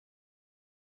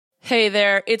Hey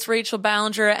there, it's Rachel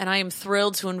Ballinger, and I am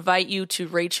thrilled to invite you to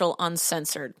Rachel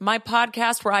Uncensored, my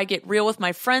podcast where I get real with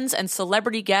my friends and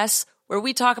celebrity guests, where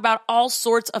we talk about all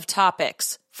sorts of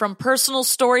topics. From personal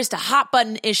stories to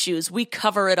hot-button issues, we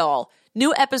cover it all.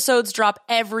 New episodes drop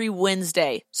every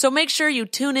Wednesday, so make sure you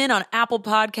tune in on Apple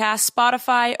Podcasts,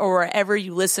 Spotify, or wherever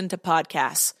you listen to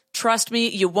podcasts. Trust me,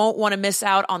 you won't want to miss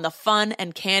out on the fun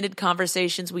and candid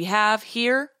conversations we have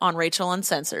here on Rachel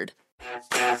Uncensored.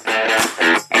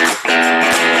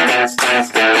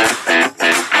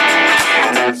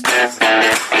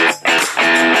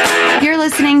 You're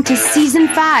listening to Season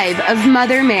 5 of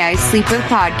Mother May I Sleep With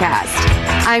podcast.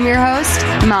 I'm your host,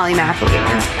 Molly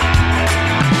McAleer.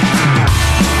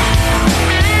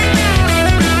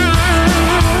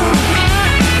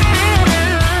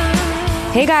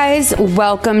 Hey guys,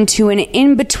 welcome to an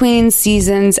in-between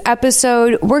seasons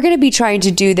episode. We're going to be trying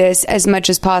to do this as much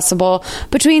as possible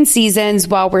between seasons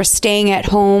while we're staying at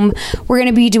home. We're going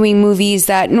to be doing movies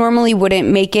that normally wouldn't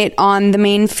make it on the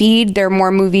main feed. They're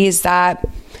more movies that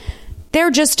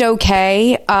they're just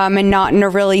okay, and not in a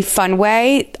really fun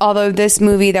way, although this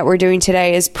movie that we're doing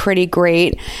today is pretty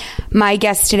great. My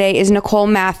guest today is Nicole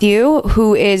Matthew,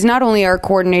 who is not only our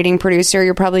coordinating producer,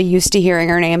 you're probably used to hearing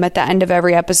her name at the end of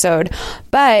every episode,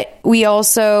 but we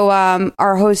also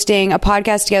are hosting a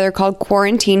podcast together called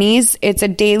Quarantinis. It's a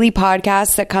daily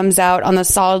podcast that comes out on the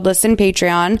Solid Listen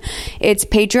Patreon. It's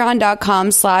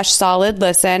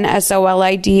patreon.com/solidlisten,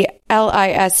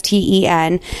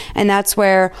 SOLIDLISTEN, and that's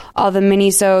where all the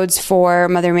minisodes for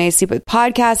Mother May I Sleep With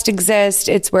podcast exist.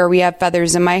 It's where we have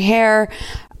Feathers in My Hair,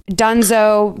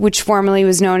 Dunzo, which formerly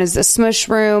was known as the Smush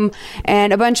Room,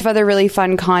 and a bunch of other really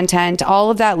fun content.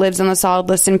 All of that lives on the Solid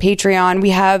Listen Patreon. We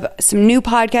have some new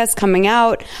podcasts coming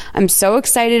out. I'm so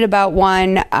excited about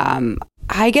one.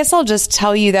 I guess I'll just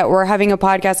tell you that we're having a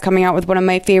podcast coming out with one of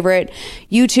my favorite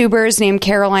YouTubers named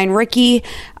Caroline Ricky.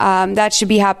 That should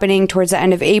be happening towards the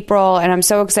end of April, and I'm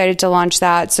so excited to launch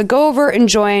that. So go over and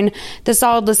join the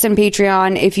Solid Listen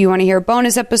Patreon if you want to hear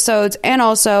bonus episodes and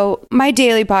also my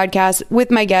daily podcast with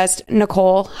my guest,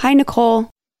 Nicole. Hi, Nicole.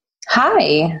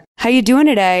 Hi. How you doing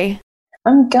today?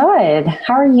 I'm good.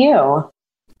 How are you?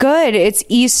 Good. It's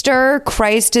Easter.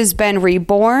 Christ has been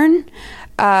reborn.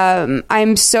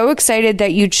 I'm so excited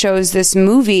that you chose this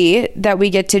movie that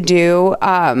we get to do,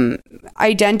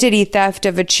 Identity Theft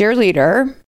of a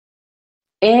Cheerleader.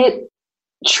 It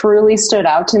truly stood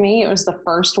out to me. It was the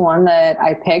first one that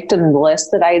I picked in the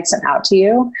list that I had sent out to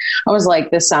you. I was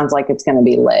like, this sounds like it's going to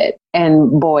be lit.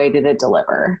 And boy, did it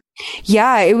deliver.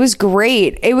 Yeah, it was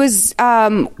great. It was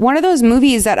one of those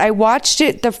movies that I watched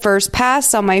it the first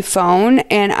pass on my phone,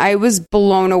 and I was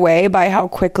blown away by how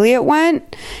quickly it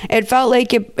went. It felt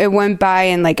like it went by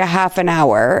in like a half an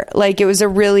hour. Like it was a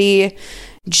really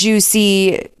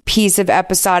juicy piece of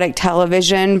episodic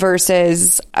television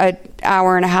versus an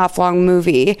hour and a half long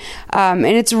movie. And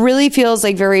it really feels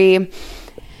like very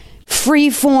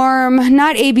freeform,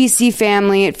 not ABC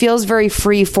Family. It feels very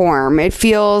freeform. It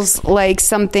feels like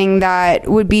something that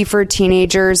would be for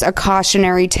teenagers, a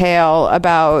cautionary tale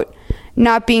about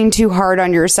not being too hard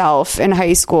on yourself in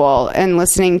high school and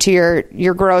listening to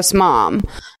your gross mom.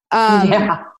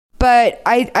 Yeah. But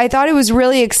I thought it was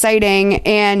really exciting.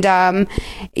 And,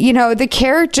 the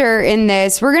character in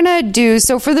this, we're going to do,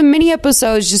 so for the mini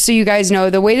episodes, just so you guys know,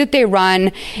 the way that they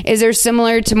run is they're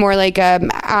similar to more like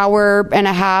an hour and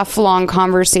a half long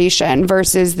conversation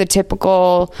versus the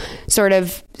typical sort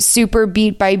of super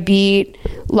beat by beat,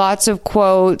 lots of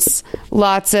quotes,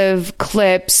 lots of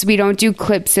clips. We don't do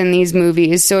clips in these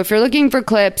movies. So if you're looking for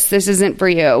clips, this isn't for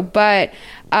you. But,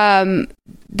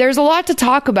 there's a lot to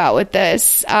talk about with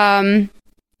this. I'm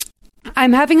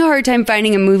having a hard time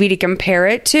finding a movie to compare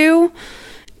it to.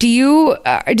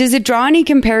 Does it draw any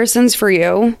comparisons for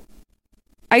you?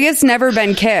 I guess Never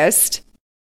Been Kissed.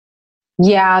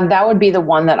 Yeah, that would be the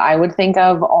one that I would think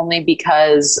of, only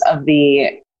because of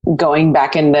the going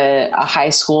back into a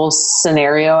high school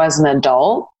scenario as an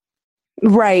adult.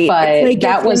 Right. But like,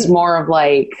 that was more of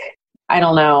like, I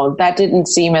don't know. That didn't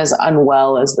seem as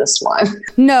unwell as this one.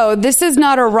 No, this is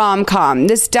not a rom-com.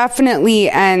 This definitely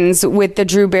ends with the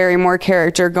Drew Barrymore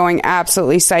character going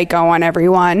absolutely psycho on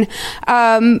everyone.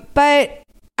 But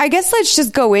I guess let's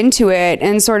just go into it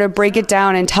and sort of break it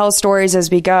down and tell stories as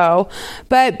we go.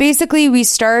 But basically, we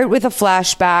start with a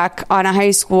flashback on a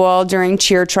high school during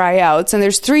cheer tryouts. And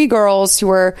there's three girls who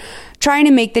are trying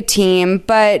to make the team.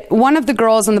 But one of the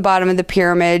girls on the bottom of the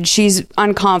pyramid, she's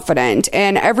unconfident,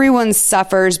 and everyone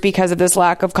suffers because of this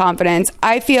lack of confidence.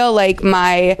 I feel like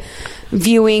my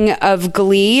viewing of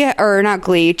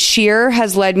Cheer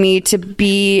has led me to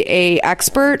be a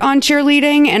expert on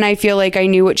cheerleading, and I feel like I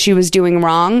knew what she was doing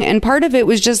wrong, and part of it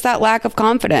was just that lack of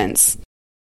confidence.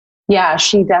 Yeah,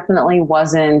 she definitely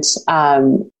wasn't.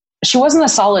 She wasn't a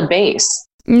solid base.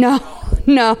 No.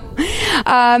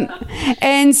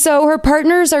 And so her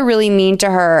partners are really mean to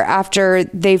her after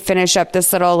they finish up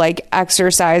this little like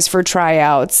exercise for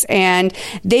tryouts, and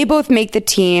they both make the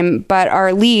team, but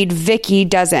our lead, Vicky,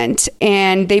 doesn't.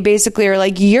 And they basically are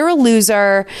like, you're a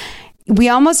loser. We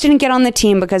almost didn't get on the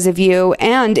team because of you.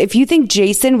 And if you think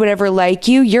Jason would ever like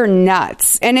you, you're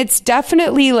nuts. And it's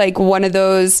definitely like one of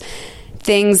those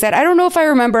things that I don't know if I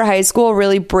remember high school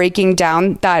really breaking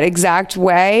down that exact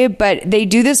way, but they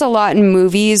do this a lot in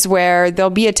movies where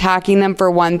they'll be attacking them for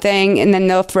one thing and then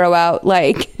they'll throw out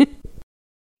like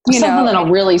something that'll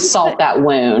really salt that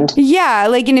wound. Yeah,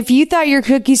 like, and if you thought your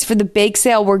cookies for the bake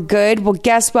sale were good, well,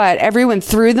 guess what? Everyone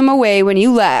threw them away when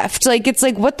you left. Like, it's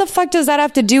like, what the fuck does that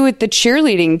have to do with the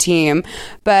cheerleading team?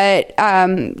 But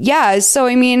yeah, so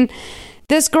I mean,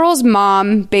 this girl's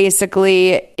mom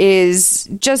basically is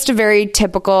just a very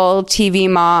typical TV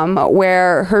mom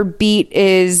where her beat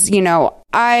is,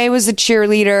 I was a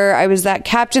cheerleader. I was that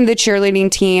captain of the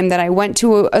cheerleading team. Then I went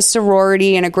to a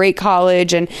sorority and a great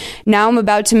college, and now I'm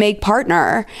about to make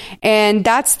partner. And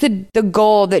that's the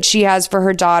goal that she has for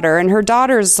her daughter. And her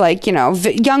daughter's like,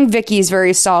 young Vicky's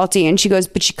very salty, and she goes,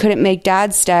 but she couldn't make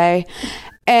dad stay.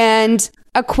 And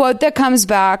a quote that comes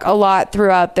back a lot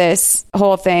throughout this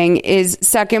whole thing is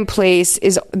second place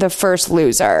is the first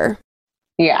loser.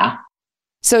 Yeah.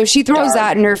 So she throws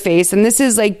that in her face. And this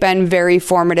has like been very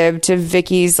formative to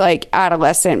Vicky's like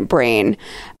adolescent brain.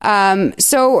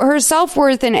 So her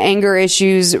self-worth and anger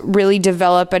issues really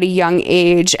develop at a young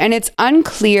age. And it's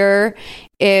unclear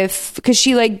because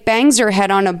she like bangs her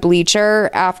head on a bleacher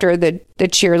after the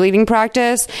cheerleading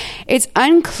practice. It's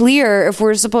unclear if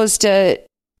we're supposed to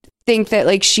think that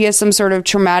like she has some sort of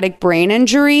traumatic brain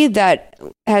injury that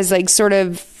has like sort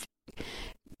of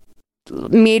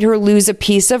made her lose a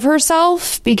piece of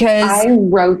herself. Because I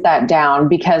wrote that down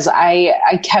because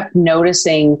I kept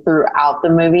noticing throughout the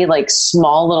movie like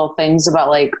small little things about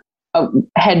like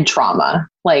head trauma.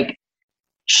 Like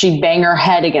she'd bang her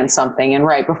head against something, and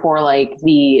right before like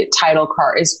the title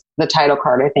card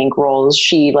I think rolls,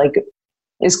 she like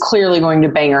is clearly going to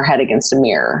bang her head against a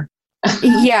mirror.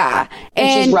 Yeah.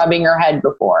 And she's rubbing her head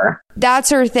before. That's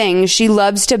her thing. She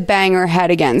loves to bang her head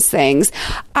against things.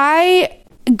 I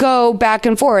go back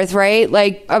and forth, right?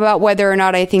 Like about whether or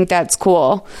not I think that's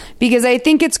cool, because I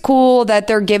think it's cool that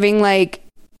they're giving like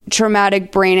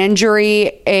traumatic brain injury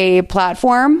a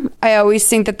platform. I always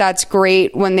think that that's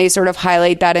great when they sort of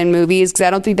highlight that in movies, because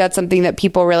I don't think that's something that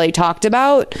people really talked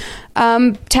about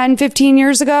 10, 15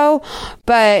 years ago.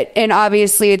 And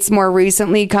obviously it's more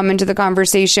recently come into the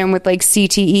conversation with like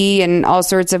CTE and all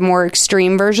sorts of more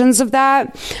extreme versions of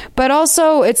that. But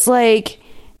also it's like,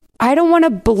 I don't want to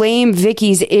blame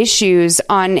Vicky's issues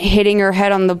on hitting her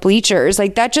head on the bleachers.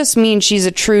 Like that just means she's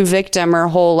a true victim her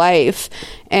whole life.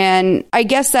 And I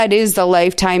guess that is the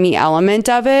lifetimey element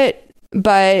of it.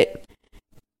 But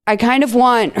I kind of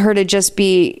want her to just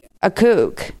be a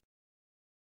kook.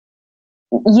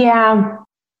 Yeah.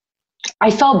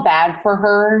 I felt bad for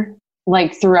her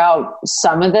like throughout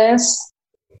some of this.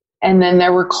 And then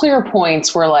there were clear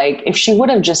points where like, if she would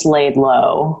have just laid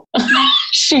low,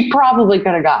 she probably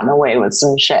could have gotten away with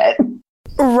some shit.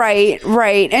 Right.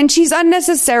 And she's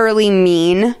unnecessarily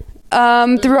mean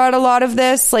throughout a lot of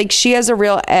this. Like she has a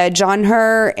real edge on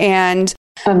her,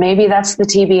 but maybe that's the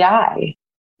TBI.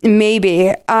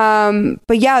 Maybe.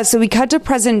 But yeah, so we cut to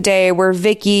present day where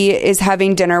Vicky is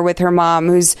having dinner with her mom,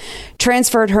 who's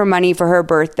transferred her money for her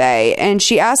birthday. And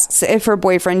she asks if her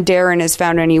boyfriend Darren has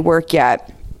found any work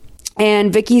yet.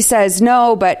 And Vicky says,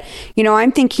 no, but,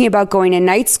 I'm thinking about going to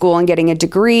night school and getting a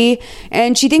degree.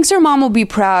 And she thinks her mom will be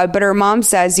proud, but her mom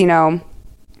says,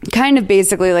 kind of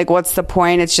basically like, what's the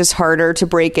point? It's just harder to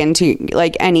break into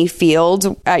like any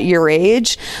field at your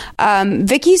age.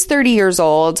 Vicky's 30 years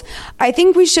old. I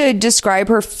think we should describe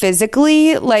her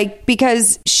physically, like,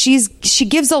 because she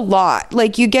gives a lot.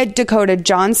 Like you get Dakota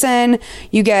Johnson,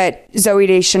 you get Zooey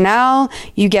Deschanel,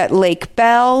 you get Lake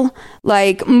Bell,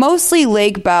 like mostly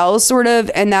Lake Bell sort of.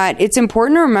 And that it's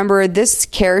important to remember this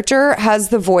character has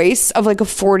the voice of like a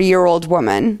 40-year-old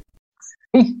woman.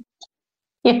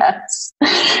 Yes.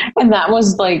 And that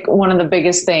was like one of the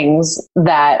biggest things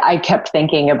that I kept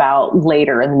thinking about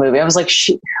later in the movie. I was like,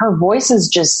 her voice is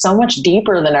just so much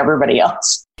deeper than everybody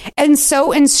else. and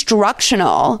so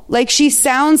instructional. Like, she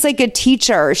sounds like a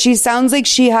teacher. She sounds like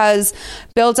she has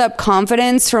built up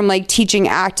confidence from like teaching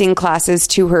acting classes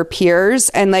to her peers,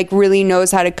 and like really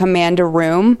knows how to command a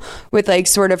room with like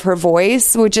sort of her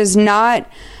voice, which is not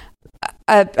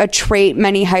a trait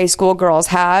many high school girls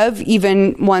have,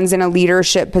 even ones in a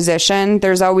leadership position.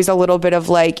 There's always a little bit of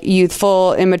like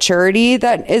youthful immaturity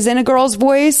that is in a girl's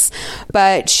voice,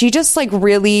 but she just like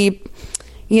really,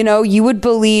 you know, you would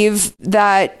believe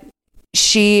that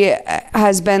she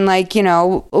has been like, you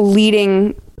know,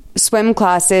 leading swim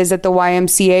classes at the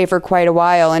YMCA for quite a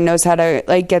while and knows how to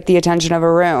like get the attention of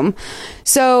a room.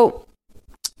 So,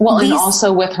 well, and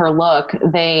also with her look, in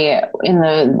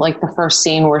the first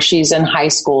scene where she's in high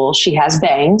school, she has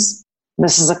bangs.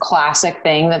 This is a classic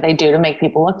thing that they do to make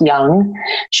people look young.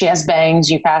 She has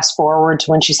bangs. You fast forward to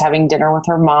when she's having dinner with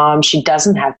her mom. She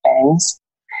doesn't have bangs.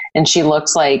 And she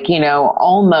looks like, you know,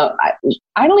 almost,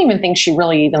 I don't even think she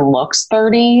really even looks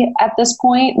 30 at this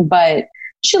point, but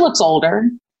she looks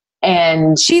older.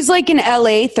 And she's like an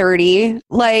LA 30.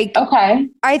 Like, okay,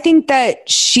 I think that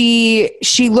she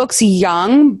looks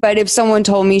young, but if someone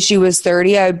told me she was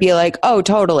 30, I would be like, oh,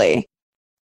 totally.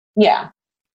 Yeah.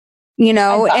 You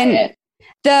know, and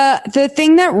the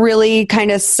thing that really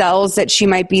kind of sells that she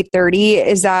might be 30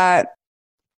 is that,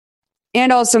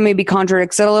 and also maybe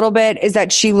contradicts it a little bit, is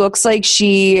that she looks like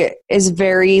she is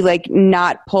very like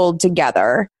not pulled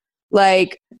together.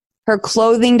 Like, her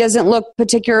clothing doesn't look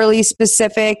particularly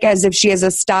specific, as if she has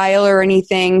a style or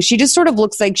anything. She just sort of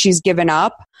looks like she's given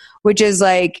up, which is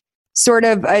like sort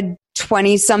of a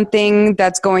 20-something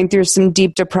that's going through some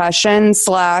deep depression / a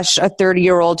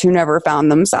 30-year-old who never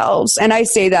found themselves. And I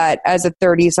say that as a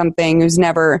 30-something who's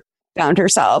never found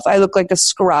herself. I look like a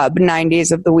scrub 9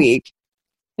 days of the week.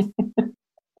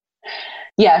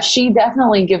 Yeah, she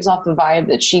definitely gives off the vibe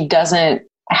that she doesn't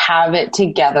have it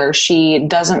together. She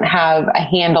doesn't have a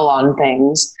handle on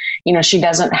things. You know, she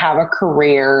doesn't have a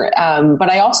career.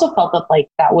 But I also felt that like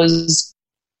that was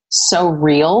so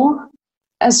real,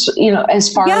 as you know,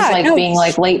 as far as like being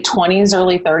like late 20s,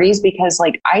 early 30s, because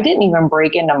like I didn't even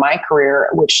break into my career,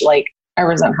 which like I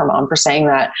resent her mom for saying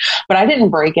that, but I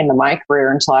didn't break into my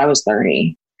career until I was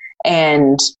 30.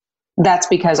 And that's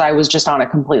because I was just on a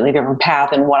completely different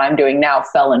path, and what I'm doing now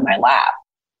fell in my lap.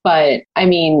 But I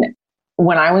mean,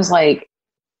 when I was like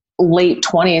late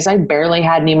 20s, I barely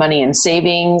had any money in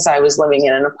savings. I was living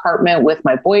in an apartment with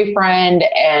my boyfriend,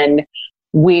 and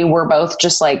we were both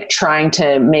just like trying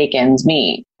to make ends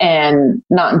meet. And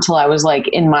not until I was like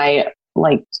in my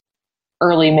like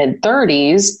early mid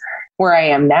 30s, where I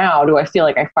am now, do I feel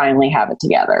like I finally have it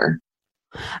together.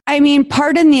 I mean,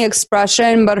 pardon the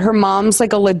expression, but her mom's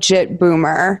like a legit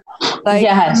boomer. Like,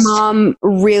 yes. Her mom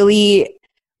really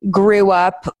grew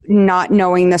up not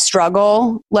knowing the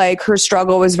struggle. Like, her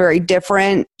struggle was very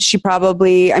different. She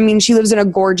probably, I mean, she lives in a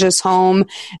gorgeous home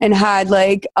and had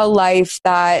like a life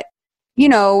that, you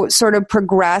know, sort of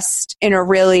progressed in a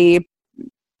really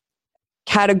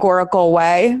categorical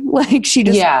way. Like, she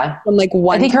just, from like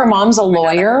one. I think her mom's a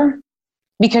lawyer,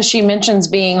 because she mentions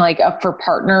being like up for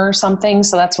partner or something.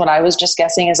 So that's what I was just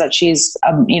guessing, is that she's,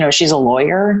 you know, she's a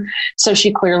lawyer. So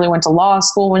she clearly went to law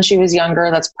school when she was younger.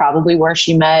 That's probably where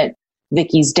she met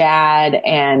Vicky's dad,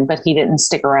 but he didn't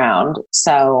stick around.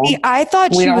 So I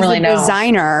thought she was a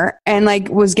designer and like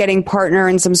was getting partner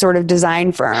in some sort of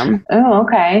design firm. Oh,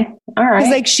 okay. All right.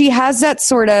 'Cause like she has that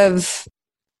sort of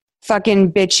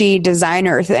fucking bitchy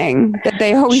designer thing that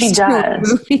they always do in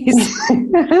movies,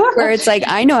 where it's like,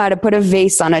 I know how to put a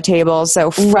vase on a table,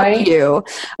 so fuck you.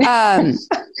 By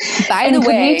the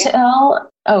way,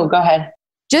 oh, go ahead.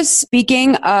 Just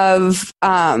speaking of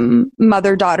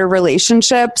mother-daughter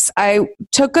relationships, I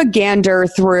took a gander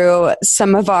through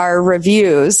some of our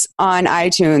reviews on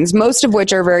iTunes, most of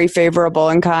which are very favorable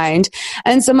and kind.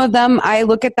 And some of them, I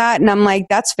look at that and I'm like,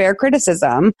 that's fair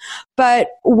criticism. But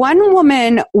one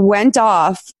woman went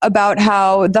off about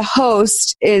how the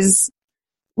host is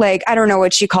like, I don't know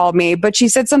what she called me, but she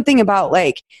said something about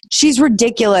like, she's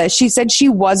ridiculous. She said she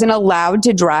wasn't allowed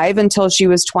to drive until she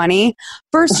was 20.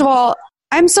 First of all,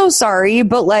 I'm so sorry,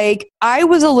 but like, I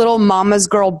was a little mama's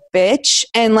girl bitch.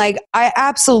 And like, I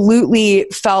absolutely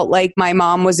felt like my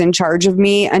mom was in charge of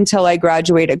me until I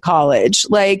graduated college.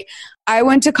 Like, I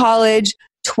went to college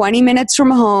 20 minutes from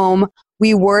home.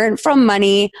 We weren't from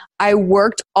money. I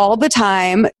worked all the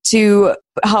time to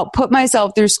help put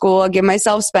myself through school, give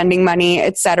myself spending money,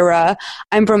 etc.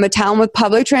 I'm from a town with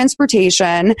public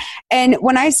transportation. And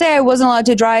when I say I wasn't allowed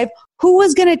to drive, who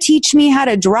was going to teach me how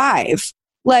to drive?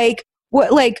 Like,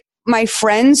 what, like, my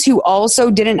friends who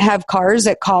also didn't have cars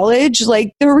at college,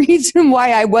 like the reason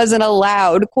why I wasn't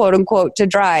allowed, quote unquote, to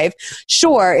drive.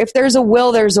 Sure, if there's a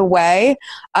will, there's a way.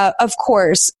 Of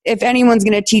course, if anyone's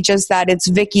going to teach us that, it's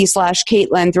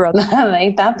Vicky/Caitlin throughout the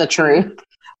Ain't that the truth?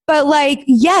 But like,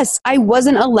 yes, I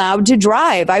wasn't allowed to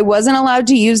drive. I wasn't allowed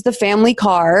to use the family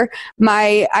car.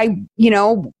 I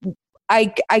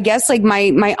guess like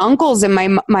my uncles and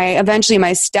my eventually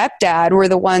my stepdad were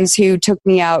the ones who took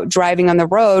me out driving on the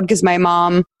road because my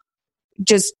mom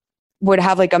just would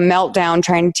have like a meltdown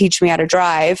trying to teach me how to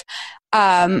drive.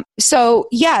 So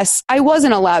yes, I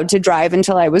wasn't allowed to drive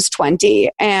until I was 20.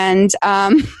 And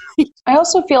I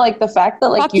also feel like the fact that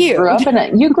like you grew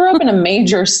up in a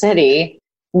major city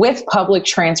with public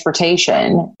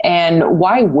transportation, and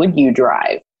why would you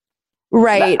drive?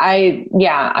 Right. I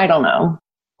don't know.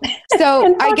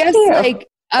 So I guess like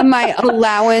my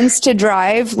allowance to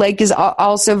drive like is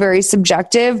also very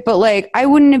subjective, but like I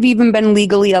wouldn't have even been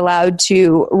legally allowed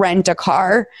to rent a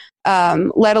car,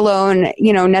 let alone,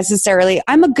 necessarily.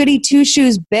 I'm a goody two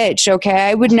shoes bitch. Okay.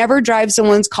 I would never drive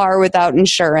someone's car without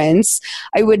insurance.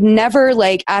 I would never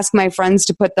like ask my friends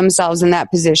to put themselves in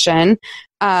that position.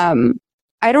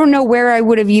 I don't know where I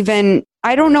would have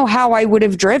I don't know how I would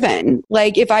have driven.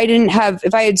 Like if I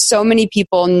had so many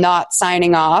people not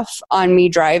signing off on me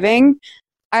driving,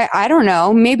 I don't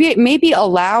know. Maybe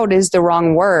allowed is the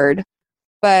wrong word,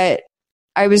 but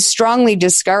I was strongly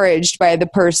discouraged by the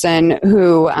person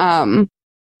who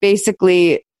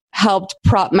basically helped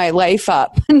prop my life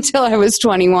up until I was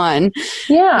 21.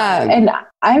 Yeah. And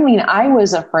I mean, I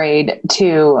was afraid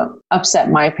to upset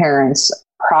my parents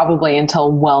probably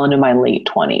until well into my late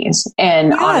 20s.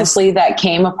 And honestly, that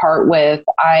came apart with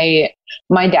my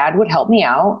dad would help me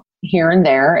out here and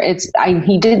there.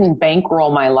 He didn't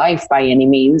bankroll my life by any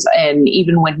means. And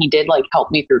even when he did like help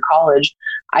me through college,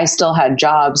 I still had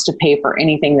jobs to pay for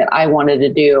anything that I wanted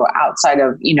to do outside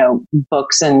of,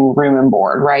 books and room and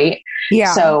board. Right.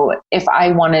 Yeah. So if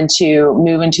I wanted to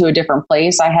move into a different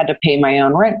place, I had to pay my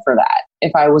own rent for that.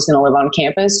 If I was going to live on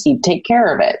campus, he'd take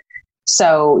care of it.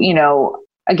 So,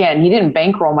 again, he didn't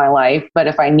bankroll my life, but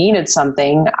if I needed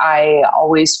something, I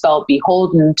always felt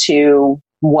beholden to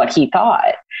what he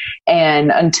thought.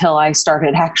 And until I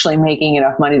started actually making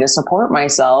enough money to support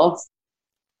myself,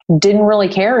 didn't really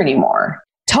care anymore.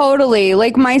 Totally.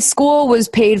 Like my school was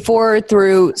paid for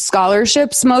through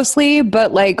scholarships mostly,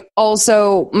 but like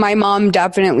also my mom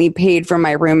definitely paid for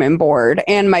my room and board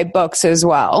and my books as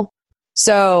well.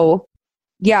 So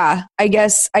yeah, I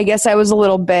guess I was a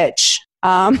little bitch.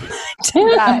 To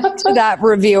that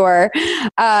reviewer.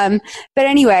 But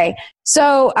anyway,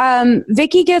 so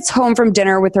Vicky gets home from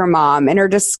dinner with her mom and her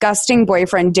disgusting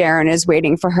boyfriend Darren is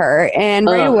waiting for her. And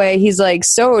right away he's like,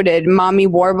 so did Mommy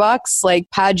Warbucks like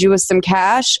pad you with some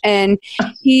cash? And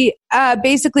he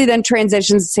basically then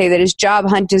transitions to say that his job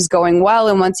hunt is going well.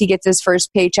 And once he gets his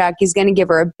first paycheck, he's going to give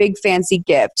her a big fancy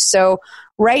gift. So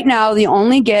right now, the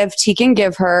only gift he can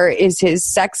give her is his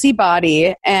sexy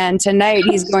body. And tonight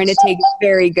he's going to take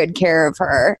very good care of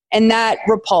her. And that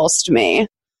repulsed me.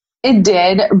 It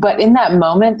did. But in that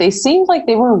moment, they seemed like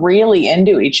they were really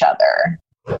into each other.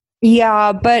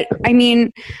 Yeah. But I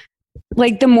mean,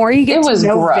 like the more you get to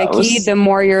know Vicky, the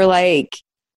more you're like,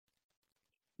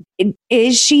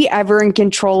 is she ever in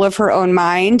control of her own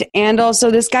mind? And also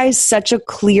this guy is such a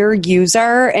clear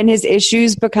user and his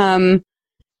issues become...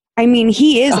 I mean,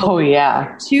 he is. Oh,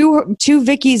 yeah. To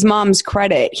Vicky's mom's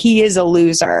credit, he is a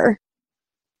loser.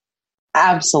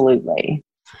 Absolutely.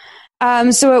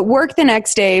 So at work the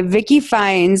next day, Vicky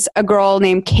finds a girl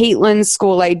named Caitlin's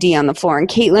school ID on the floor. And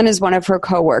Caitlin is one of her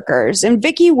coworkers. And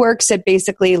Vicky works at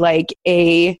basically like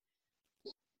an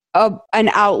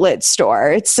outlet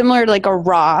store. It's similar to like a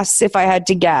Ross, if I had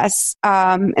to guess.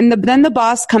 And then the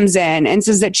boss comes in and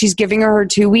says that she's giving her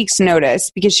 2 weeks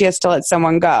notice because she has to let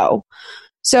someone go.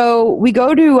 So we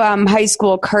go to high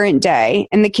school current day,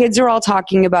 and the kids are all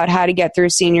talking about how to get through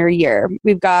senior year.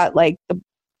 We've got like the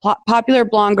popular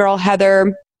blonde girl,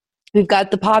 Heather. We've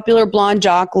got the popular blonde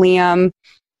jock, Liam.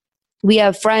 We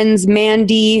have friends,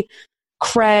 Mandy,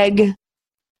 Craig,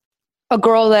 a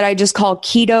girl that I just call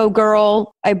Keto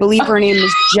Girl. I believe her name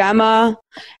is Gemma.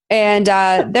 And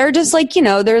they're just like,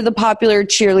 they're the popular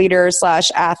cheerleader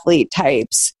 / athlete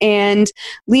types. And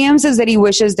Liam says that he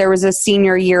wishes there was a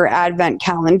senior year advent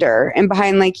calendar. And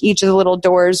behind like each of the little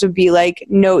doors would be like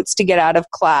notes to get out of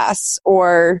class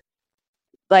or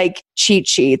like cheat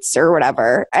sheets or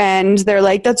whatever. And they're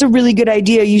like, that's a really good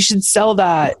idea. You should sell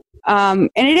that. And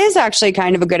it is actually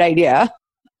kind of a good idea.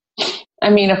 I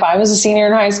mean, if I was a senior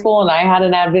in high school and I had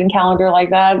an advent calendar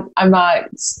like that, I'm not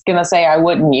going to say I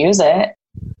wouldn't use it.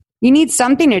 You need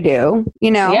something to do,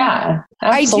 Yeah.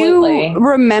 Absolutely. I do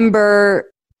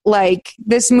remember, like,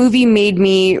 this movie made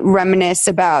me reminisce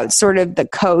about sort of the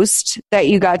coast that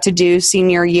you got to do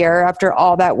senior year after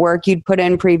all that work you'd put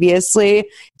in previously.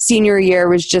 Senior year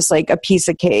was just like a piece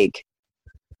of cake.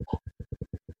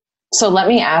 So let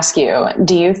me ask you,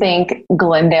 do you think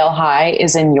Glendale High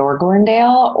is in your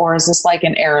Glendale, or is this like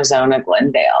an Arizona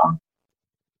Glendale?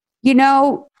 You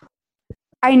know,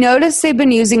 I noticed they've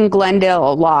been using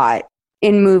Glendale a lot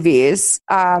in movies,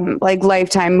 like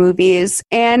Lifetime movies.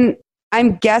 And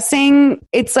I'm guessing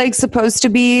it's like supposed to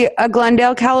be a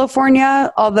Glendale,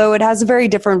 California, although it has a very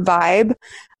different vibe.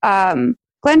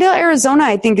 Glendale, Arizona,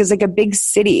 I think, is like a big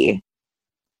city.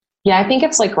 Yeah, I think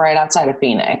it's like right outside of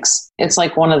Phoenix. It's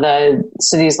like one of the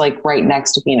cities like right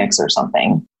next to Phoenix or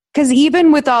something. Because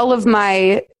even with all of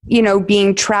my,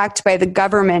 being tracked by the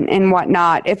government and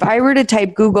whatnot, if I were to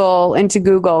type Google into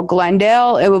Google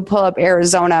Glendale, it would pull up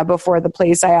Arizona before the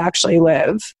place I actually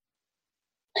live.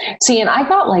 See, and I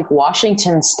got like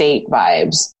Washington State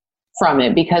vibes from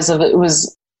it because it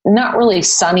was not really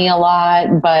sunny a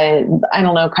lot, but I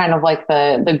don't know, kind of like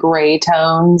the gray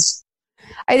tones.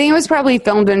 I think it was probably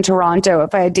filmed in Toronto,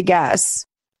 if I had to guess.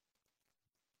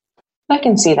 I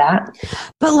can see that.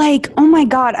 But like, oh my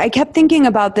God, I kept thinking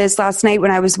about this last night when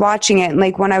I was watching it and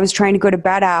like when I was trying to go to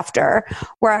bed after,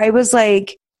 where I was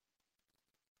like,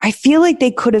 I feel like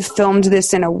they could have filmed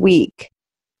this in a week.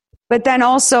 But then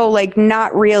also like,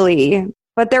 not really.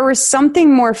 But there was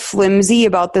something more flimsy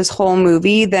about this whole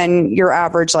movie than your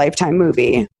average Lifetime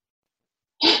movie.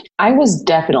 I was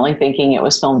definitely thinking it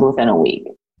was filmed within a week.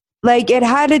 Like it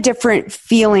had a different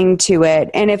feeling to it.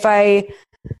 And if I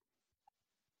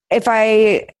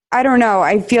don't know,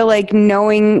 I feel like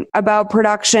knowing about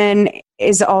production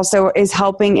is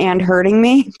helping and hurting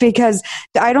me because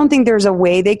I don't think there's a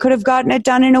way they could have gotten it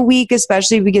done in a week,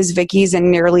 especially because Vicky's in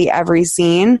nearly every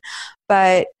scene.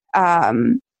 But,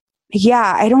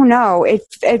 yeah, I don't know.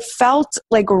 It felt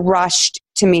like rushed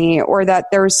to me, or that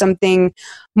there was something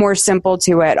more simple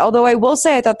to it. Although I will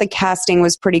say I thought the casting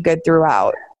was pretty good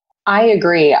throughout. I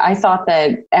agree. I thought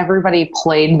that everybody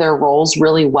played their roles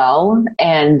really well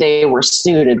and they were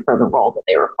suited for the role that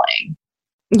they were playing.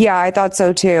 Yeah, I thought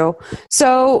so too.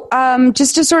 So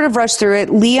just to sort of rush through it,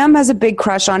 Liam has a big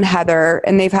crush on Heather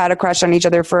and they've had a crush on each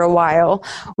other for a while.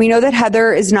 We know that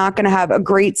Heather is not going to have a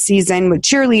great season with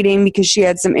cheerleading because she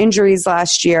had some injuries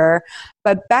last year.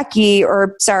 But Becky, I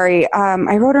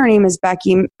wrote her name as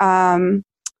Becky.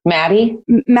 Maddie,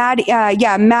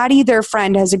 Maddie, their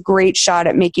friend, has a great shot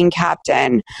at making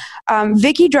captain.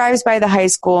 Vicky drives by the high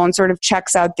school and sort of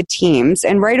checks out the teams,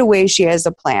 and right away she has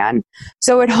a plan.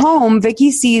 So at home, Vicky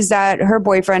sees that her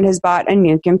boyfriend has bought a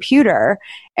new computer,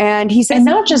 and he says, and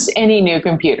not just any new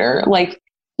computer, like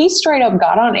he straight up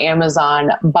got on Amazon,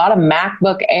 bought a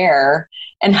MacBook Air,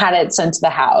 and had it sent to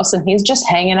the house, and he's just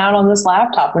hanging out on this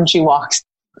laptop when she walks.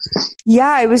 Yeah,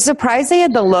 I was surprised they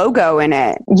had the logo in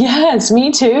it. Yes,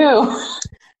 me too.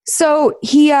 So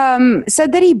he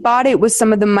said that he bought it with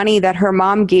some of the money that her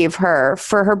mom gave her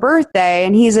for her birthday.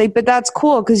 And he's like, but that's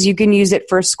cool because you can use it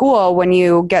for school when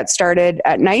you get started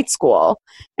at night school.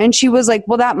 And she was like,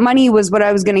 well, that money was what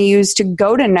I was going to use to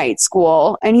go to night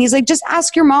school. And he's like, just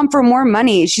ask your mom for more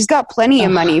money. She's got plenty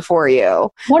of money for you.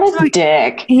 What a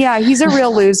dick. Yeah, he's a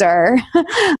real loser.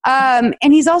 And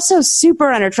he's also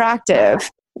super unattractive.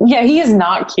 Yeah, he is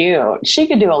not cute. She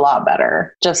could do a lot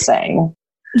better, just saying.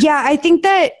 Yeah, I think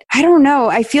that, I don't know,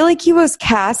 I feel like he was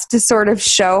cast to sort of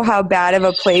show how bad of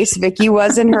a place Vicky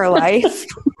was in her life.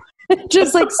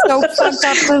 Just like so fucked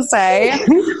up to say.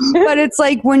 But it's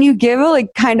like when you give a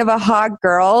kind of a hot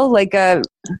girl like a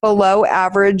below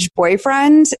average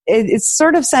boyfriend, it's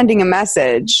sort of sending a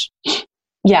message.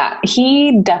 Yeah,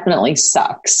 he definitely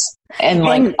sucks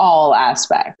in all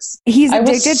aspects. He's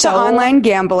addicted to online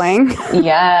gambling.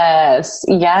 Yes.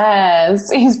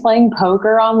 He's playing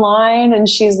poker online and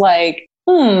she's like,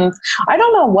 I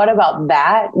don't know what about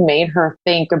that made her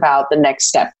think about the next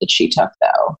step that she took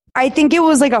though. I think it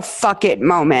was like a fuck it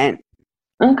moment.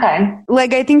 Okay.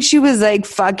 I think she was like,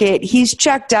 fuck it. He's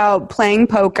checked out playing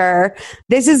poker.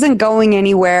 This isn't going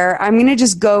anywhere. I'm going to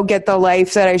just go get the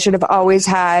life that I should have always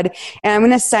had. And I'm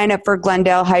going to sign up for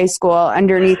Glendale High School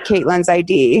underneath Caitlin's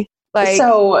ID.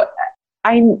 So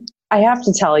I have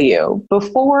to tell you,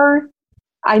 before,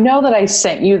 I know that I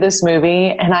sent you this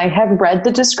movie and I have read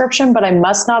the description, but I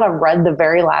must not have read the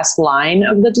very last line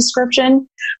of the description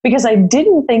because I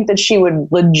didn't think that she would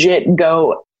legit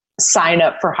go sign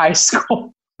up for high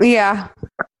school. Yeah.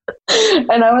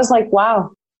 And I was like,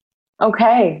 wow.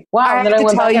 Okay. Wow. And then I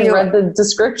went back and read the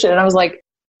description and I was like,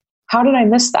 how did I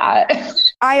miss that?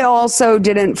 I also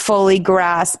didn't fully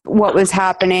grasp what was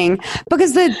happening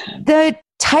because the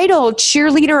title,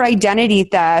 Cheerleader Identity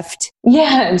Theft.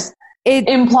 Yes. It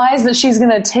implies that she's going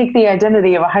to take the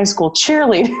identity of a high school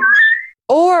cheerleader.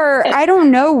 Or I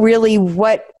don't know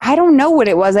what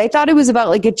it was. I thought it was about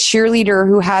like a cheerleader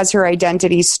who has her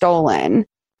identity stolen.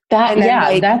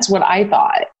 That's what I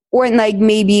thought. Or like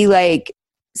maybe like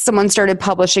someone started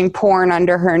publishing porn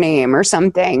under her name or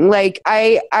something. Like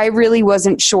I really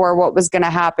wasn't sure what was going to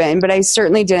happen, but I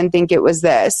certainly didn't think it was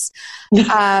this.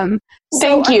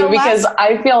 Thank you, because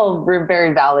I feel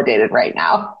very validated right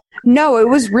now. No, it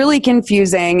was really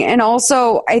confusing. And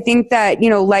also, I think that,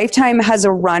 Lifetime has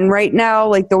a run right now,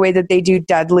 like the way that they do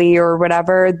Deadly or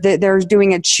whatever. They're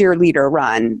doing a cheerleader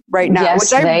run right now, yes,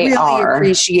 which I really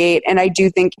appreciate. And I do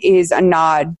think is a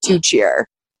nod to Cheer.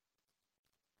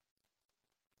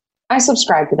 I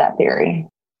subscribe to that theory.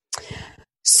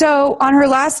 So on her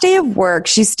last day of work,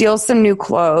 she steals some new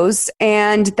clothes.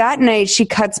 And that night, she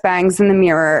cuts bangs in the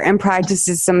mirror and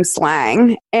practices some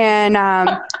slang. And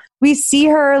we see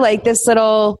her like this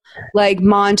little like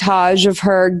montage of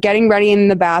her getting ready in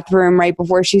the bathroom right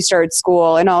before she starts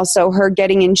school, and also her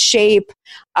getting in shape,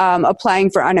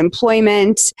 applying for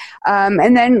unemployment,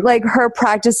 and then like her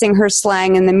practicing her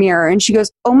slang in the mirror. And she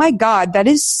goes, "Oh my God, that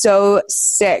is so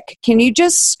sick. Can you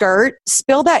just skirt?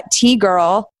 Spill that tea,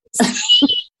 girl."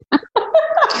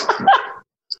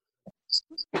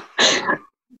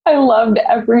 I loved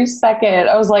every second.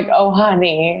 I was like, oh,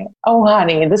 honey,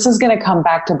 this is going to come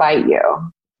back to bite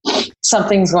you.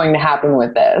 Something's going to happen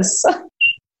with this.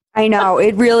 I know.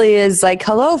 It really is like,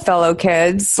 hello, fellow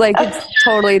kids. Like, it's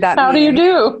totally that. How do you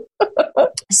do?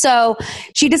 So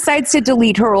she decides to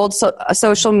delete her old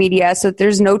social media so that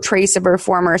there's no trace of her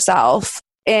former self.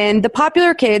 And the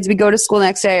popular kids, we go to school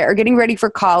next day, are getting ready for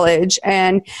college.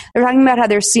 And they're talking about how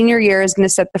their senior year is going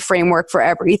to set the framework for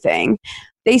everything.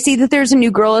 They see that there's a new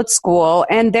girl at school,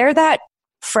 and they're that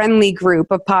friendly group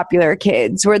of popular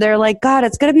kids where they're like, God,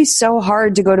 it's going to be so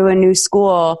hard to go to a new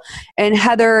school. And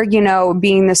Heather,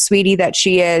 being the sweetie that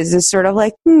she is sort of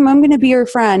like, I'm going to be your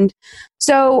friend.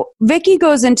 So Vicky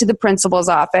goes into the principal's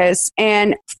office,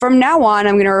 and from now on,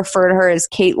 I'm going to refer to her as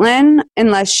Caitlin,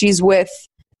 unless she's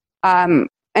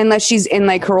in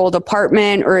like her old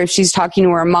apartment, or if she's talking to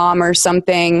her mom or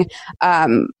something.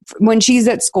 When she's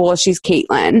at school, she's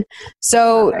Caitlin.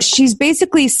 So she's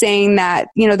basically saying that,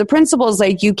 the principal's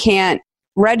like, you can't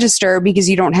register because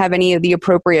you don't have any of the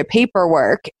appropriate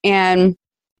paperwork. And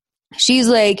she's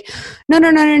like,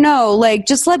 no. Like,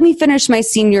 just let me finish my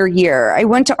senior year. I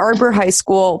went to Arbor High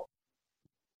School.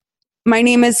 My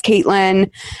name is Caitlin.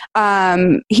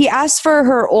 He asked for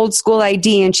her old school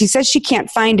ID, and she says she can't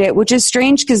find it, which is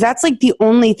strange because that's like the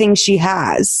only thing she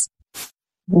has.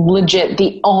 Legit,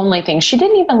 the only thing. She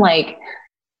didn't even like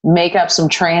make up some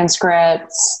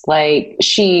transcripts. Like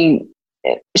she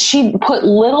put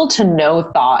little to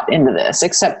no thought into this,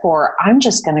 except for, I'm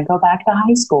just going to go back to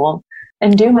high school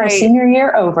and do my senior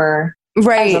year over.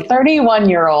 Right. As a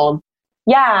 31-year-old.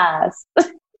 Yes.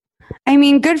 I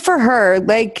mean, good for her.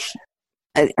 Like,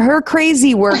 her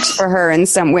crazy works for her in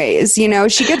some ways.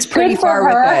 She gets pretty far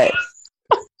with it.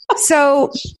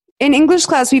 So in English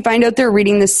class, we find out they're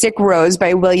reading The Sick Rose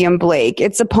by William Blake.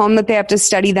 It's a poem that they have to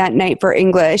study that night for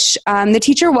English. The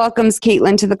teacher welcomes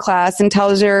Caitlin to the class and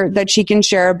tells her that she can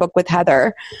share a book with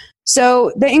Heather.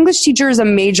 So the English teacher is a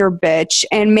major bitch,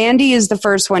 and Mandy is the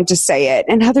first one to say it.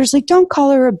 And Heather's like, don't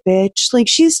call her a bitch. Like,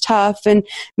 she's tough. And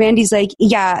Mandy's like,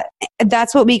 yeah,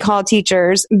 that's what we call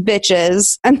teachers,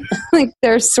 bitches. And like,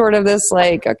 there's sort of this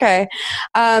like, okay.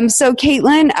 So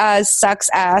Caitlin sucks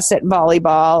ass at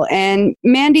volleyball, and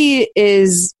Mandy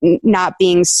is not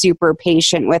being super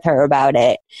patient with her about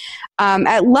it.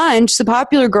 At lunch, the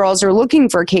popular girls are looking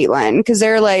for Caitlin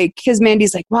because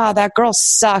Mandy's like, wow, that girl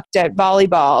sucked at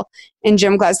volleyball in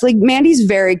gym class. Like, Mandy's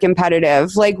very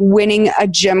competitive. Like, winning a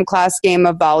gym class game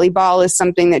of volleyball is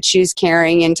something that she's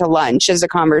carrying into lunch as a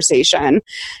conversation.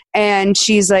 And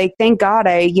she's like, thank God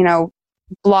I,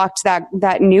 blocked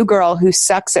that new girl who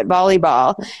sucks at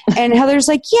volleyball. And Heather's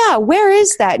like, yeah, where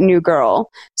is that new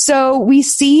girl? So we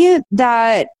see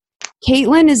that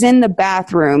Caitlin is in the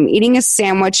bathroom eating a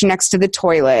sandwich next to the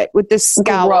toilet with this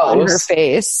scowl on her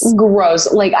face.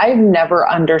 Gross. Like, I've never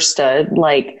understood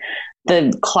like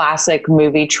the classic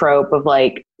movie trope of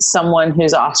like someone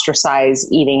who's ostracized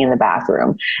eating in the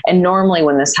bathroom. And normally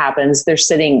when this happens, they're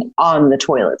sitting on the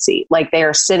toilet seat. Like, they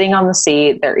are sitting on the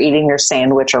seat, they're eating their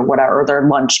sandwich or whatever, or their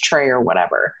lunch tray or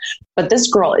whatever. But this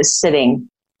girl is sitting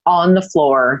on the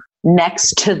floor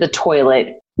next to the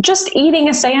toilet, just eating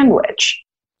a sandwich.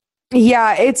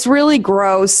 Yeah, it's really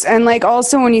gross. And like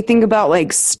also when you think about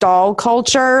like stall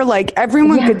culture, like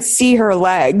everyone could see her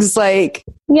legs, like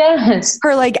yes,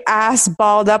 her like ass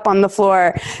balled up on the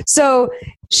floor. So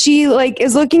she like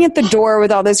is looking at the door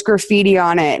with all this graffiti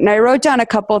on it. And I wrote down a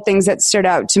couple of things that stood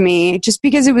out to me just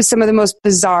because it was some of the most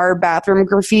bizarre bathroom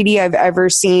graffiti I've ever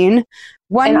seen.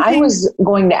 I was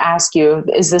going to ask you,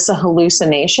 is this a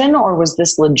hallucination or was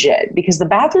this legit? Because the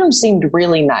bathroom seemed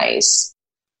really nice.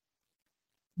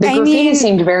 The graffiti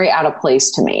seemed very out of place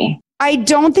to me. I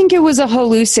don't think it was a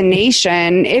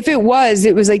hallucination. If it was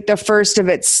like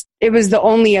it was the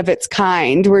only of its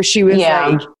kind where she was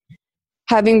like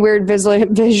having weird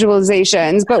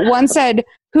visualizations. But one said,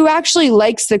 who actually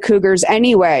likes the Cougars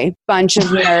anyway? Bunch of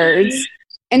nerds.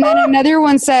 And then another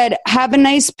one said, have a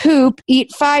nice poop,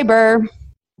 eat fiber.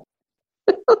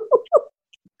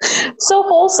 So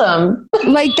wholesome.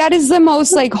 Like that is the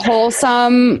most like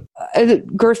wholesome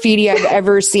graffiti I've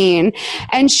ever seen.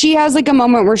 And she has like a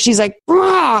moment where she's like,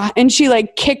 rah, and she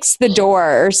like kicks the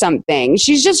door or something.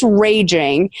 She's just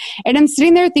raging. And I'm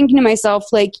sitting there thinking to myself,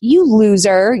 like, you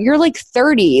loser, you're like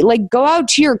 30, like go out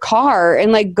to your car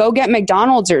and like go get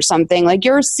McDonald's or something. Like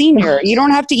you're a senior. You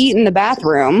don't have to eat in the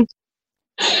bathroom.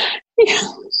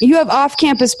 You have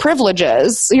off-campus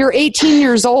privileges. You're 18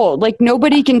 years old. Like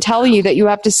nobody can tell you that you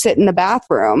have to sit in the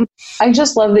bathroom. I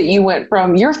just love that you went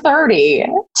from you're 30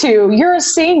 to you're a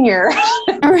senior.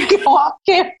 Go off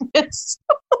campus.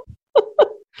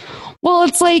 Well,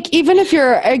 it's like, even if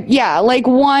you're, like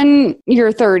one,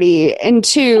 you're 30 and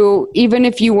two, even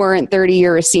if you weren't 30,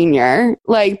 you're a senior,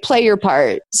 like play your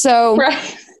part. So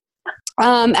right.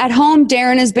 At home,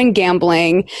 Darren has been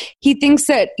gambling. He thinks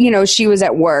that, she was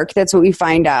at work. That's what we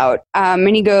find out.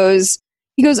 And he goes,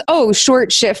 oh,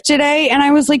 short shift today. And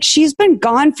I was like, she's been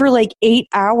gone for like 8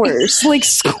 hours. Like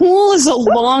school is a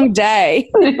long day.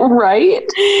 Right.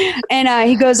 And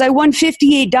he goes, I won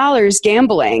 $58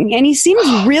 gambling. And he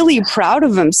seems really proud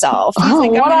of himself. He's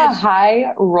like, what a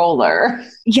high roller.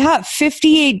 Yeah,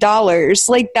 $58.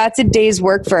 Like that's a day's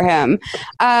work for him.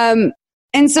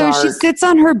 And so she sits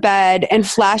on her bed and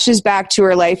flashes back to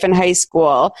her life in high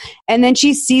school. And then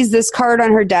she sees this card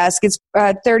on her desk. It's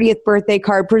a 30th birthday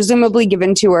card, presumably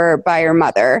given to her by her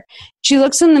mother. She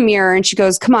looks in the mirror and she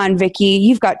goes, come on, Vicky,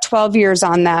 you've got 12 years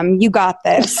on them. You got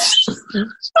this.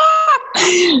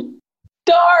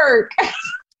 Dark.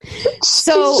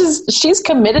 So she's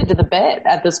committed to the bit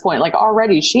at this point. Like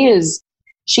already she is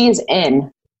in.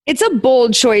 It's a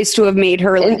bold choice to have made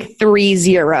her like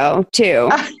 3-0 too.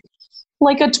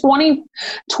 Like a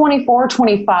 24,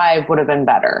 25 would have been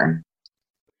better.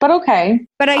 But okay.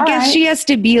 But I guess she has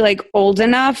to be like old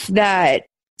enough that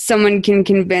someone can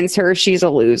convince her she's a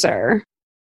loser.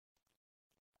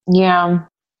 Yeah.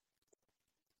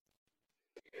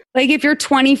 Like if you're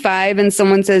 25 and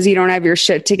someone says you don't have your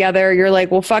shit together, you're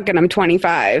like, well, fuck it, I'm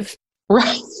 25.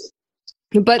 Right.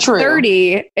 But True.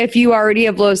 30, if you already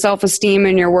have low self-esteem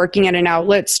and you're working at an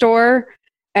outlet store,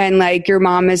 and like your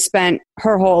mom has spent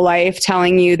her whole life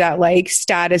telling you that like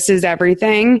status is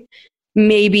everything,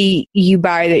 maybe you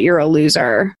buy that you're a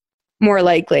loser, more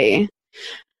likely.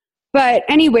 But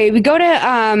anyway, we go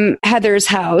to Heather's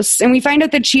house and we find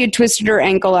out that she had twisted her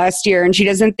ankle last year and she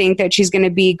doesn't think that she's going to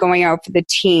be going out for the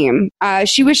team.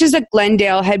 She wishes that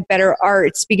Glendale had better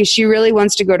arts because she really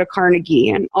wants to go to Carnegie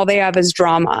and all they have is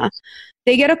drama.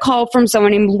 They get a call from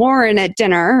someone named Lauren at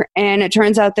dinner, and it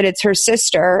turns out that it's her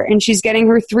sister, and she's getting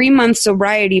her 3-month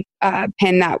sobriety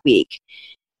pin that week.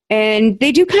 And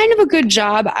they do kind of a good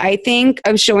job, I think,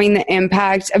 of showing the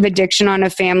impact of addiction on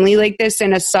a family like this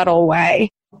in a subtle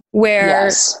way, where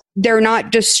they're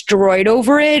not destroyed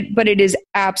over it, but it is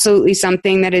absolutely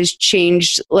something that has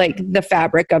changed like the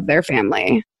fabric of their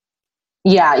family.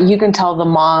 Yeah, you can tell the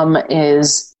mom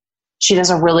she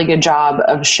does a really good job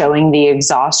of showing the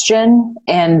exhaustion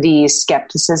and the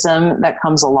skepticism that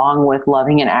comes along with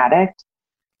loving an addict.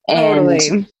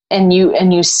 Totally. And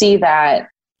you see that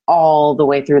all the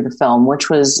way through the film,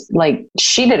 which was like,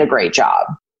 she did a great job.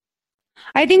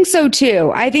 I think so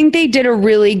too. I think they did a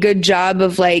really good job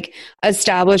of like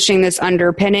establishing this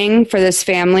underpinning for this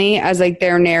family as like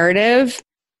their narrative,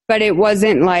 but it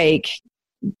wasn't like,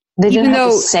 they didn't have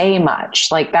to say much.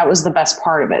 Like that was the best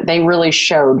part of it. They really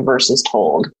showed versus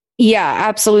told. Yeah,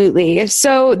 absolutely.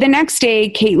 So the next day,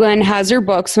 Caitlin has her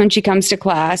books when she comes to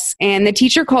class, and the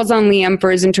teacher calls on Liam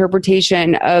for his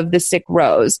interpretation of the sick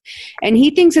Rose. And he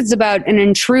thinks it's about an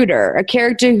intruder, a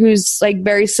character who's like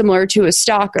very similar to a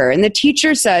stalker. And the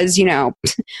teacher says,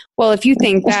 well, if you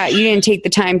think that, you didn't take the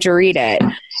time to read it.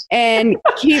 And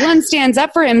Caitlin stands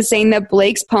up for him, saying that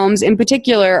Blake's poems in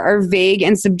particular are vague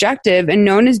and subjective and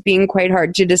known as being quite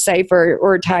hard to decipher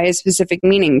or tie a specific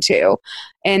meaning to.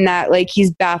 And that, like, he's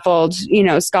baffled,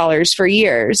 scholars for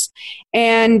years.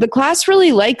 And the class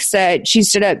really likes that she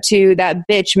stood up to that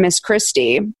bitch, Miss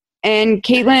Christie. And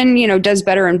Caitlin, does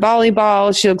better in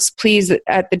volleyball. She looks pleased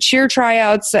at the cheer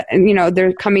tryouts.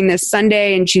 They're coming this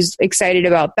Sunday, and she's excited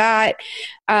about that.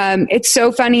 It's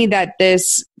so funny that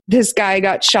this guy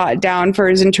got shot down for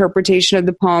his interpretation of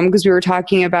the poem, because we were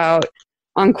talking about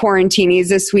on Quarantinis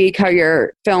this week how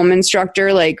your film instructor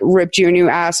ripped you a new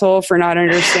asshole for not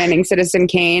understanding Citizen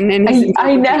Kane. And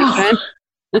I know.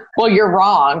 Well, you're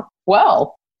wrong.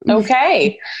 Well,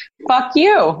 okay. Fuck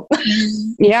you.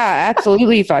 Yeah,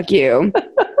 absolutely. Fuck you.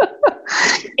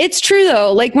 It's true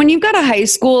though. When you've got a high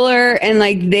schooler and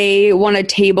they want to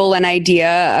table an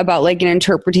idea about an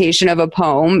interpretation of a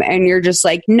poem, and you're just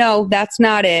like, no, that's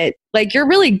not it. You're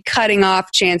really cutting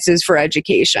off chances for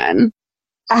education.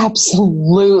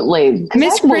 Absolutely.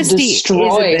 Miss Christie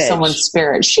destroy someone's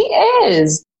spirit. She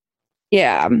is.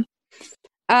 Yeah.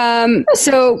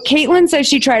 So Caitlin says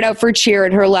she tried out for cheer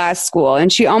at her last school,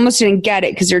 and she almost didn't get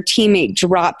it because her teammate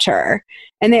dropped her.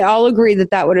 And they all agree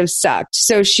that would have sucked.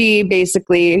 So she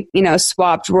basically,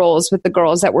 swapped roles with the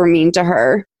girls that were mean to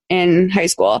her in high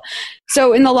school.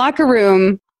 So in the locker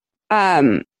room,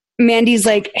 Mandy's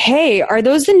like, hey, are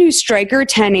those the new Striker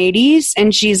 1080s?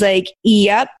 And she's like,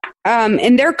 yep.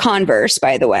 And they're Converse,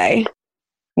 by the way.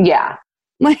 Yeah.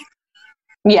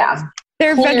 Yeah.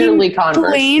 They're clearly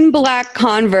Converse. Plain black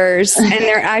Converse, and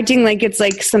they're acting like it's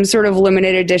some sort of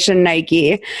limited edition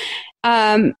Nike.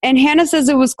 And Hannah says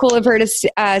it was cool of her to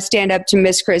stand up to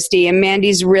Miss Christie, and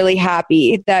Mandy's really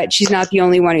happy that she's not the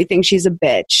only one who thinks she's a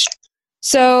bitch.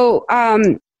 So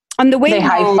on the way they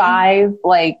home, high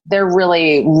five, they've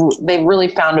really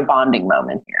found a bonding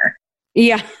moment here.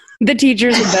 Yeah, the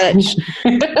teacher's a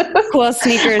bitch. Cool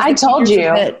sneakers. I told you,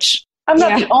 I'm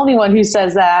not the only one who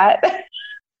says that.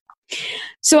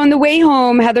 So on the way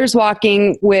home, Heather's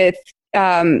walking with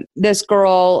this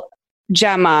girl,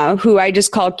 Gemma, who I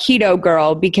just call Keto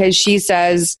Girl because she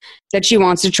says that she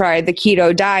wants to try the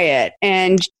keto diet.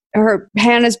 And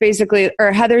Heather's basically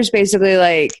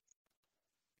like,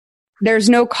 there's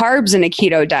no carbs in a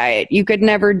keto diet. You could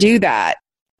never do that.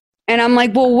 And I'm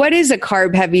like, well, what is a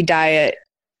carb heavy diet,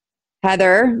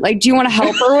 Heather? Do you want to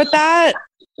help her with that?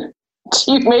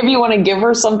 Maybe you want to give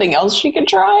her something else she could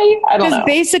try? I don't know. Because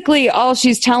basically all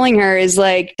she's telling her is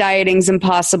dieting's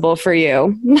impossible for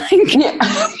you.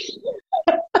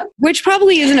 Which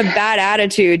probably isn't a bad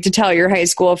attitude to tell your high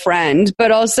school friend,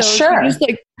 but also sure.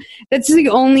 That's the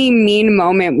only mean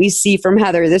moment we see from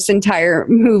Heather this entire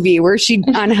movie, where she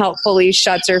unhelpfully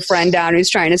shuts her friend down who's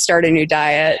trying to start a new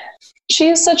diet. She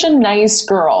is such a nice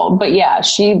girl, but yeah,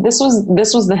 this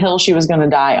was the hill she was going to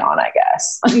die on, I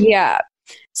guess. Yeah.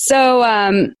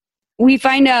 So we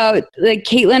find out that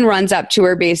Caitlin runs up to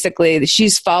her, basically.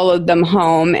 She's followed them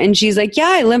home, and she's like, yeah,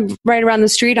 I live right around the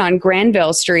street on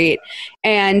Granville Street.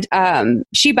 And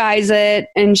she buys it,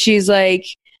 and she's like,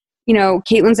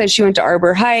 Caitlin says she went to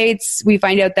Arbor Heights. We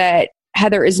find out that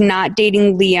Heather is not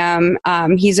dating Liam.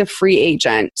 He's a free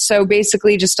agent. So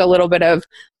basically just a little bit of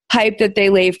hype that they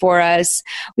lay for us.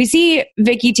 We see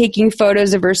Vicky taking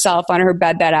photos of herself on her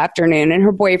bed that afternoon, and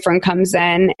her boyfriend comes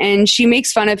in, and she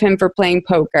makes fun of him for playing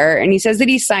poker. And he says that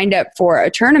he signed up for a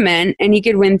tournament and he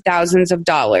could win thousands of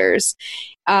dollars.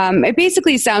 It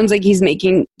basically sounds like he's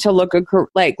looking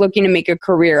to make a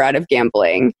career out of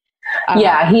gambling.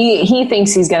 Yeah, he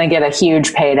thinks he's going to get a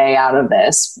huge payday out of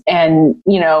this. And,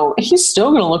 he's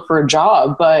still going to look for a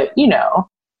job, but,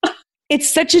 it's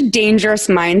such a dangerous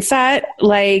mindset.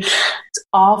 It's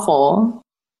awful.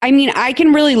 I mean, I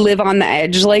can really live on the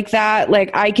edge like that.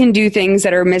 I can do things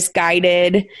that are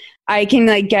misguided. I can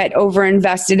get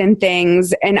overinvested in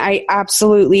things. And I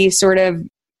absolutely sort of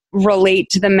relate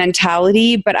to the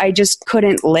mentality, but I just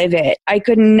couldn't live it. I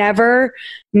could never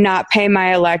not pay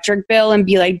my electric bill and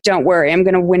be like, don't worry, I'm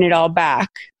going to win it all back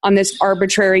on this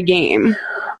arbitrary game.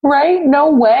 Right?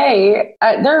 No way.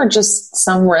 There are just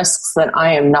some risks that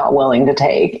I am not willing to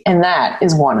take, and that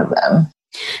is one of them.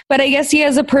 But I guess he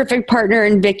has a perfect partner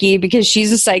in Vicky, because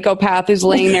she's a psychopath who's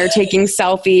laying there taking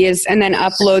selfies and then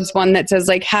uploads one that says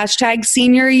hashtag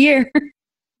senior year.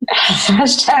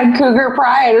 Hashtag Cougar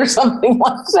Pride or something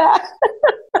like that.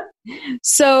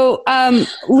 So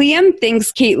Liam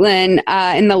thanks Caitlin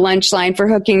in the lunch line for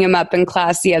hooking him up in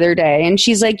class the other day. And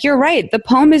she's like, you're right. The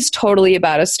poem is totally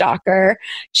about a stalker.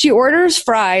 She orders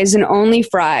fries and only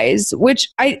fries, which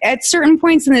at certain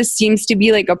points in this seems to be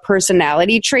a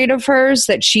personality trait of hers,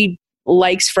 that she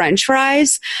likes French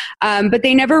fries, but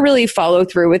they never really follow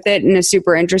through with it in a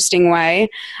super interesting way.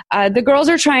 The girls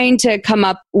are trying to come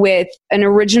up with an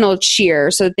original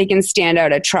cheer so that they can stand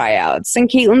out at tryouts. And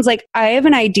Caitlin's like, I have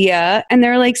an idea. And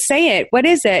they're like, say it. What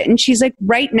is it? And she's like,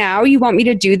 right now, you want me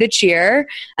to do the cheer?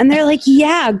 And they're like,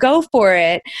 yeah, go for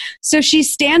it. So she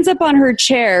stands up on her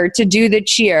chair to do the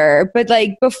cheer. But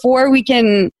like before we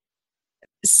can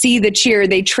see the cheer,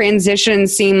 they transition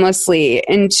seamlessly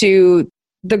into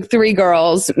the three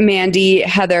girls, Mandy,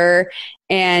 Heather,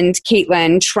 and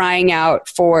Caitlin, trying out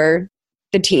for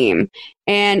the team.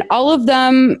 And all of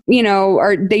them,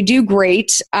 they do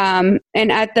great. And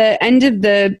at the end of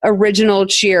the original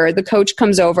cheer, the coach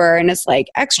comes over and is like,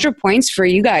 extra points for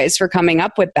you guys for coming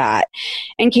up with that.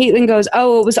 And Caitlin goes,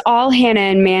 oh, it was all Hannah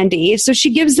and Mandy. So she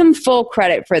gives them full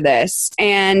credit for this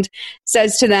and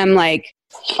says to them like,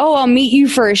 oh, I'll meet you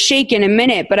for a shake in a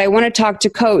minute, but I want to talk to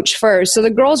coach first. So the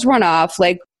girls run off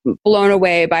like blown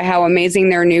away by how amazing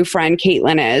their new friend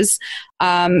Caitlin is.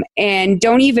 And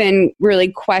don't even really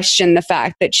question the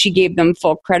fact that she gave them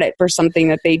full credit for something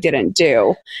that they didn't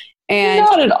do. And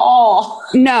not at all.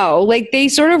 No, like they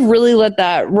sort of really let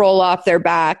that roll off their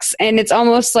backs. And it's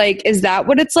almost like, is that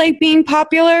what it's like being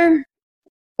popular?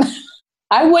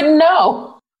 I wouldn't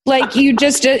know. Like you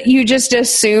just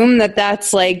assume that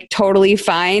that's like totally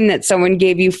fine, that someone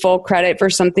gave you full credit for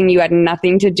something you had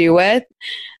nothing to do with.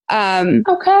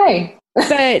 Okay.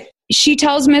 But she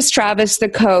tells Miss Travis, the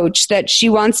coach, that she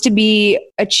wants to be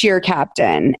a cheer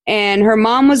captain, and her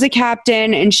mom was a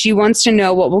captain and she wants to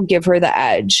know what will give her the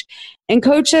edge. And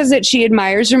coach says that she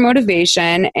admires her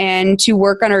motivation and to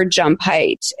work on her jump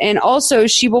height. And also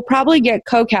she will probably get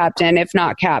co-captain, if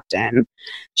not captain.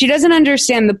 She doesn't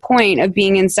understand the point of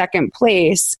being in second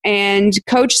place. And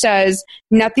coach says,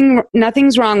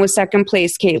 nothing's wrong with second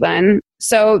place, Caitlin.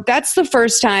 So that's the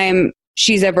first time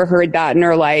she's ever heard that in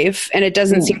her life. And it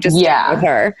doesn't seem to stick with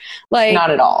her. Like,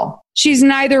 not at all. She's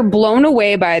neither blown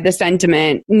away by the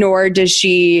sentiment, nor does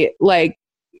she like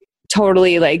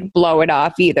totally like blow it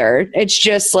off either. It's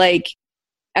just like,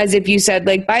 as if you said,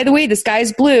 like, by the way, the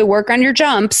sky's blue, work on your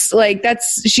jumps. Like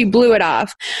she blew it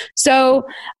off. So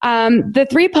the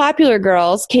three popular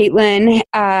girls, Caitlin,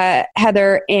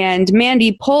 Heather, and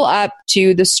Mandy, pull up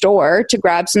to the store to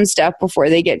grab some stuff before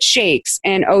they get shakes.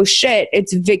 And oh shit,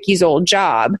 it's Vicky's old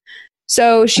job.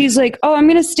 So she's like, oh, I'm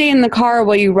going to stay in the car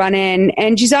while you run in.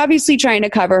 And she's obviously trying to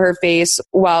cover her face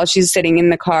while she's sitting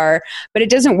in the car, but it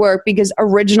doesn't work because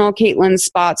original Caitlin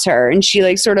spots her and she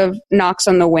like sort of knocks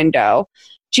on the window.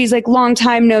 She's like, long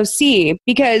time no see,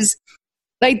 because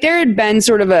like there had been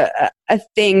sort of a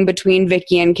thing between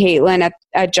Vicky and Caitlin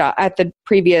at the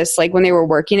previous, like when they were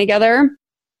working together.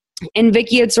 And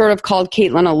Vicky had sort of called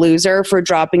Caitlin a loser for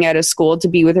dropping out of school to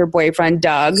be with her boyfriend,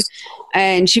 Doug.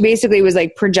 And she basically was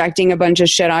like projecting a bunch of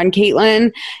shit on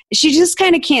Caitlin. She just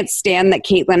kind of can't stand that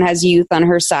Caitlin has youth on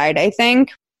her side, I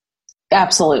think.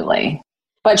 Absolutely.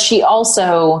 But she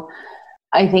also,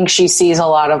 I think she sees a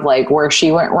lot of like where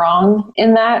she went wrong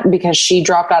in that, because she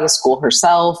dropped out of school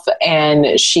herself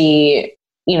and she,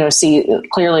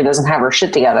 clearly doesn't have her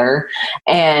shit together.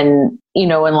 And,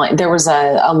 and like there was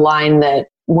a line that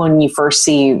when you first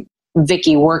see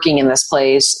Vicky working in this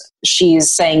place,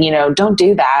 she's saying, don't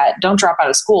do that. Don't drop out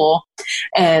of school.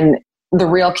 And the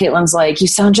real Caitlin's like, you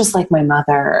sound just like my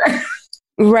mother.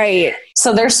 Right.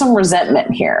 So there's some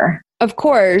resentment here. Of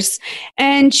course.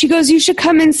 And she goes, you should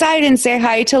come inside and say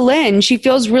hi to Lynn. She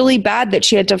feels really bad that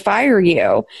she had to fire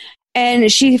you.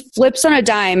 And she flips on a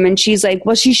dime and she's like,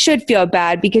 well, she should feel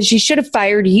bad because she should have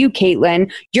fired you, Caitlin.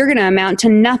 You're going to amount to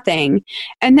nothing.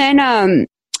 And then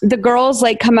the girls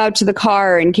like come out to the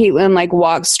car and Caitlin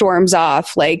like storms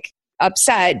off like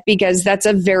upset because that's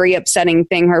a very upsetting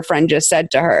thing her friend just said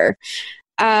to her.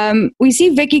 We see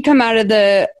Vicky come out of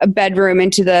the bedroom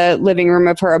into the living room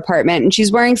of her apartment, and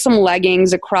she's wearing some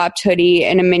leggings, a cropped hoodie,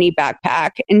 and a mini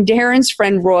backpack. And Darren's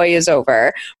friend Roy is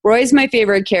over. Roy's my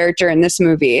favorite character in this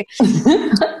movie.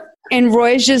 And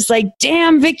Roy's just like,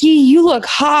 damn, Vicky, you look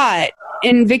hot.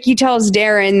 And Vicky tells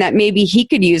Darren that maybe he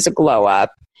could use a glow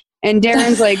up. And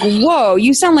Darren's like, whoa,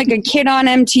 you sound like a kid on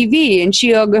MTV. And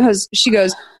she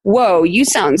goes, whoa, you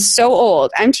sound so old.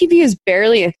 MTV is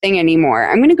barely a thing anymore.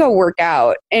 I'm going to go work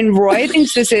out. And Roy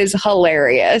thinks this is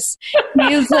hilarious.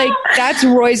 He's like, that's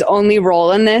Roy's only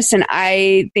role in this. And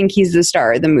I think he's the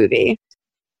star of the movie.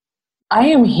 I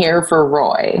am here for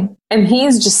Roy. And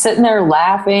he's just sitting there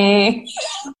laughing.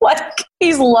 Like,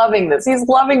 he's loving this. He's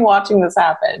loving watching this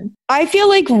happen. I feel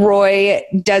like Roy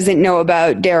doesn't know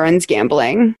about Darren's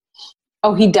gambling.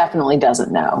 Oh, he definitely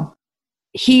doesn't know.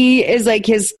 He is like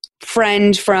his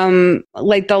friend from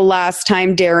like the last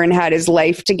time Darren had his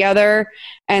life together,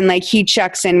 and like he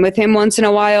checks in with him once in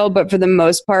a while, but for the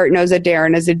most part knows that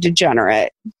Darren is a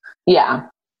degenerate. Yeah.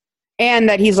 And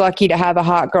that he's lucky to have a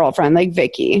hot girlfriend like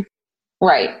Vicky.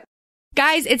 Right.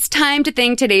 Guys, it's time to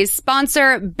thank today's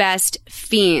sponsor, Best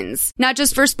Fiends. Not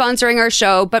just for sponsoring our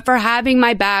show, but for having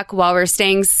my back while we're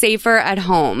staying safer at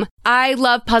home. I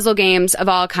love puzzle games of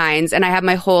all kinds, and I have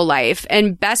my whole life,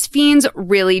 and Best Fiends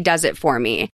really does it for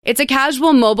me. It's a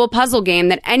casual mobile puzzle game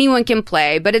that anyone can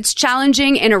play, but it's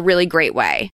challenging in a really great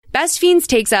way. Best Fiends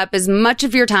takes up as much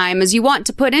of your time as you want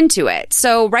to put into it.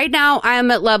 So right now I am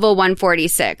at level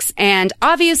 146 and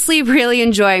obviously really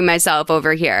enjoying myself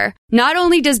over here. Not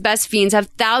only does Best Fiends have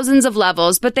thousands of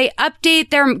levels, but they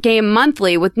update their game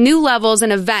monthly with new levels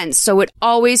and events, so it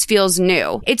always feels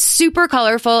new. It's super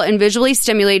colorful and visually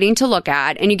stimulating to look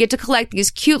at, and you get to collect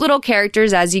these cute little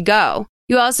characters as you go.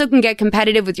 You also can get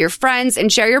competitive with your friends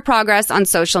and share your progress on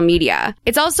social media.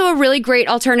 It's also a really great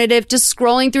alternative to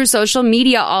scrolling through social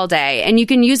media all day, and you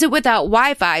can use it without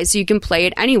Wi-Fi so you can play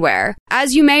it anywhere.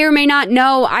 As you may or may not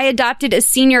know, I adopted a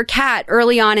senior cat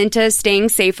early on into staying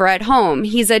safer at home.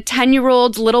 He's a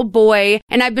 10-year-old little boy,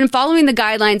 and I've been following the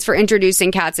guidelines for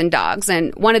introducing cats and dogs,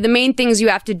 and one of the main things you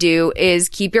have to do is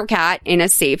keep your cat in a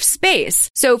safe space.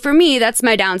 So for me, that's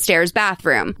my downstairs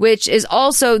bathroom, which is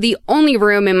also the only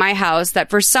room in my house that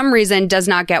for some reason does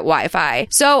not get Wi-Fi.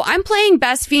 So I'm playing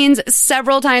Best Fiends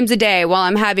several times a day while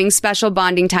I'm having special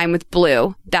bonding time with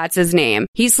Blue. That's his name.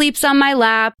 He sleeps on my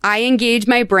lap, I engage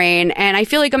my brain, and I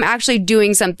feel like I'm actually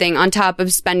doing something on top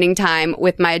of spending time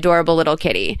with my adorable little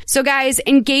kitty. So guys,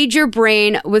 engage your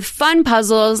brain with fun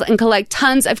puzzles and collect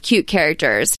tons of cute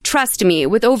characters. Trust me,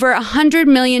 with over 100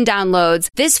 million downloads,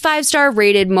 this 5-star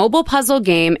rated mobile puzzle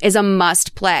game is a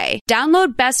must play.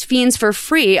 Download Best Fiends for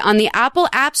free on the Apple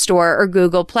App Store or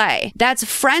Google Play. That's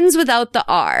friends without the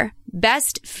R.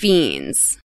 Best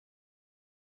Fiends.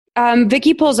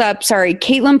 Caitlin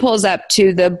pulls up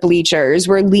to the bleachers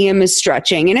where Liam is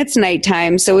stretching, and it's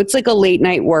nighttime, so it's like a late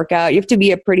night workout. You have to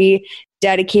be a pretty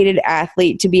dedicated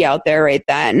athlete to be out there right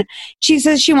then. She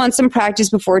says she wants some practice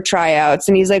before tryouts,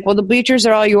 and he's like, well, the bleachers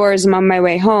are all yours. I'm on my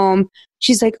way home.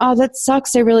 She's like, oh, that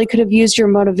sucks. I really could have used your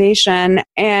motivation.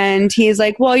 And he's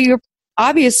like, well, you're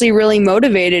obviously really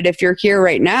motivated if you're here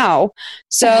right now.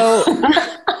 So,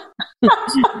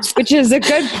 which is a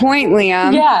good point,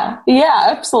 Liam. Yeah,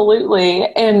 absolutely.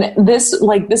 And this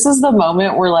is the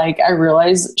moment where like, I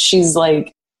realize she's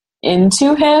like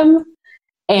into him.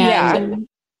 And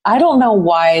I don't know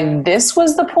why this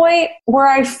was the point where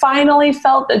I finally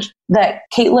felt that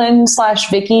Caitlin /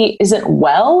 Vicky isn't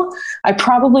well. I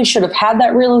probably should have had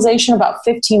that realization about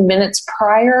 15 minutes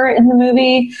prior in the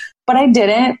movie, but I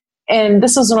didn't. And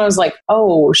this is when I was like,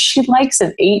 oh, she likes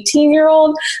an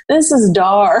 18-year-old? This is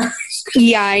dark.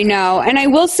 Yeah, I know. And I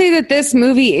will say that this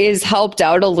movie is helped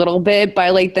out a little bit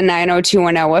by like the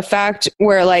 90210 effect,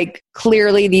 where like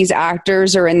clearly these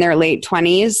actors are in their late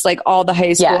 20s. Like all the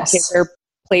high school kids are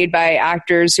played by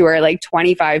actors who are like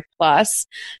 25 plus.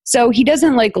 So he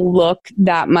doesn't like look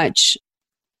that much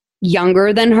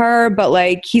younger than her, but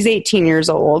like he's 18 years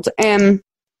old. And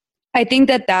I think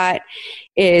that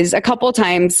is a couple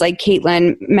times, like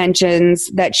Caitlin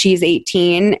mentions that she's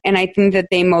 18. And I think that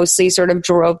they mostly sort of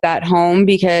drove that home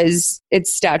because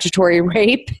it's statutory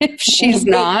rape if she's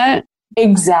not.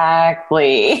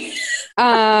 Exactly.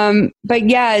 But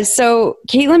yeah, so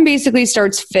Caitlin basically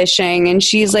starts fishing and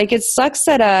she's like, it sucks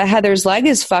that Heather's leg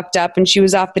is fucked up and she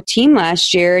was off the team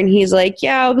last year. And he's like,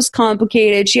 yeah, it was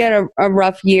complicated. She had a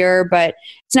rough year, but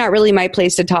it's not really my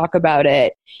place to talk about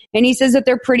it. And he says that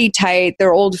they're pretty tight.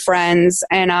 They're old friends.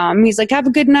 And he's like, have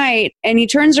a good night. And he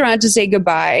turns around to say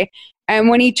goodbye. And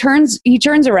when he turns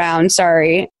around,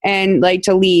 and like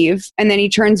to leave. And then he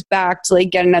turns back to like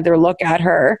get another look at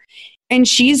her. And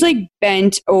she's like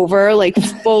bent over, like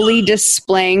fully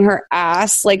displaying her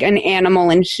ass like an animal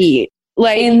in heat.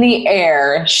 Like in the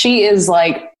air. She is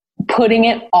like putting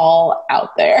it all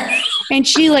out there. And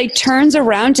she like turns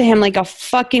around to him like a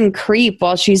fucking creep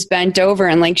while she's bent over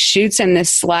and like shoots him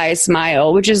this sly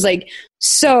smile, which is like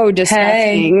so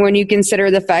disgusting when you consider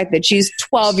the fact that she's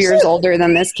 12 years older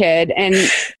than this kid. And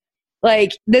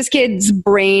like this kid's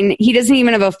brain, he doesn't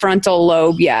even have a frontal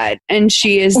lobe yet. And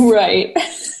she is right.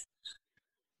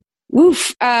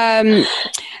 Oof.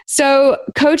 So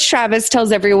Coach Travis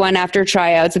tells everyone after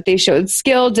tryouts that they showed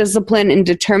skill, discipline, and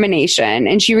determination.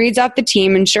 And she reads off the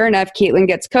team, and sure enough, Caitlin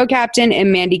gets co-captain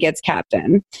and Mandy gets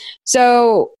captain.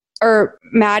 So, or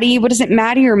Maddie, what is it,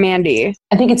 Maddie or Mandy?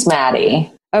 I think it's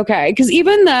Maddie. Okay, because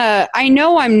I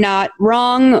know I'm not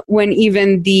wrong when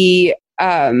even the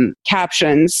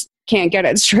captions can't get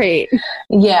it straight.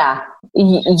 Yeah.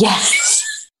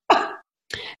 Yes.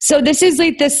 So this is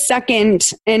like the second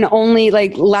and only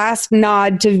like last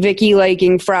nod to Vicky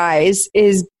liking fries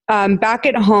is back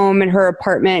at home in her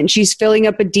apartment. She's filling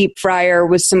up a deep fryer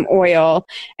with some oil,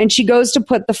 and she goes to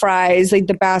put the fries, like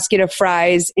the basket of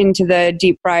fries, into the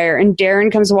deep fryer. And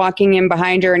Darren comes walking in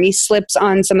behind her, and he slips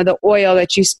on some of the oil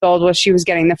that she spilled while she was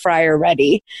getting the fryer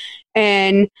ready.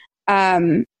 And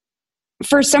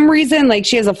for some reason, like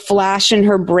she has a flash in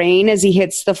her brain as he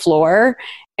hits the floor.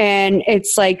 And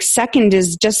it's like second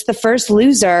is just the first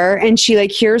loser. And she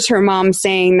like hears her mom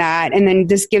saying that. And then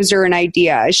this gives her an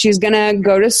idea. She's going to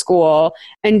go to school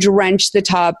and drench the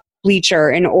top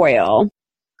bleacher in oil.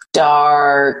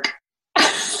 Dark.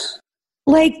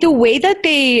 Like the way that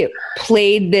they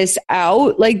played this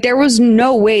out, like there was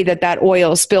no way that that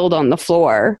oil spilled on the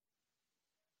floor.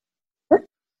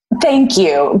 Thank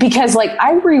you. Because like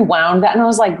I rewound that and I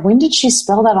was like, when did she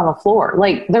spill that on the floor?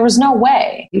 Like there was no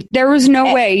way. There was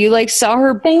no way. You like saw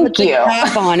her put the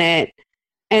cap on it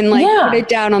and like put it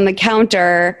down on the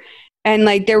counter. And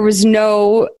like there was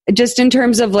no, just in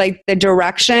terms of like the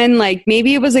direction, like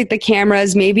maybe it was like the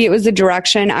cameras, maybe it was the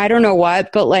direction. I don't know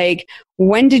what, but like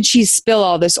when did she spill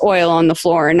all this oil on the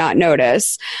floor and not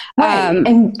notice? Right.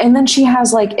 And then she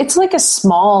has like, it's like a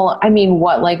small, I mean,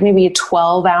 what, like maybe a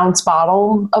 12-ounce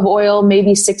bottle of oil,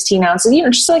 maybe 16 ounces, you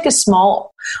know, just like a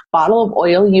small bottle of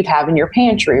oil you'd have in your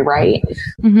pantry, right?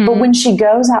 Mm-hmm. But when she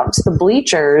goes out to the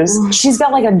bleachers, she's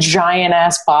got like a giant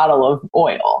ass bottle of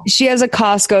oil. She has a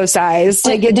Costco size.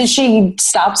 Did she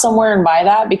stop somewhere and buy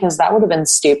that? Because that would have been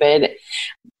stupid.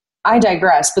 I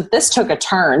digress, but this took a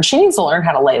turn. She needs to learn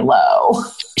how to lay low.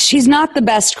 She's not the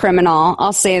best criminal,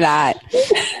 I'll say that.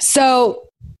 So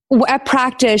at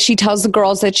practice, she tells the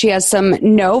girls that she has some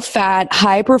no-fat,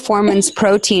 high-performance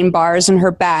protein bars in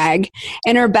her bag,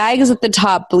 and her bag is at the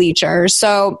top bleacher.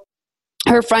 So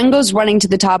her friend goes running to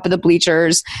the top of the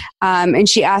bleachers, and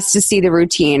she asks to see the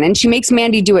routine. And she makes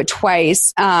Mandy do it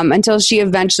twice until she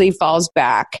eventually falls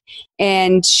back,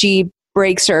 and she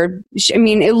breaks her. I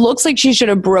mean, it looks like she should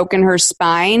have broken her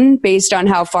spine based on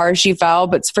how far she fell,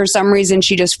 but for some reason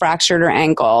she just fractured her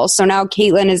ankle. So now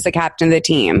Caitlin is the captain of the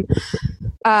team.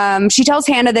 She tells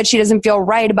Hannah that she doesn't feel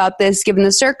right about this given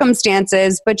the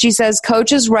circumstances, but she says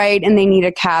coach is right and they need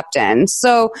a captain.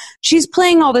 So she's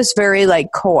playing all this very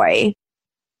like coy.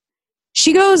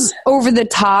 She goes over the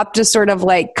top to sort of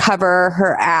like cover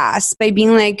her ass by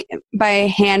being like, by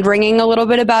hand wringing a little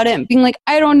bit about it and being like,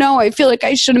 I don't know, I feel like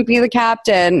I shouldn't be the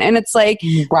captain. And it's like,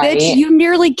 right. Bitch, you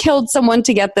nearly killed someone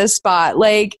to get this spot.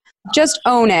 Like, just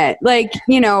own it. Like,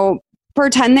 you know,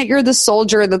 pretend that you're the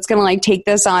soldier that's going to like take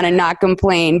this on and not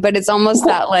complain. But it's almost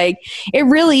that like, it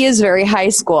really is very high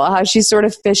school, how she's sort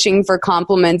of fishing for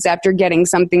compliments after getting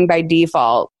something by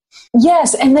default.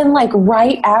 Yes. And then like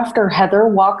right after Heather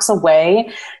walks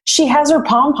away, she has her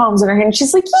pom-poms in her hand.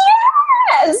 She's like,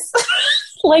 yes.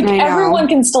 Like everyone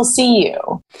can still see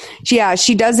you. Yeah.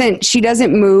 She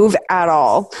doesn't move at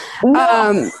all.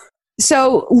 No.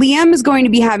 So Liam is going to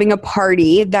be having a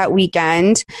party that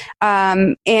weekend.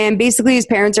 And basically his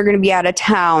parents are going to be out of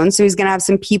town. So he's going to have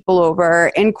some people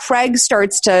over. And Craig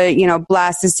starts to, you know,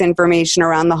 blast this information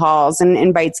around the halls and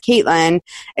invites Caitlin.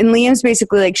 And Liam's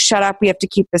basically like, shut up. We have to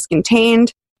keep this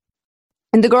contained.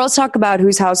 And the girls talk about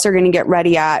whose house they're going to get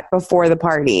ready at before the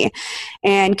party.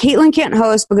 And Caitlin can't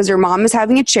host because her mom is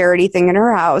having a charity thing in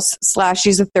her house, /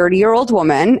 she's a 30-year-old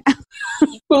woman.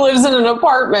 Who lives in an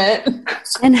apartment.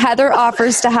 And Heather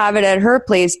offers to have it at her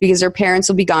place because her parents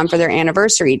will be gone for their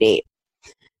anniversary date.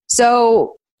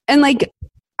 So, and like,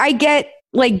 I get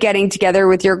like getting together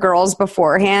with your girls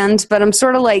beforehand, but I'm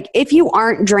sort of like, if you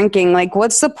aren't drinking, like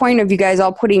what's the point of you guys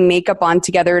all putting makeup on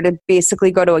together to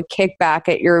basically go to a kickback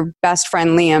at your best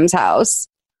friend Liam's house?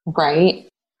 Right.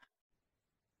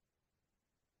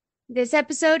 This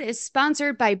episode is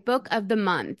sponsored by Book of the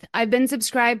Month. I've been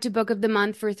subscribed to Book of the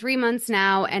Month for 3 months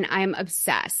now, and I'm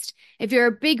obsessed. If you're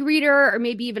a big reader or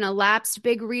maybe even a lapsed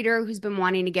big reader who's been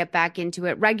wanting to get back into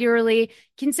it regularly,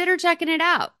 consider checking it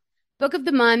out. Book of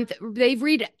the Month, they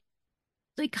read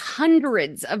like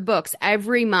hundreds of books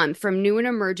every month from new and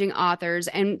emerging authors,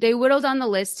 and they whittled down the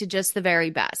list to just the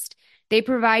very best. They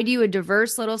provide you a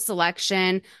diverse little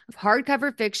selection of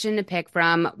hardcover fiction to pick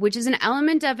from, which is an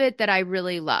element of it that I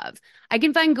really love. I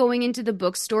can find going into the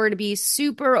bookstore to be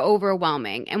super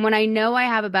overwhelming, and when I know I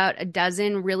have about a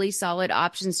dozen really solid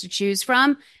options to choose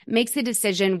from, it makes the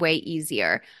decision way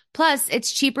easier. Plus,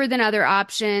 it's cheaper than other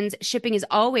options, shipping is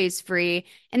always free,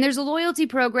 and there's a loyalty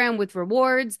program with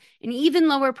rewards and even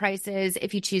lower prices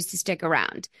if you choose to stick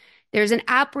around. There's an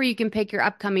app where you can pick your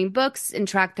upcoming books and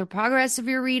track the progress of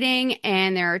your reading,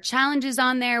 and there are challenges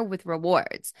on there with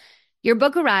rewards. Your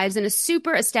book arrives in a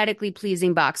super aesthetically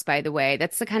pleasing box, by the way.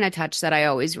 That's the kind of touch that I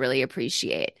always really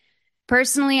appreciate.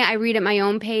 Personally, I read at my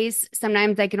own pace.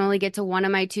 Sometimes I can only get to one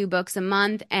of my 2 books a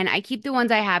month, and I keep the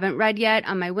ones I haven't read yet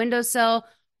on my windowsill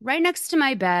right next to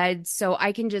my bed so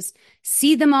I can just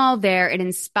see them all there. It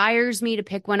inspires me to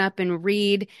pick one up and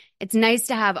read. It's nice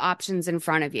to have options in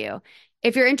front of you.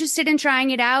 If you're interested in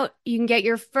trying it out, you can get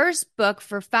your first book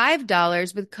for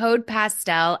 $5 with code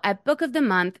PASTEL at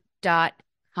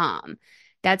bookofthemonth.com.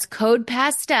 That's code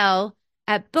PASTEL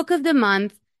at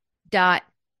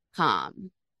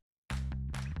bookofthemonth.com.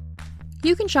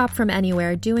 You can shop from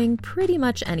anywhere doing pretty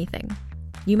much anything.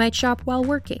 You might shop while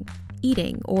working,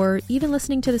 eating, or even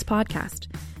listening to this podcast.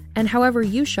 And however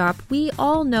you shop, we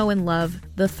all know and love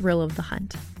the thrill of the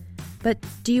hunt. But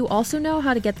do you also know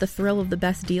how to get the thrill of the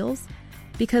best deals?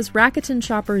 Because Rakuten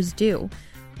shoppers do.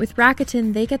 With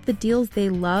Rakuten, they get the deals they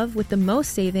love with the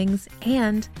most savings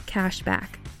and cash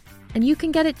back. And you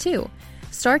can get it too.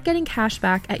 Start getting cash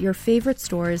back at your favorite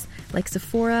stores like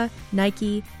Sephora,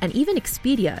 Nike, and even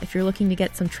Expedia if you're looking to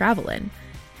get some travel in.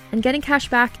 And getting cash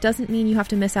back doesn't mean you have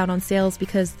to miss out on sales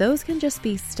because those can just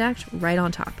be stacked right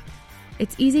on top.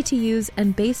 It's easy to use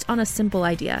and based on a simple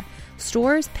idea.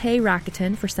 Stores pay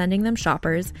Rakuten for sending them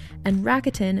shoppers, and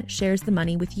Rakuten shares the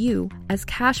money with you as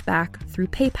cash back through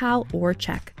PayPal or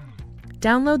check.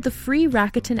 Download the free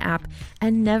Rakuten app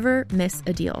and never miss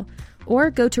a deal.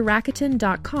 Or go to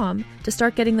Rakuten.com to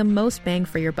start getting the most bang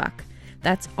for your buck.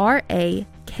 That's Rakuten.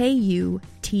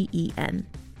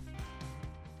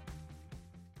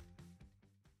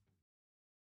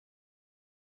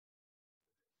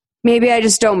 Maybe I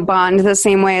just don't bond the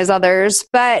same way as others.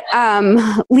 But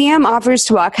Liam offers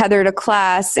to walk Heather to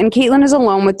class, and Caitlin is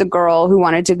alone with the girl who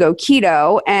wanted to go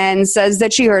keto and says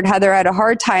that she heard Heather had a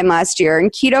hard time last year,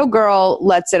 and keto girl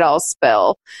lets it all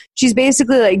spill. She's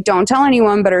basically like, don't tell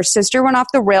anyone, but her sister went off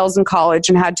the rails in college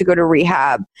and had to go to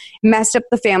rehab. Messed up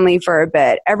the family for a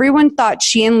bit. Everyone thought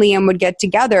she and Liam would get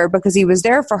together because he was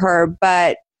there for her,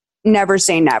 but never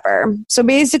say never. So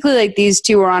basically, like, these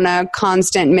two are on a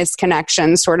constant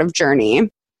misconnection sort of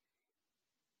journey.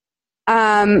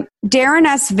 Darren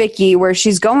asks Vicky where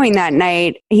she's going that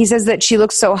night. He says that she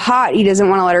looks so hot, he doesn't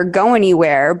want to let her go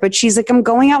anywhere. But she's like, I'm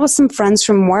going out with some friends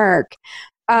from work.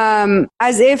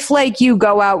 As if, like, you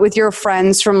go out with your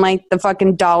friends from, like, the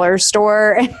fucking dollar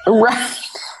store. Right.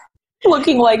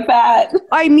 Looking like that.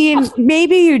 I mean,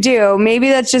 maybe you do. Maybe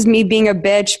that's just me being a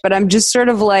bitch, but I'm just sort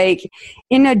of like,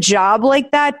 in a job like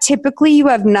that, typically you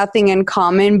have nothing in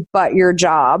common but your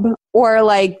job, or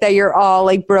like that you're all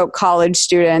like broke college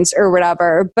students or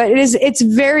whatever. But it's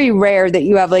very rare that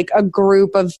you have like a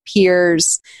group of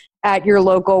peers at your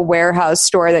local warehouse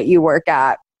store that you work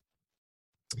at.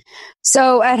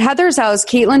 So at Heather's house,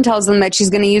 Caitlin tells them that she's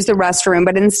going to use the restroom,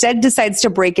 but instead decides to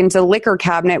break into the liquor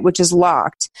cabinet, which is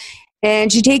locked.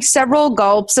 And she takes several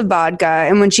gulps of vodka.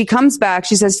 And when she comes back,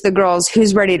 she says to the girls,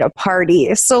 who's ready to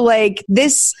party? So like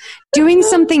this, doing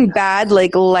something bad,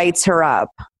 like lights her up.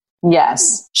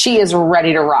 Yes, she is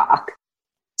ready to rock.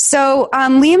 So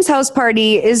Liam's house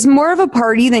party is more of a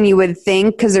party than you would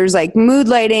think because there's like mood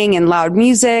lighting and loud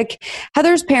music.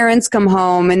 Heather's parents come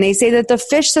home and they say that the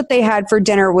fish that they had for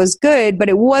dinner was good, but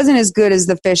it wasn't as good as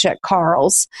the fish at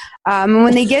Carl's. And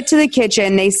when they get to the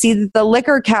kitchen, they see that the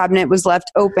liquor cabinet was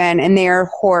left open and they are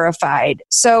horrified.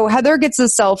 So Heather gets a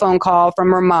cell phone call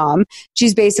from her mom.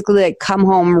 She's basically like, come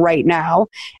home right now.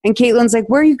 And Caitlin's like,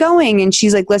 where are you going? And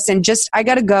she's like, listen, I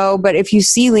got to go. But if you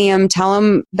see Liam, tell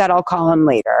him that I'll call him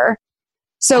later.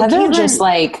 So Heather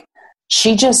Caitlin,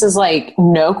 she just is like,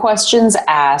 no questions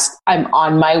asked. I'm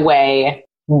on my way.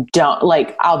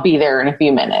 I'll be there in a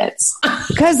few minutes.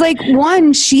 Because like,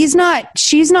 one, she's not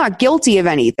guilty of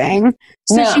anything.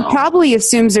 So she probably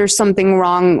assumes there's something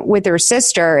wrong with her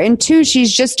sister. And two,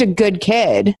 she's just a good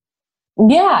kid.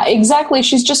 Yeah, exactly.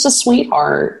 She's just a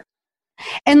sweetheart.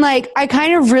 And like, I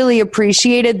kind of really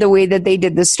appreciated the way that they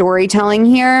did the storytelling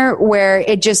here, where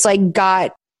it just like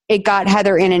got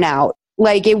Heather in and out.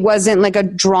 Like, it wasn't like a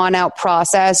drawn out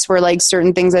process where like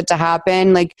certain things had to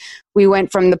happen. Like, we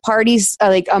went from the parties,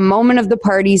 like a moment of the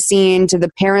party scene, to the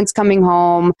parents coming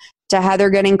home, to Heather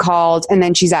getting called, and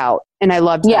then she's out. And I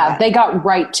loved that. Yeah, they got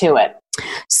right to it.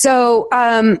 So,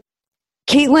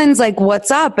 Caitlin's like,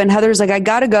 what's up? And Heather's like, I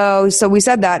gotta go. So we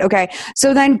said that. Okay.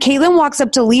 So then Caitlin walks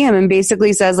up to Liam and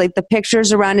basically says like, the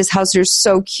pictures around his house are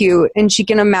so cute. And she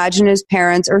can imagine his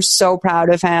parents are so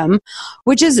proud of him,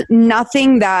 which is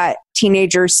nothing that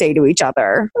teenagers say to each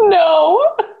other. No.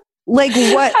 Like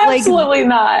what? Absolutely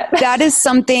not. That is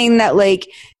something that like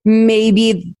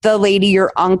maybe the lady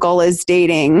your uncle is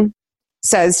dating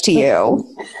says to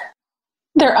you.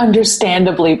 They're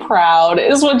understandably proud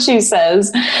is what she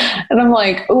says. And I'm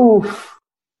like, ooh,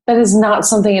 that is not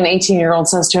something an 18-year-old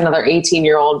says to another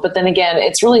 18-year-old. But then again,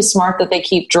 it's really smart that they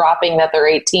keep dropping that they're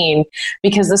 18,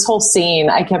 because this whole scene,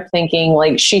 I kept thinking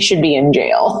like she should be in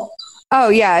jail. Oh,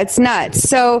 yeah, it's nuts.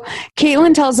 So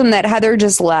Caitlin tells him that Heather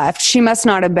just left. She must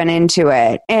not have been into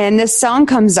it. And this song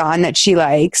comes on that she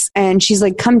likes, and she's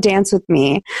like, come dance with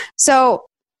me. So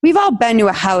we've all been to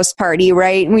a house party,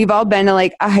 right? And we've all been to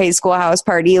like a high school house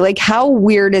party. Like, how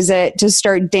weird is it to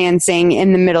start dancing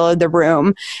in the middle of the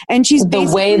room? And she's the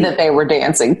way that they were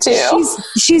dancing too.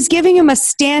 She's giving him a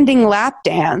standing lap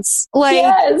dance. Like,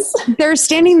 yes. They're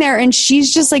standing there, and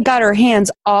she's just like got her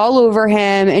hands all over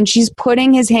him, and she's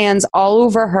putting his hands all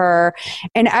over her,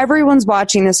 and everyone's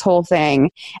watching this whole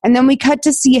thing. And then we cut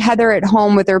to see Heather at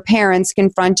home with her parents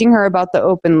confronting her about the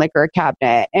open liquor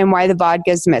cabinet and why the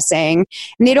vodka's missing.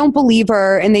 And they don't believe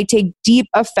her, and they take deep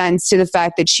offense to the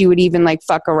fact that she would even like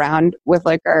fuck around with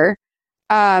liquor.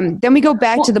 Then we go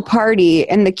back to the party,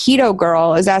 and the keto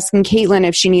girl is asking Caitlin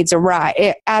if she needs a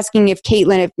ride,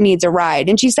 needs a ride.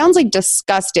 And she sounds like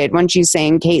disgusted when she's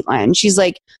saying Caitlin. She's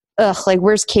like, ugh, like,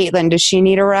 where's Caitlin? Does she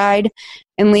need a ride?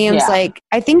 And Liam's like,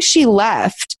 I think she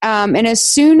left. And as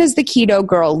soon as the keto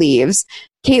girl leaves,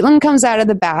 Caitlin comes out of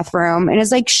the bathroom and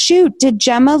is like, shoot, did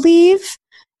Gemma leave?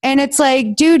 And it's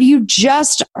like, dude, you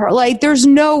just, like,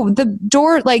 the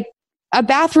door, like, a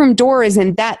bathroom door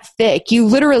isn't that thick. You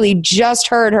literally just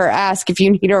heard her ask if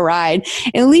you need a ride.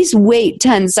 At least wait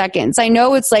 10 seconds. I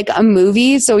know it's like a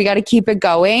movie, so we got to keep it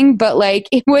going. But like,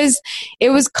 it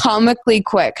was comically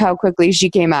quick how quickly she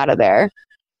came out of there.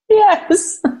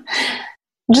 Yes.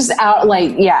 Just out,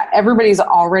 like, yeah, everybody's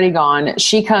already gone.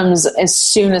 She comes as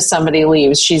soon as somebody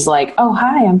leaves. She's like, oh,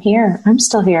 hi, I'm here. I'm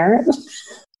still here.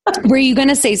 Were you going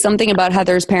to say something about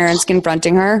Heather's parents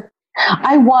confronting her?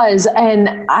 I was,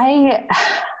 and I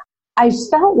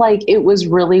felt like it was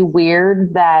really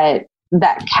weird that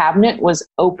that cabinet was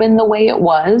open the way it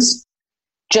was,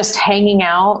 just hanging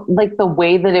out, like the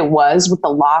way that it was with the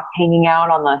lock hanging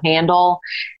out on the handle.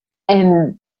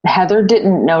 And Heather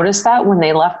didn't notice that when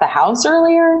they left the house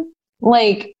earlier.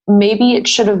 Like, maybe it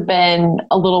should have been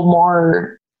a little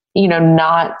more,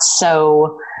 not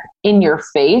so in your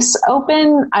face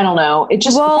open. I don't know. It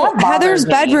just, Heather's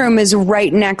bedroom is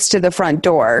right next to the front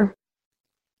door.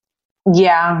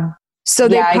 Yeah. So I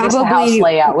guess the house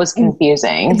layout was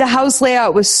confusing. The house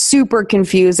layout was super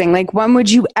confusing. Like, when would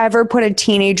you ever put a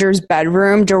teenager's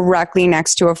bedroom directly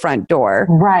next to a front door?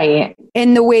 Right.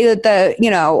 In the way that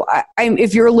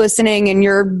if you're listening and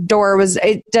your door was,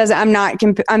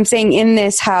 I'm saying in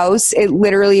this house, it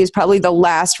literally is probably the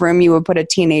last room you would put a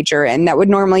teenager in. That would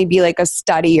normally be like a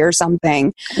study or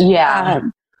something. Yeah.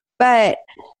 But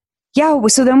yeah,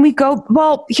 so then we go,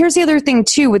 well, here's the other thing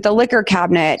too with the liquor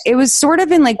cabinet. It was sort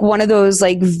of in like one of those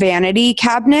like vanity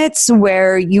cabinets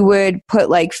where you would put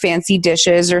like fancy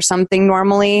dishes or something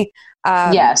normally.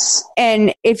 Yes.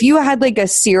 And if you had like a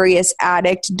serious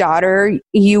addict daughter,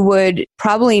 you would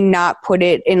probably not put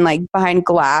it in like behind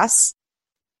glass,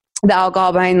 the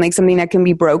alcohol behind like something that can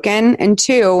be broken. And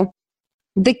two,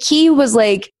 the key was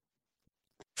like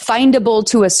findable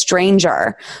to a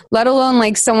stranger, let alone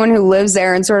like someone who lives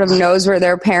there and sort of knows where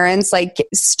their parents like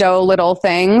stow little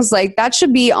things. Like, that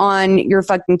should be on your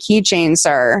fucking keychain,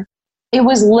 sir. It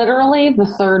was literally the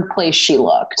third place she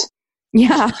looked.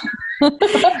 Yeah.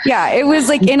 Yeah, it was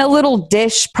like in a little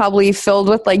dish probably filled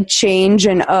with like change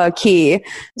and a key.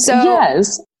 So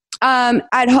yes. At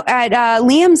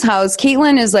Liam's house,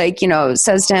 Caitlin is like,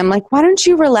 says to him, like, why don't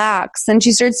you relax? And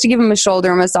she starts to give him a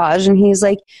shoulder massage, and he's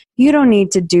like, you don't need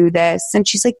to do this. And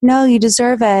she's like, no, you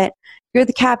deserve it. You're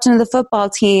the captain of the football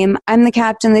team. I'm the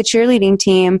captain of the cheerleading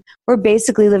team. We're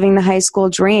basically living the high school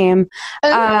dream.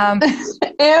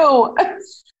 Ew.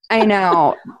 I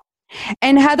know.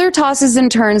 And Heather tosses and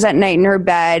turns at night in her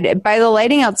bed. By the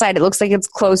lighting outside, it looks like it's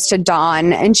close to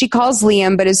dawn. And she calls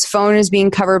Liam, but his phone is being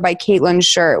covered by Caitlin's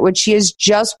shirt, which she has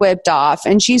just whipped off.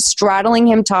 And she's straddling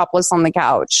him topless on the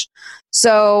couch.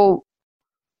 So,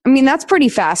 I mean, that's pretty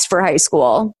fast for high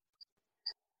school.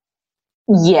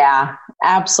 Yeah,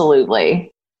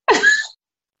 absolutely.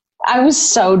 I was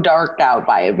so darked out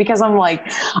by it because I'm like,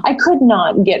 I could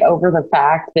not get over the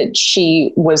fact that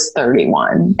she was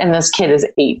 31 and this kid is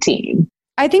 18.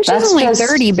 I think she's only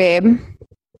 30, babe.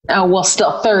 Oh, well,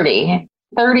 still 30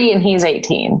 and he's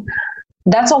 18.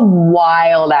 That's a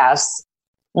wild ass,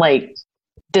 like,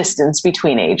 distance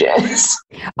between ages.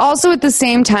 Also, at the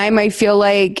same time, I feel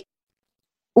like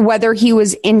whether he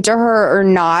was into her or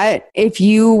not, if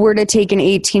you were to take an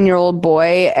 18-year-old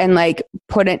boy and like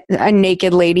put a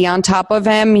naked lady on top of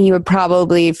him, he would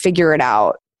probably figure it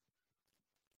out.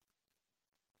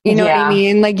 You know what I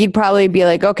mean? Like, you'd probably be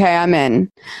like, okay, I'm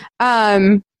in.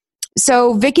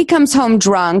 So Vicky comes home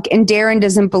drunk and Darren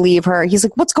doesn't believe her. He's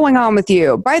like, what's going on with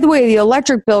you? By the way, the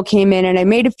electric bill came in and I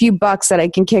made a few bucks that I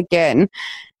can kick in.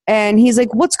 And he's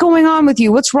like, what's going on with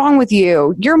you? What's wrong with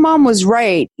you? Your mom was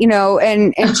right, you know?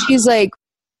 And she's like,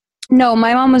 no,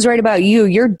 my mom was right about you.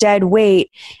 You're dead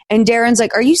weight. And Darren's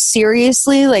like, are you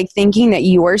seriously like thinking that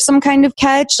you are some kind of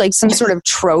catch, like some sort of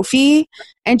trophy?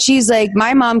 And she's like,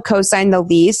 my mom co-signed the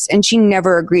lease and she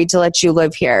never agreed to let you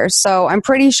live here. So I'm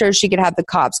pretty sure she could have the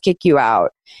cops kick you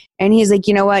out. And he's like,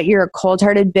 you know what? You're a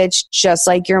cold-hearted bitch just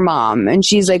like your mom. And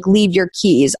she's like, leave your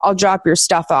keys. I'll drop your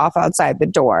stuff off outside the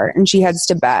door. And she heads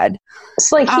to bed.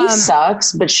 It's like, he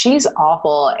sucks, but she's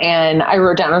awful. And I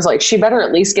wrote down, I was like, she better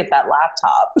at least get that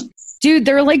laptop. Dude,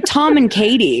 they're like Tom and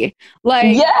Katie.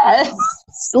 Like, yes.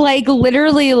 Like,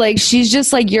 literally, like, she's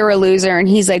just like, you're a loser. And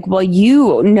he's like, well,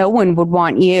 no one would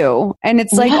want you. And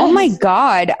it's like, oh my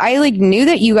God, I like knew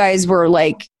that you guys were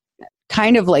like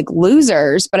kind of like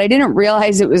losers, but I didn't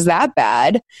realize it was that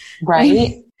bad.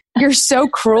 Right. You're so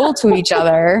cruel to each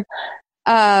other.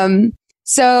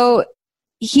 So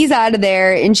he's out of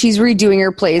there and she's redoing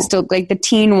her place to look like the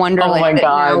teen wonderland that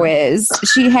now is.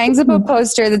 She hangs up a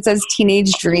poster that says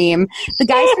Teenage Dream. The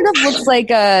guy sort of looks like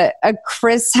a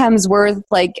Chris Hemsworth,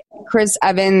 like Chris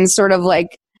Evans, sort of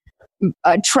like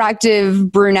attractive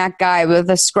brunette guy with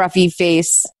a scruffy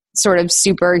face, sort of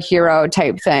superhero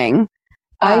type thing.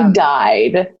 I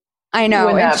died. I know.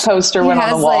 When that poster went on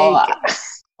the wall. Like,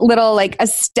 little like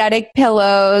aesthetic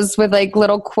pillows with like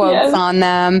little quotes on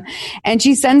them. And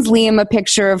she sends Liam a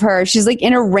picture of her. She's like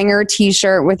in a Ringer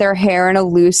t-shirt with her hair in a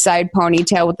loose side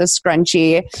ponytail with a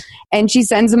scrunchie. And she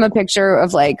sends him a picture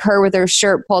of like her with her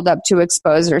shirt pulled up to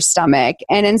expose her stomach.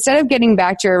 And instead of getting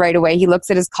back to her right away, he looks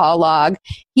at his call log.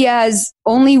 He has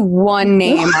only one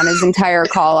name on his entire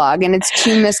call log, and it's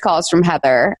 2 missed calls from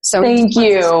Heather. So thank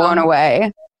you. His phone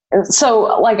away.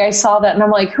 So, like, I saw that and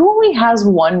I'm like, who only has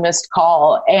 1 missed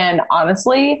call? And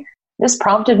honestly, this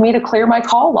prompted me to clear my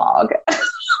call log.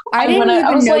 I didn't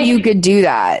even know you could do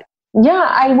that. Yeah,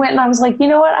 I went and I was like, you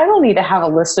know what? I don't need to have a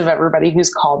list of everybody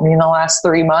who's called me in the last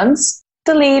 3 months.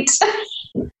 Delete.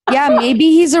 Yeah,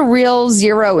 maybe he's a real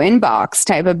zero inbox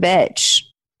type of bitch.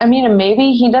 I mean,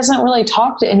 maybe he doesn't really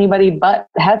talk to anybody but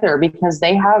Heather because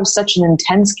they have such an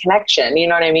intense connection. You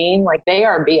know what I mean? Like, they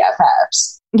are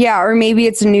BFFs. Yeah, or maybe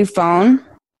it's a new phone.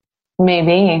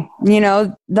 Maybe. You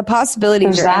know, the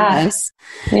possibilities are endless.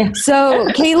 Yeah. So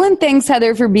Caitlin thanks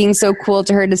Heather for being so cool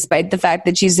to her despite the fact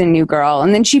that she's a new girl.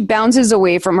 And then she bounces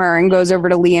away from her and goes over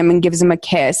to Liam and gives him a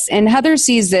kiss. And Heather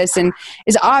sees this and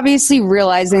is obviously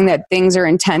realizing that things are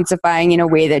intensifying in a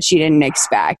way that she didn't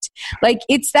expect. Like,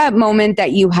 it's that moment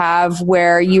that you have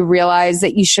where you realize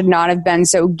that you should not have been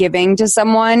so giving to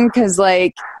someone because,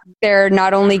 like, they're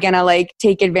not only going to like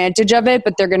take advantage of it,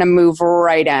 but they're going to move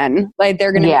right in. Like,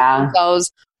 they're going to make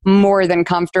themselves more than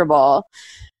comfortable.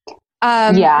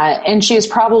 Yeah. And she's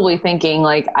probably thinking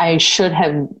like, I should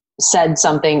have said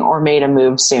something or made a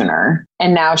move sooner.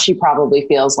 And now she probably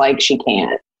feels like she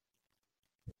can't.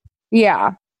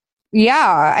 Yeah.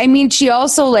 Yeah. I mean, she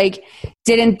also like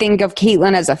didn't think of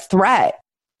Caitlin as a threat.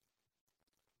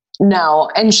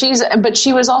 No. And but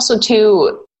she was also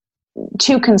too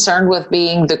concerned with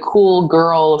being the cool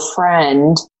girl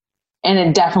friend, and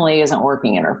it definitely isn't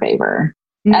working in her favor.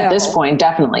 No. At this point,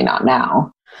 definitely not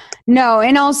now. No,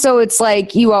 and also it's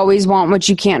like you always want what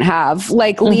you can't have.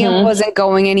 Like, Liam wasn't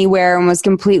going anywhere and was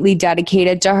completely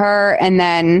dedicated to her, and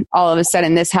then all of a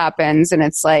sudden this happens and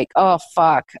it's like, oh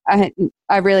fuck,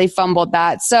 I really fumbled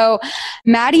that. So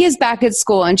Maddie is back at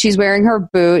school and she's wearing her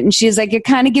boot and she's like, it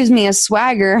kind of gives me a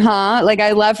swagger, huh? Like,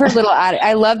 I love her little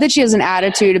I love that she has an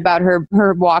attitude about her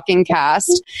walking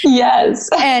cast. Yes.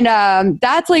 And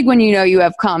that's like when you know you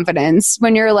have confidence,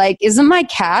 when you're like, isn't my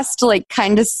cast like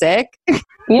kind of sick?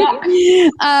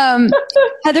 Yeah.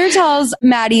 Heather tells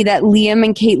Maddie that Liam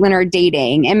and Caitlin are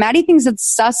dating, and Maddie thinks it's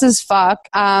sus as fuck.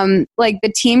 Like,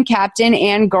 the team captain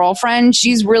and girlfriend,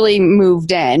 she's really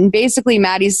moved in. Basically,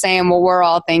 Maddie's saying, well, we're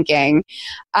all thinking.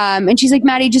 And she's like,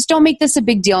 Maddie, just don't make this a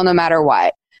big deal no matter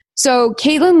what. So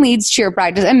Caitlin leads cheer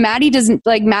practice, and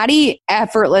Maddie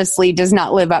effortlessly does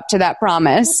not live up to that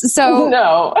promise. So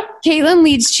no. Caitlin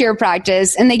leads cheer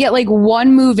practice and they get like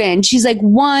one move in. She's like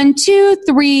 1, 2,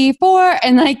 3, 4.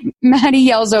 And like Maddie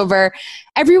yells over,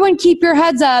 everyone keep your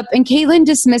heads up. And Caitlin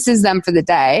dismisses them for the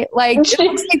day. Like, it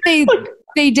looks like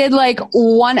they did like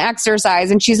one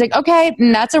exercise and she's like, okay,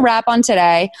 and that's a wrap on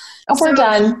today. We're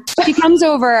done. She comes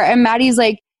over and Maddie's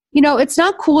like, it's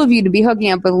not cool of you to be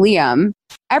hooking up with Liam.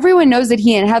 Everyone knows that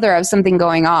he and Heather have something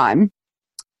going on.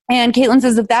 And Caitlin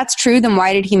says, if that's true, then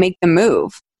why did he make the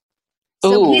move?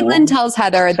 So Caitlin tells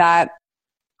Heather that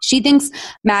she thinks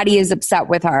Maddie is upset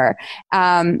with her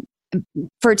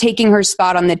for taking her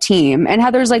spot on the team. And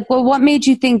Heather's like, well, what made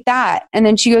you think that? And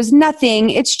then she goes,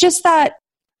 nothing. It's just that,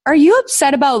 are you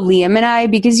upset about Liam and I?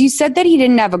 Because you said that he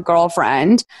didn't have a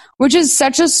girlfriend, which is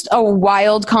such a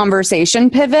wild conversation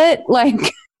pivot.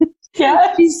 Like,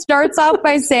 yeah. She starts off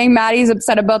by saying Maddie's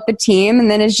upset about the team and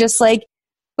then is just like,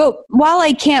 but while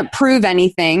I can't prove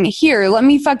anything, here, let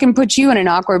me fucking put you in an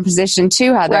awkward position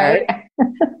too, Heather.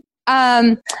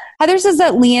 Right. Heather says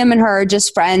that Liam and her are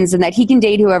just friends and that he can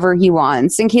date whoever he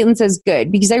wants. And Caitlin says,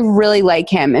 good, because I really like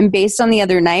him. And based on the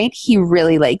other night, he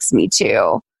really likes me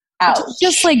too. It's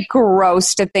just like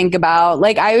gross to think about.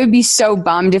 Like, I would be so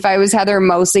bummed if I was Heather,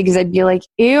 mostly because I'd be like,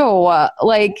 ew,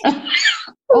 like,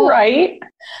 right.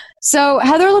 So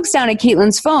Heather looks down at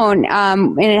Caitlin's phone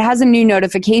and it has a new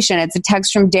notification. It's a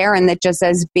text from Darren that just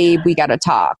says, babe, we got to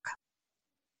talk.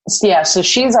 Yeah. So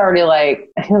she's already like,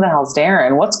 who the hell's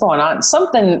Darren? What's going on?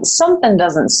 Something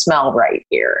doesn't smell right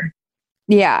here.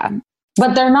 Yeah.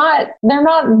 But they're not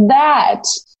that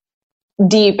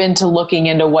deep into looking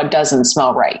into what doesn't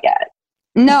smell right yet.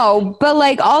 No, but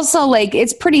like also like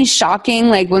it's pretty shocking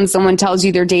like when someone tells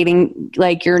you they're dating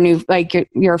like your new like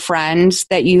your friend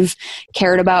that you've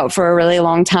cared about for a really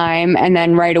long time and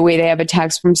then right away they have a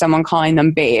text from someone calling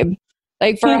them babe.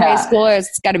 Like for a high schooler,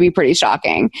 it's got to be pretty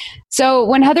shocking. So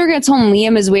when Heather gets home,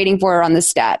 Liam is waiting for her on the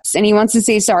steps and he wants to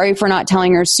say sorry for not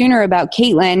telling her sooner about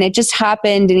Caitlin. It just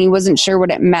happened and he wasn't sure what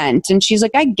it meant. And she's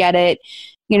like, I get it.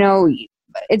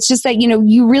 It's just that,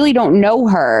 you really don't know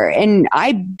her and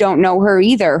I don't know her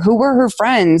either. Who were her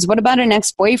friends? What about an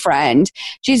ex-boyfriend?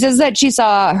 She says that she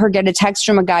saw her get a text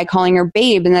from a guy calling her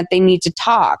babe and that they need to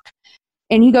talk.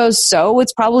 And he goes, so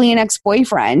it's probably an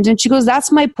ex-boyfriend. And she goes,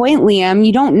 that's my point, Liam.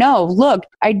 You don't know. Look,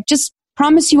 I just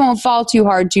promise you won't fall too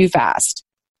hard too fast.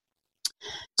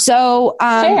 So,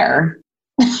 fair.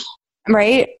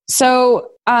 Right? So,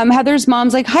 Heather's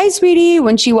mom's like, hi, sweetie,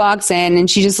 when she walks in and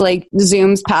she just like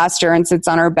zooms past her and sits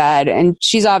on her bed. And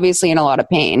she's obviously in a lot of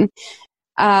pain.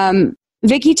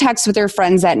 Vicky texts with her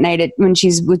friends that night when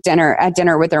she's at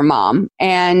dinner with her mom.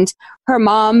 And her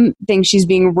mom thinks she's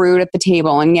being rude at the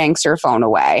table and yanks her phone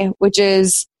away, which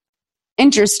is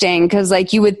interesting because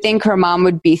like you would think her mom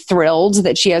would be thrilled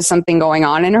that she has something going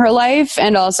on in her life.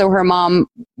 And also her mom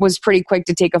was pretty quick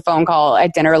to take a phone call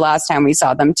at dinner last time we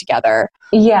saw them together.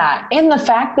 Yeah. And the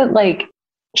fact that like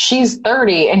she's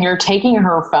 30 and you're taking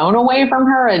her phone away from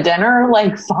her at dinner,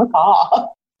 like fuck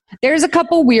off. There's a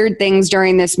couple weird things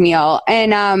during this meal.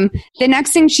 And the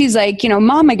next thing she's like,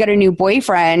 Mom, I got a new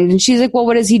boyfriend. And she's like, well,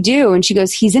 what does he do? And she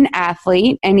goes, he's an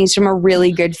athlete and he's from a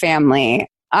really good family.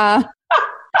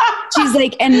 She's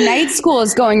like, and night school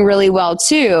is going really well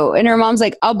too. And her mom's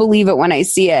like, I'll believe it when I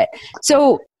see it.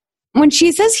 So when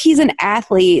she says he's an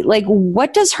athlete, like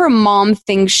what does her mom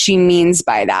think she means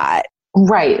by that?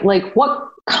 Right. Like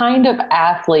what kind of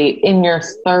athlete in your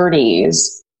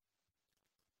 30s?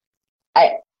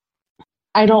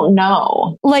 I don't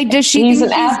know. Like, does she he's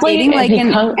think an he's athlete dating like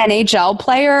an NHL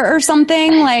player or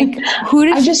something? Like, who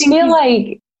does I just feel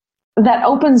like that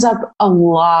opens up a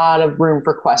lot of room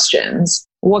for questions.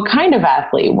 What kind of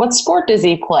athlete? What sport does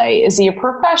he play? Is he a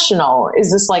professional?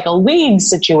 Is this like a league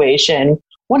situation?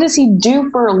 What does he do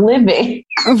for a living?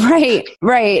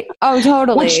 Right. Oh,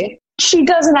 totally. Which she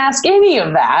doesn't ask any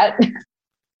of that.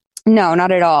 No,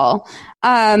 not at all.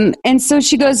 And so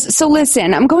she goes, so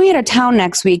listen, I'm going out of town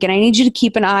next week and I need you to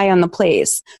keep an eye on the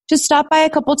place. Just stop by a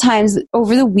couple times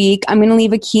over the week. I'm going to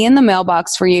leave a key in the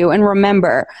mailbox for you. And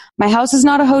remember, my house is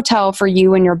not a hotel for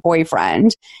you and your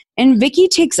boyfriend. And Vicky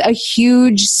takes a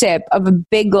huge sip of a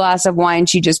big glass of wine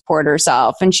she just poured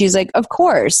herself. And she's like, of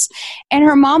course. And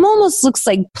her mom almost looks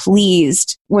like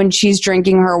pleased when she's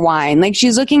drinking her wine. Like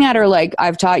she's looking at her like,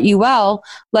 I've taught you well.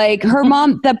 Like her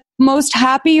mom, the most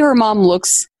happy her mom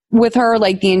looks with her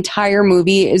like the entire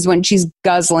movie is when she's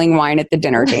guzzling wine at the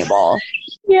dinner table.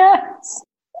 Yes.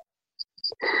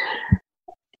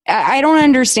 I don't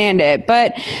understand it,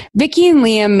 but Vicky and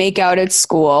Liam make out at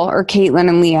school, or Caitlin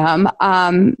and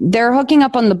Liam. They're hooking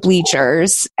up on the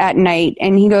bleachers at night,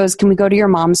 and he goes, can we go to your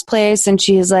mom's place? And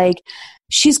she's like,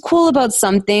 she's cool about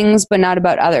some things, but not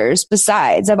about others.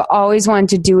 Besides, I've always wanted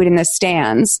to do it in the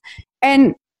stands.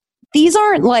 And these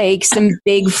aren't like some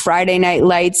big Friday Night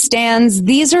Lights stands.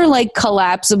 These are like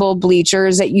collapsible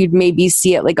bleachers that you'd maybe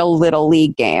see at like a little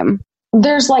league game.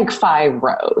 There's like 5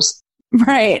 rows.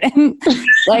 Right. And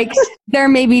like they're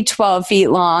maybe 12 feet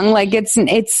long. Like it's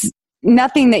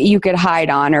nothing that you could hide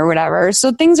on or whatever.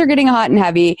 So things are getting hot and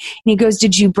heavy. And he goes,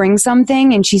 did you bring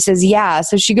something? And she says, yeah.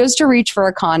 So she goes to reach for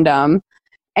a condom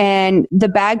and the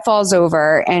bag falls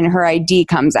over and her ID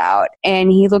comes out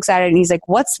and he looks at it and he's like,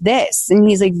 what's this? And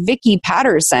he's like, Vicky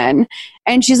Patterson.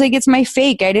 And she's like, it's my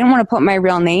fake. I didn't want to put my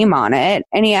real name on it.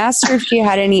 And he asked her if she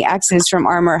had any exes from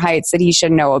Armour Heights that he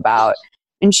should know about.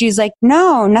 And she's like,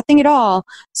 no, nothing at all.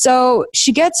 So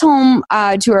she gets home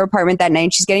to her apartment that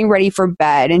night. She's getting ready for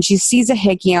bed and she sees a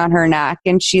hickey on her neck.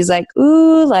 And she's like,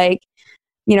 ooh, like,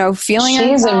 you know, feeling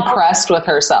She's impressed with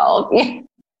herself.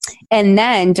 And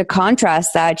then to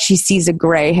contrast that, she sees a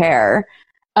gray hair,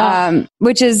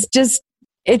 which is just,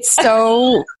 it's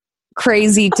so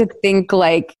crazy to think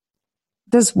like,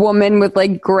 this woman with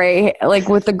like gray, like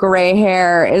with the gray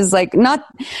hair is like not,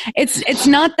 it's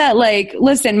not that like,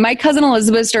 listen, my cousin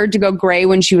Elizabeth started to go gray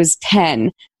when she was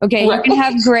 10. Okay. Right. You can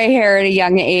have gray hair at a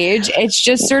young age. It's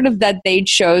just sort of that they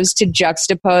chose to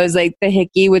juxtapose like the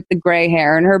hickey with the gray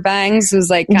hair and her bangs was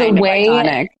like kind of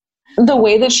iconic. The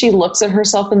way that she looks at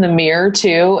herself in the mirror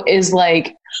too is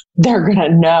like, they're going to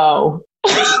know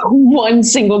one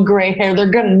single gray hair.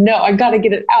 They're going to know. I got to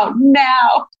get it out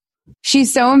now.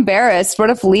 She's so embarrassed. What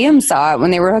if Liam saw it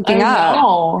when they were hooking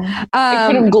up? It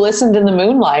could have glistened in the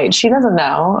moonlight. She doesn't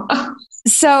know.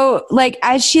 So, like,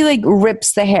 as she, like,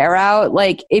 rips the hair out,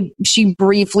 like, she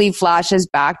briefly flashes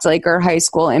back to, like, her high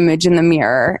school image in the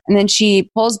mirror. And then she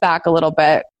pulls back a little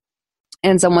bit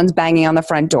and someone's banging on the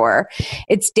front door.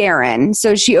 It's Darren.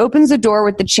 So she opens the door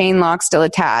with the chain lock still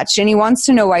attached. And he wants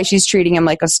to know why she's treating him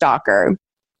like a stalker.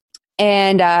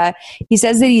 And he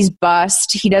says that he's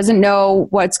bust. He doesn't know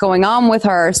what's going on with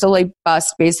her. So like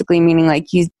bust basically meaning like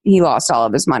he lost all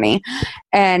of his money.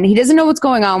 And he doesn't know what's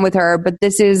going on with her, but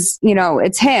this is, you know,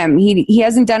 it's him. He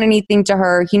hasn't done anything to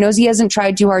her. He knows he hasn't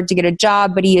tried too hard to get a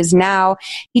job, but he is now.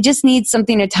 He just needs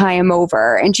something to tie him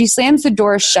over. And she slams the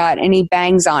door shut and he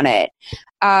bangs on it.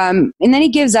 And then he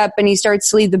gives up and he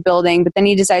starts to leave the building, but then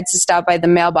he decides to stop by the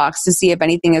mailbox to see if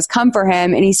anything has come for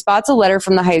him. And he spots a letter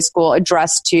from the high school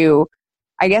addressed to,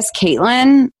 I guess,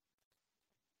 Caitlin.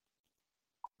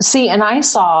 See, and I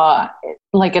saw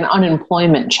like an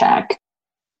unemployment check.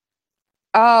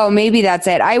 Oh, maybe that's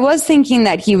it. I was thinking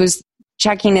that he was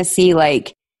checking to see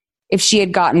like if she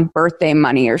had gotten birthday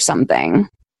money or something.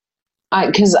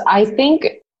 Because I think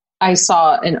I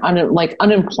saw an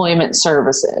unemployment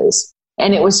services.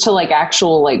 And it was to like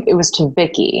actual, like it was to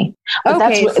Vicky. But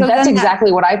okay, that's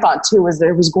exactly what I thought too, was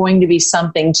there was going to be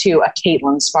something to a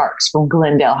Caitlin Sparks from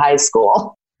Glendale High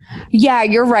School. Yeah,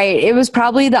 you're right. It was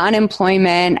probably the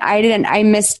unemployment. I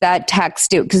missed that text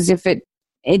because if it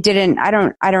didn't, I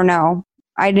don't know.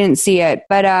 I didn't see it.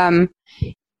 But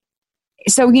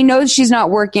so he knows she's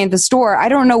not working at the store. I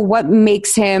don't know what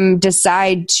makes him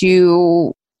decide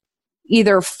to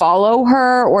either follow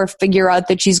her or figure out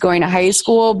that she's going to high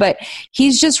school, but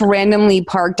he's just randomly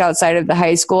parked outside of the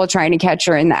high school trying to catch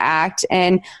her in the act.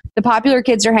 And the popular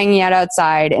kids are hanging out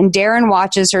outside and Darren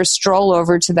watches her stroll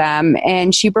over to them.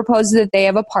 And she proposes that they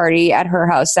have a party at her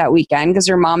house that weekend because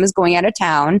her mom is going out of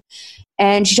town.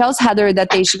 And she tells Heather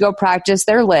that they should go practice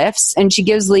their lifts. And she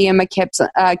gives Liam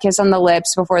a kiss on the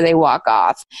lips before they walk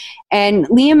off. And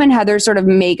Liam and Heather sort of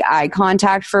make eye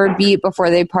contact for a beat before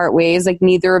they part ways. Like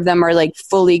neither of them are like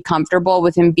fully comfortable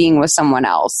with him being with someone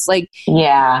else. Like,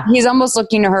 yeah, he's almost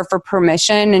looking to her for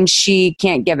permission and she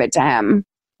can't give it to him.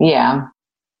 Yeah.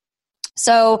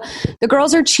 So the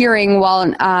girls are cheering while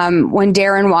when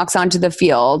Darren walks onto the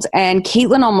field, and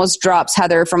Caitlin almost drops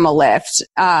Heather from a lift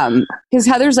because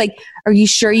Heather's like, "Are you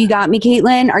sure you got me,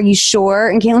 Caitlin? Are you sure?"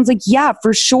 And Caitlin's like, "Yeah,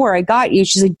 for sure, I got you."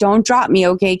 She's like, "Don't drop me,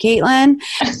 okay, Caitlin?"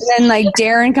 And then like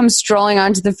Darren comes strolling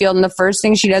onto the field, and the first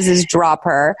thing she does is drop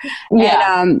her.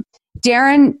 Yeah. And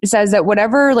Darren says that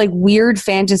whatever like weird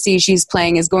fantasy she's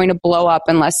playing is going to blow up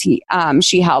unless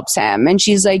she helps him. And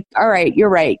she's like, "All right, you're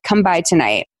right. Come by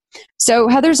tonight." So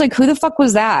Heather's like, "Who the fuck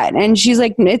was that?" And she's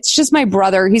like, "It's just my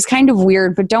brother. He's kind of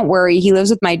weird, but don't worry. He lives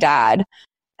with my dad."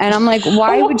 And I'm like,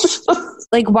 why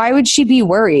would she be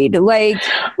worried? Like,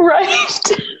 right.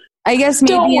 I guess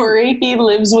maybe don't worry. He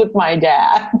lives with my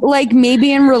dad. Like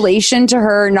maybe in relation to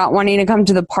her not wanting to come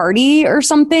to the party or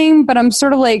something. But I'm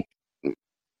sort of like,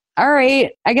 all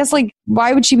right, I guess like,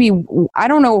 why would she be, I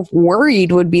don't know if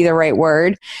worried would be the right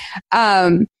word.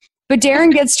 But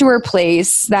Darren gets to her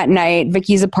place that night,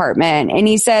 Vicky's apartment, and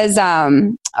he says,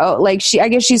 I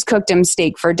guess she's cooked him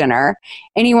steak for dinner.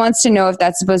 And he wants to know if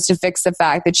that's supposed to fix the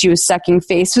fact that she was sucking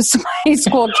face with some high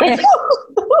school kid.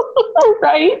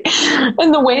 Right.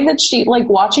 And the way that she, like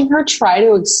watching her try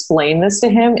to explain this to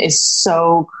him is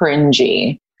so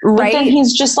cringy. Right. But then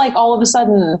he's just like all of a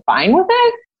sudden fine with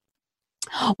it.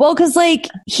 Well, because like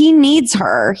he needs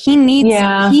her. He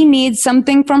needs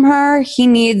something from her. He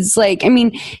needs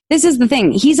this is the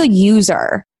thing. He's a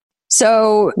user.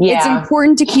 So it's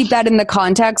important to keep that in the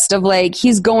context of like,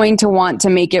 he's going to want to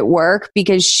make it work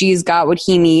because she's got what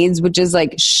he needs, which is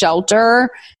like shelter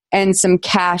and some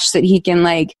cash that he can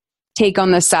like take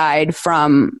on the side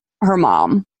from her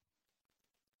mom.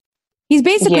 He's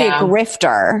basically a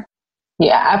grifter.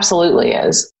 Yeah, absolutely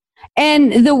is.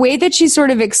 And the way that she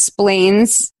sort of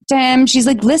explains to him, she's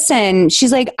like, listen,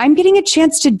 she's like, I'm getting a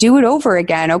chance to do it over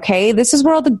again. Okay. This is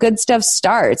where all the good stuff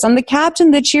starts. I'm the captain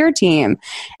of the cheer team.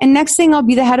 And next thing I'll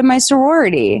be the head of my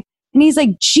sorority. And he's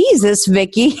like, Jesus,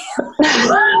 Vicky.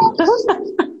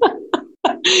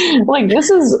 Like this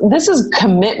is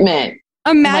commitment.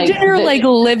 Imagine her like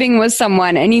living with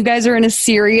someone and you guys are in a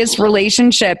serious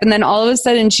relationship and then all of a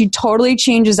sudden she totally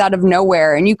changes out of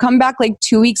nowhere and you come back like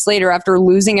 2 weeks later after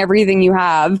losing everything you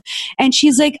have and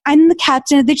she's like, I'm the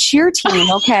captain of the cheer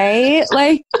team, okay?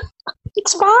 Like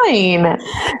it's fine.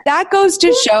 That goes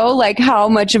to show like how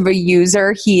much of a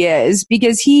user he is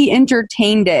because he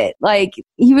entertained it. Like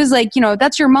he was like,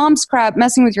 that's your mom's crap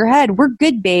messing with your head. We're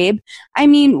good, babe. I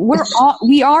mean,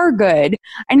 we are good.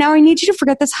 And now I need you to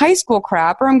forget this high school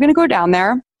crap or I'm going to go down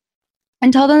there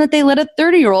and tell them that they let a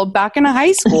 30-year-old back into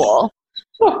high school.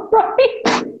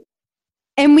 Right.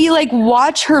 And we like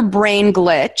watch her brain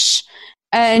glitch.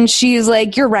 And she's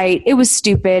like, you're right. It was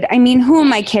stupid. I mean, who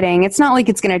am I kidding? It's not like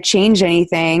it's going to change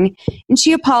anything. And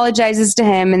she apologizes to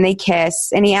him and they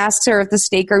kiss. And he asks her if the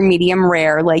steak are medium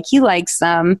rare, like he likes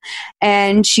them.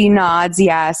 And she nods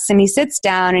yes. And he sits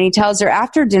down and he tells her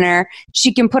after dinner,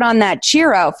 she can put on that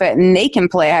cheer outfit and they can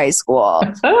play high school.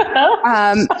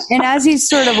 And as he's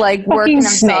sort of like working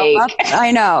himself up,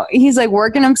 I know, he's like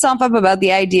working himself up about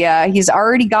the idea. He's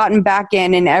already gotten back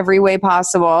in every way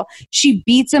possible. She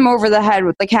beats him over the head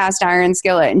with the cast iron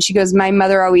skillet. And she goes, my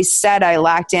mother always said I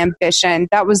lacked ambition.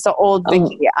 That was the old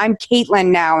Vicky. I'm Caitlin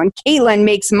now. And Caitlin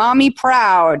makes mommy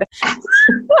proud.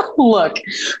 Look,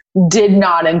 did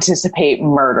not anticipate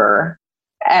murder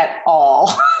at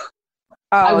all.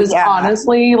 I was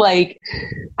honestly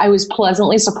I was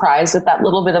pleasantly surprised at that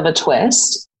little bit of a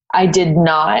twist. I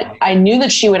knew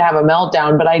that she would have a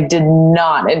meltdown, but I did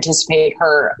not anticipate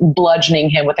her bludgeoning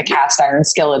him with a cast iron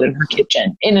skillet in her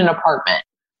kitchen in an apartment.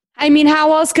 I mean,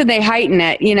 how else could they heighten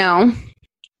it,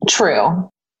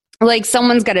 True. Like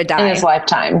someone's got to die. In his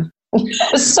lifetime.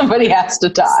 Somebody has to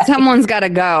die. Someone's got to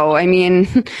go. I mean,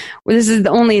 this is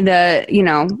only the,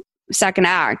 second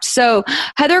act. So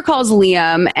Heather calls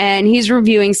Liam and he's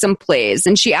reviewing some plays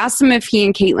and she asks him if he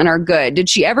and Caitlin are good. Did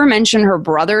she ever mention her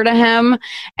brother to him?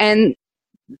 And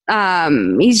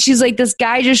she's like, this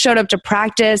guy just showed up to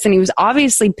practice and he was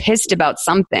obviously pissed about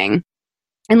something.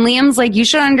 And Liam's like, you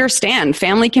should understand,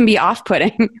 family can be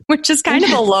off-putting, which is kind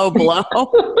of a low blow.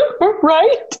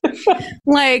 Right?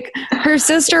 Like, her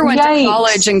sister went to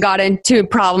college and got into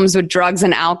problems with drugs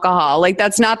and alcohol. Like,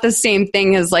 that's not the same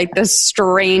thing as, like, this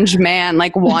strange man,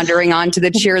 like, wandering onto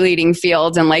the cheerleading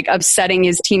field and, like, upsetting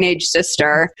his teenage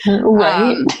sister.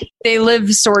 Right. They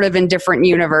live sort of in different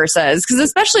universes. Because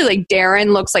especially, like,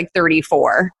 Darren looks like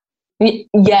 34.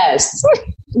 Yes.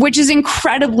 Which is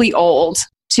incredibly old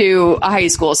to a high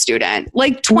school student.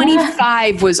 Like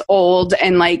 25 was old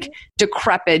and like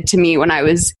decrepit to me when I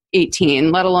was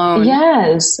 18, let alone.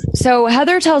 Yes. So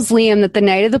Heather tells Liam that the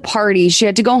night of the party, she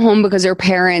had to go home because her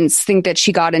parents think that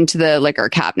she got into the liquor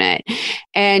cabinet.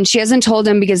 And she hasn't told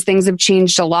him because things have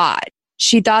changed a lot.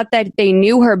 She thought that they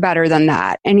knew her better than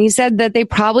that. And he said that they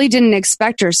probably didn't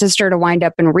expect her sister to wind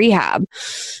up in rehab.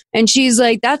 And she's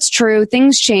like, that's true.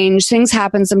 Things change. Things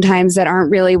happen sometimes that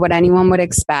aren't really what anyone would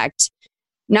expect.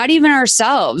 Not even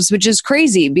ourselves, which is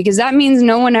crazy because that means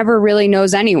no one ever really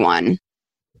knows anyone.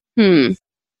 Yeah.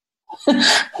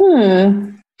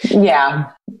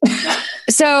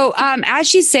 So as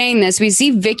she's saying this, we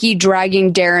see Vicky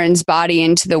dragging Darren's body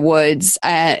into the woods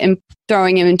and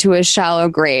throwing him into a shallow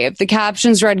grave. The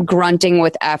captions read grunting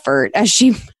with effort as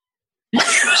she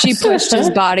pushed his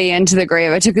body into the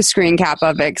grave. I took a screen cap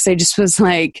of it because I just was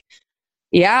like,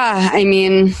 yeah, I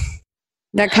mean,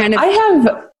 that kind of...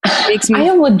 I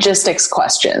have logistics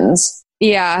questions.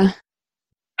 Yeah.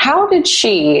 How did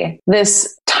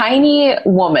this tiny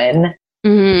woman,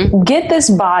 get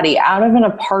this body out of an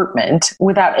apartment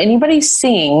without anybody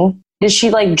seeing? Did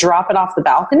she like drop it off the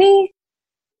balcony?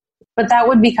 But that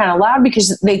would be kind of loud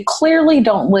because they clearly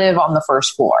don't live on the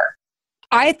first floor.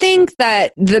 I think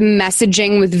that the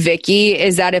messaging with Vicky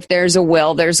is that if there's a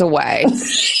will, there's a way.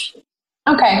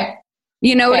 Okay.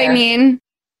 You know what I mean?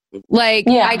 Like,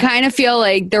 Yeah. I kind of feel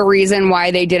like the reason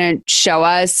why they didn't show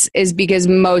us is because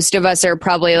most of us are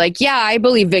probably like, yeah, I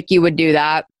believe Vicky would do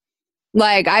that.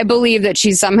 Like, I believe that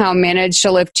she somehow managed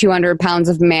to lift 200 pounds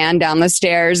of man down the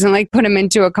stairs and like put him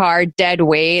into a car dead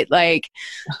weight, like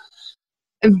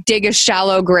dig a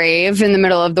shallow grave in the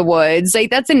middle of the woods. Like,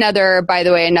 that's another, by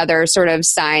the way, another sort of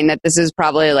sign that this is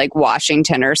probably like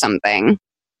Washington or something.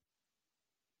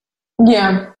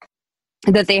 Yeah.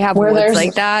 That they have woods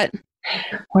like that.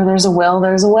 Where there's a will,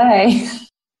 there's a way.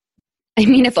 I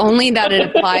mean, if only that had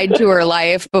applied to her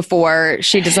life before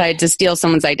she decided to steal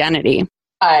someone's identity.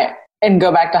 And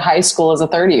go back to high school as a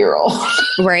 30-year-old.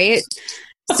 Right.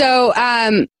 So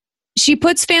she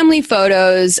puts family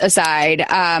photos aside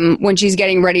when she's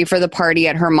getting ready for the party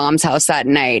at her mom's house that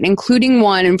night, including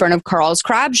one in front of Carl's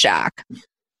Crab Shack,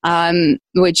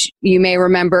 which you may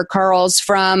remember Carl's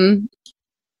from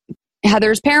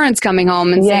Heather's parents coming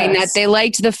home and saying that they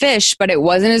liked the fish, but it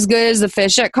wasn't as good as the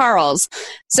fish at Carl's.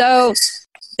 So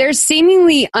there's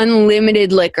seemingly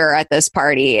unlimited liquor at this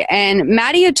party. And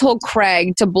Maddie had told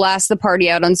Craig to blast the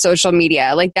party out on social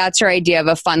media. Like, that's her idea of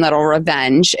a fun little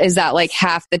revenge, is that like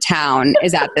half the town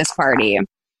is at this party.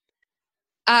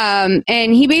 And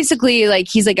he basically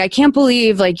he's like, I can't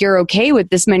believe like you're okay with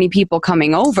this many people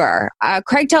coming over.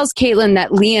 Craig tells Caitlin that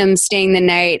Liam's staying the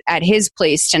night at his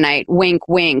place tonight, wink,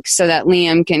 wink, so that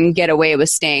Liam can get away with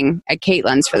staying at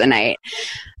Caitlin's for the night.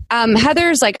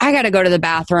 Heather's like, I gotta go to the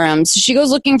bathroom. So she goes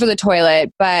looking for the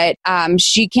toilet, but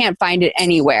she can't find it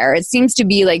anywhere. It seems to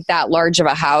be like that large of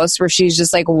a house where she's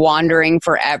just like wandering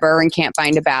forever and can't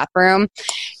find a bathroom.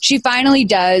 She finally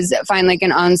does find like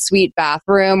an ensuite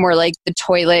bathroom where like the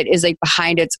toilet is like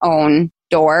behind its own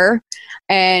door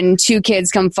and two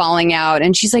kids come falling out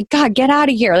and she's like, God, get out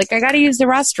of here. Like, I got to use the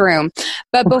restroom.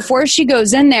 But before she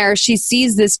goes in there, she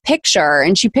sees this picture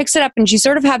and she picks it up and she's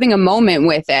sort of having a moment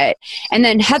with it. And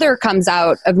then Heather comes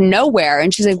out of nowhere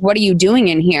and she's like, what are you doing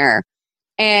in here?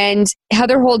 And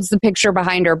Heather holds the picture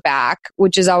behind her back,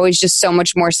 which is always just so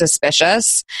much more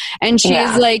suspicious. And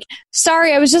she's like,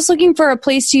 sorry, I was just looking for a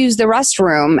place to use the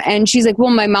restroom. And she's like,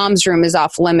 well, my mom's room is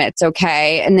off limits.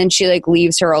 Okay. And then she like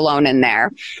leaves her alone in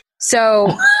there.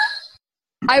 So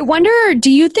I wonder, do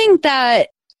you think that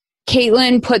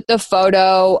Caitlin put the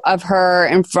photo of her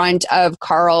in front of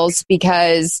Carl's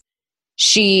because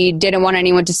she didn't want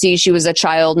anyone to see she was a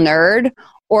child nerd?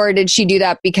 Or did she do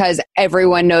that because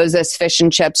everyone knows this fish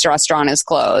and chips restaurant is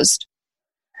closed?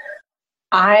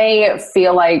 I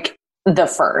feel like the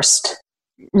first.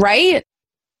 Right?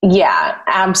 Yeah,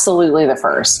 absolutely the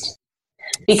first.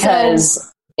 Because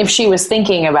if she was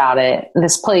thinking about it,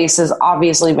 this place has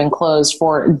obviously been closed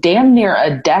for damn near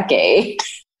a decade.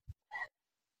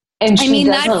 And I mean,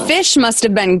 that fish must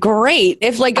have been great.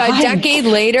 If like a decade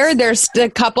later,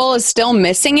 the couple is still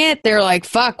missing it, they're like,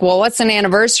 fuck, well, what's an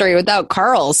anniversary without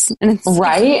Carl's? And it's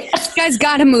right? Like, you guys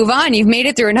got to move on. You've made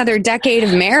it through another decade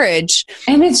of marriage.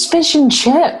 And it's fish and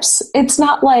chips. It's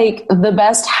not like the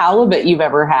best halibut you've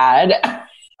ever had.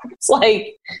 It's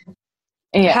like...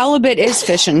 Yeah. Halibut is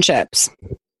fish and chips.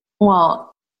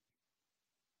 Well...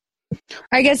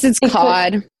 I guess it's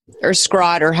cod or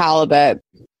scrod or halibut.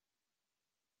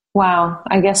 Wow,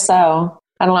 I guess so.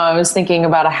 I don't know. I was thinking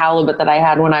about a halibut that I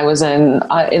had when I was in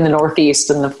the Northeast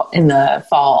in the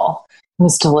fall. It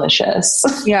was delicious.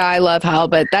 Yeah, I love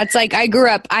halibut. That's like, I grew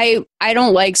up. I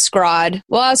don't like scrod.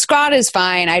 Well, scrod is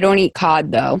fine. I don't eat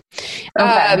cod though.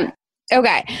 Okay.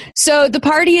 Okay, so the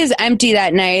party is empty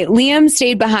that night. Liam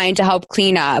stayed behind to help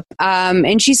clean up.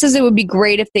 And she says it would be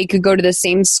great if they could go to the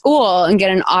same school and get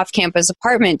an off-campus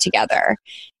apartment together.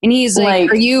 And he's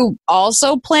like, are you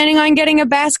also planning on getting a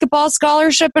basketball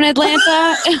scholarship in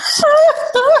Atlanta?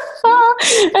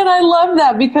 And I love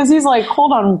that because he's like,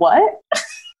 hold on, what?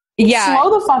 Yeah.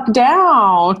 Slow the fuck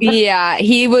down. Yeah,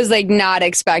 he was like not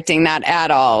expecting that at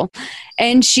all.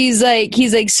 And he's like,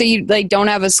 so you like don't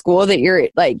have a school that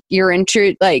you're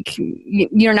into, like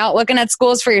you're not looking at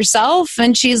schools for yourself?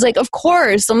 And she's like, of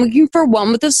course, I'm looking for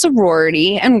one with a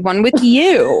sorority and one with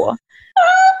you.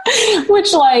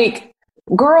 Which, like,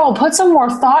 girl, put some more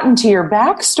thought into your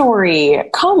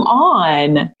backstory. Come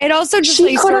on. It also just she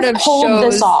like sort of pulled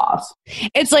shows this off.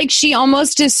 It's like she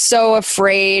almost is so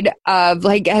afraid of,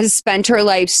 like, has spent her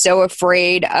life so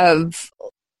afraid of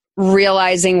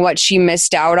realizing what she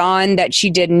missed out on that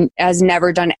she has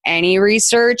never done any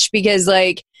research, because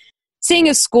like saying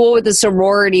a school with a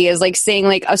sorority is like saying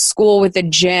like a school with a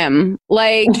gym.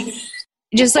 Like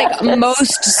just like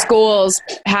most schools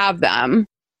have them.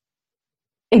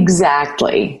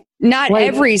 Exactly. Not like,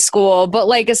 every school, but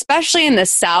like especially in the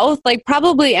South, like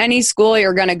probably any school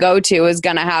you're going to go to is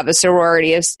going to have a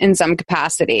sorority in some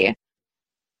capacity.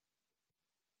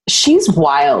 She's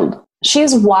wild.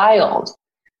 She's wild.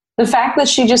 The fact that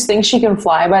she just thinks she can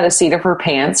fly by the seat of her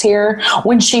pants here,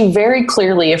 when she very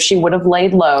clearly, if she would have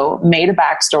laid low, made a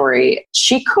backstory,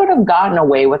 she could have gotten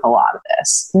away with a lot of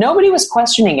this. Nobody was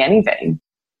questioning anything.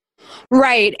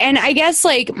 Right. And I guess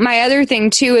like my other thing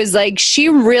too is like she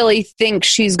really thinks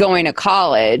she's going to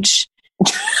college.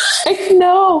 I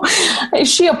know.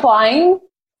 Is she applying?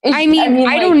 I mean,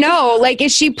 I don't know. Like,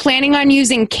 is she planning on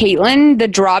using Caitlin, the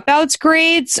dropouts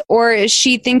grades, or is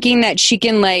she thinking that she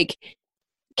can like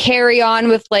carry on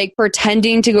with like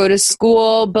pretending to go to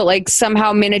school, but like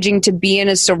somehow managing to be in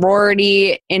a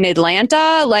sorority in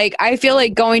Atlanta? Like, I feel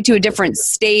like going to a different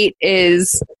state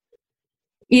is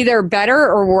either better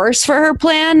or worse for her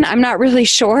plan. I'm not really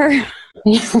sure.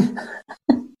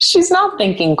 She's not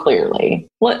thinking clearly.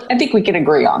 Well, I think we can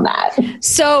agree on that.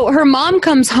 So her mom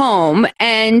comes home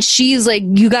and she's like,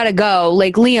 you got to go.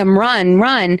 Like, Liam,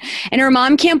 run. And her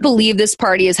mom can't believe this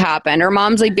party has happened. Her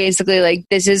mom's like, basically like,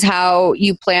 this is how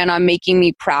you plan on making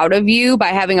me proud of you, by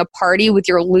having a party with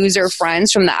your loser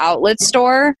friends from the outlet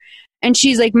store. And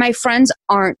she's like, my friends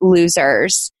aren't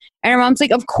losers. And her mom's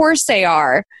like, of course they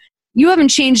are. You haven't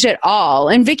changed at all.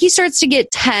 And Vicky starts to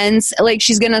get tense, like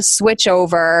she's going to switch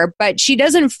over, but she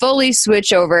doesn't fully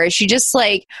switch over. She just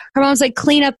like, her mom's like,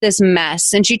 clean up this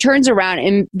mess. And she turns around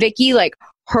and Vicky like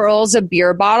hurls a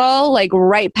beer bottle like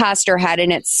right past her head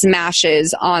and it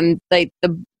smashes on like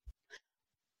the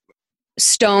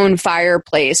stone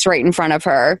fireplace right in front of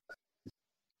her.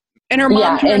 And her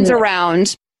mom turns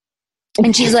around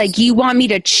and she's like, you want me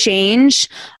to change?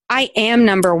 I am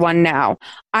number one now.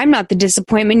 I'm not the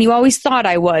disappointment you always thought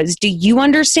I was. Do you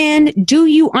understand? Do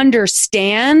you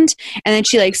understand? And then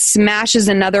she like smashes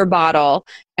another bottle.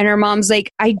 And her mom's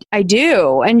like, I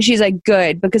do. And she's like,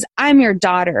 good, because I'm your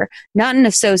daughter, not an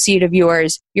associate of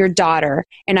yours, your daughter.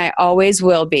 And I always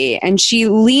will be. And she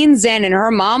leans in and her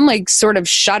mom like sort of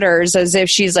shudders as if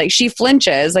she's like, she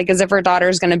flinches, like as if her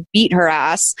daughter's going to beat her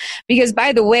ass. Because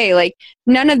by the way, like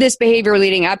none of this behavior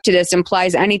leading up to this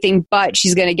implies anything but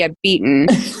she's going to get beaten.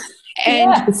 And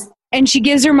yes. And she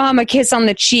gives her mom a kiss on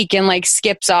the cheek and like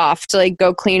skips off to like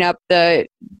go clean up the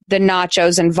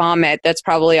nachos and vomit that's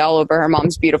probably all over her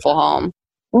mom's beautiful home.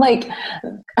 Like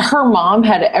her mom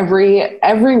had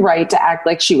every right to act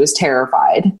like she was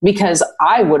terrified, because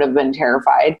I would have been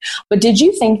terrified. But did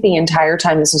you think the entire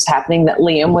time this was happening that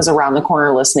Liam was around the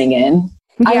corner listening in?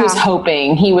 Yeah. I was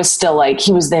hoping he was still like,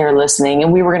 he was there listening,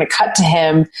 and we were going to cut to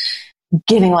him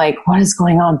getting like, what is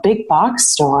going on? Big box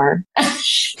store.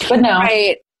 But no.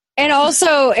 Right. And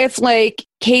also, if like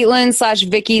Caitlin /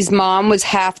 Vicky's mom was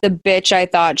half the bitch I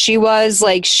thought she was,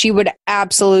 like she would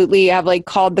absolutely have like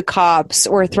called the cops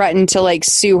or threatened to like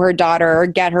sue her daughter or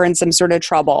get her in some sort of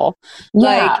trouble.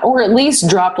 Yeah, like, or at least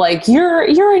drop like, you're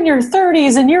in your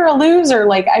 30s and you're a loser.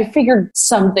 Like I figured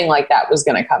something like that was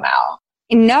going to come out.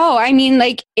 No, I mean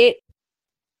like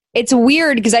it's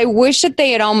weird because I wish that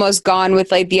they had almost gone with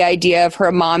like the idea of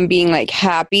her mom being like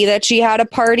happy that she had a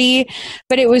party,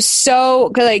 but it was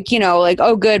so like, you know, like,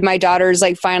 oh good, my daughter's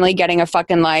like finally getting a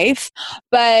fucking life.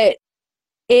 But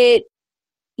they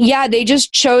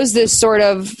just chose this sort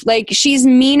of like, she's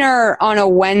meaner on a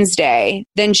Wednesday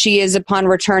than she is upon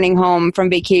returning home from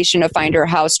vacation to find her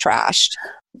house trashed.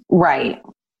 Right.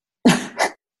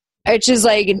 Which is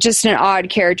like just an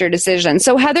odd character decision.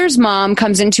 So Heather's mom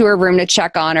comes into her room to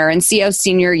check on her and see how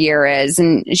senior year is.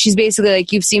 And she's basically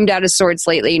like, you've seemed out of sorts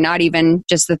lately, not even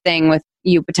just the thing with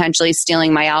you potentially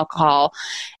stealing my alcohol.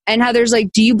 And Heather's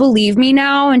like, do you believe me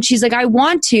now? And she's like, I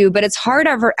want to, but it's hard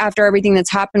after everything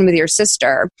that's happened with your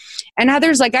sister. And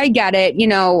Heather's like, I get it, you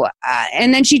know.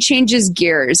 And then she changes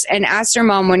gears and asks her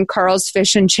mom when Carl's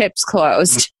Fish and Chips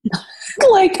closed.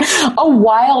 Like a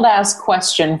wild ass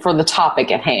question for the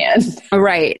topic at hand.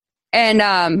 Right.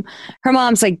 And her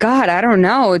mom's like, God, I don't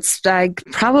know. It's like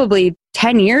probably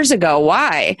 10 years ago.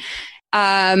 Why?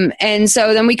 And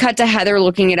so then we cut to Heather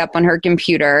looking it up on her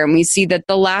computer, and we see that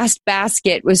the last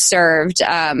basket was served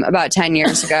about 10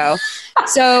 years ago.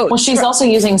 So well, she's also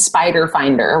using Spider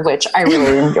Finder, which I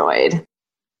really enjoyed.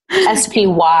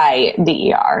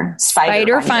 SPYDER.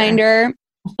 Spider Finder.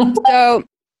 So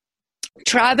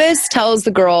Travis tells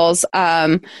the girls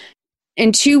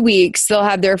in 2 weeks they'll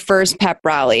have their first pep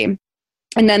rally.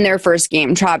 And then their first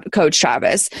game, Coach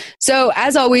Travis. So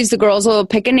as always, the girls will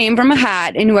pick a name from a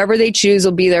hat, and whoever they choose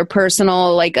will be their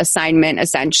personal like assignment,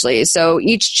 essentially. So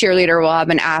each cheerleader will have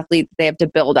an athlete that they have to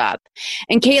build up.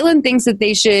 And Caitlin thinks that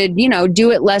they should, you know,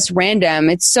 do it less random.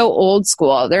 It's so old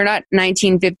school. They're not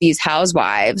 1950s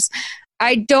housewives.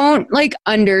 I don't like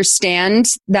understand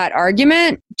that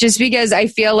argument, just because I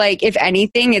feel like if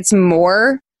anything, it's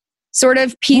more sort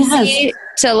of PC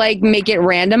to like make it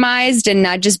randomized and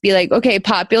not just be like, okay,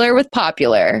 popular with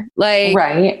popular. Like,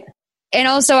 right. And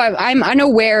also I'm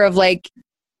unaware of like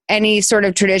any sort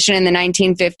of tradition in the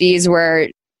 1950s where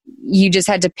you just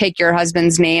had to pick your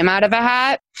husband's name out of a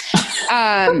hat.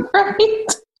 Right.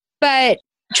 But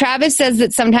Travis says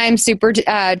that sometimes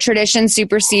tradition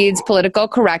supersedes political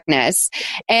correctness.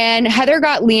 And Heather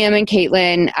got Liam and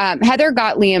Caitlin. Heather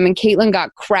got Liam and Caitlin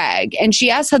got Craig. And she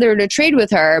asked Heather to trade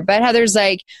with her. But Heather's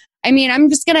like, I mean, I'm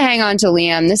just going to hang on to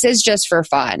Liam. This is just for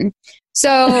fun.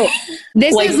 So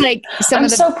this is like I'm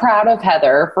so proud of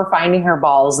Heather for finding her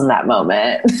balls in that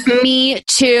moment. Me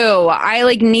too. I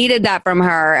like needed that from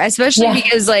her, especially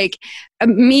because like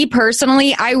me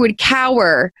personally, I would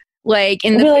cower like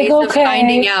in the face of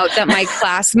finding out that my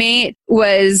classmate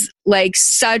was like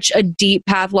such a deep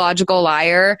pathological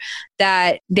liar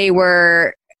that they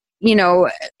were, you know,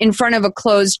 in front of a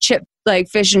closed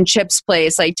fish and chips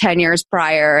place like 10 years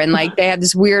prior. And like they have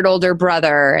this weird older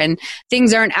brother and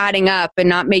things aren't adding up and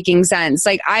not making sense.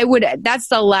 Like that's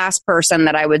the last person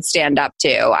that I would stand up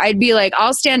to. I'd be like,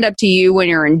 I'll stand up to you when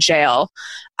you're in jail.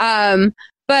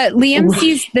 But Liam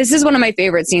sees, this is one of my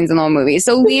favorite scenes in the whole movie.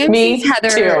 So Liam sees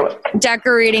Heather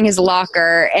decorating his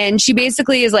locker, and she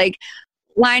basically is like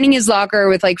lining his locker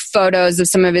with like photos of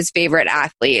some of his favorite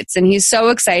athletes. And he's so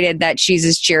excited that she's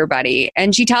his cheer buddy.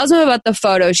 And she tells him about the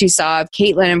photo she saw of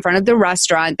Caitlin in front of the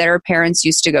restaurant that her parents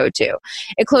used to go to.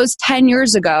 It closed 10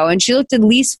 years ago, and she looked at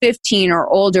least 15 or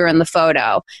older in the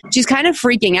photo. She's kind of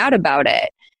freaking out about it.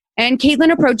 And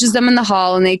Caitlin approaches them in the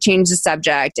hall, and they change the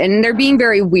subject. And they're being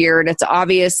very weird. It's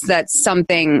obvious that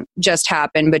something just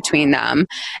happened between them.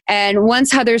 And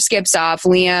once Heather skips off,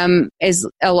 Liam is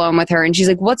alone with her, and she's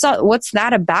like, what's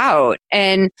that about?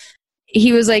 And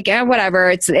he was like,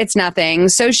 whatever, it's nothing.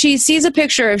 So she sees a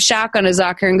picture of Shaq on his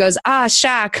locker and goes,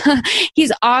 Shaq,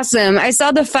 he's awesome. I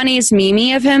saw the funniest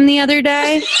meme of him the other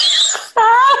day.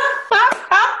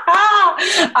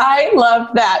 I love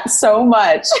that so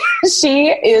much. She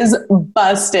is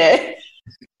busted.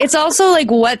 It's also like,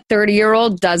 what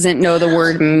 30-year-old doesn't know the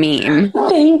word meme?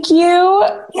 Thank you.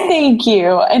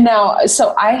 And now,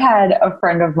 so I had a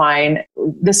friend of mine,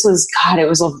 this was, it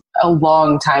was a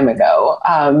long time ago,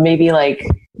 maybe like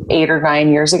 8 or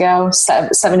 9 years ago,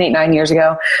 7, 8, 9 years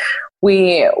ago.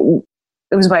 It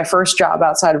was my first job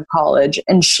outside of college,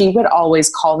 and she would always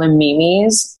call them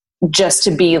memes just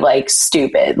to be like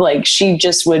stupid. Like she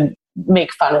just would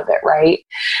make fun of it, right?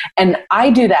 And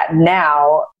I do that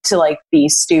now to like be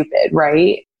stupid,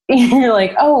 right? You're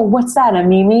like, oh, what's that, a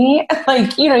meme?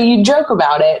 Like, you know, you joke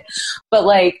about it, but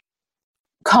like,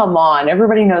 come on,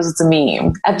 everybody knows it's a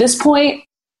meme. At this point,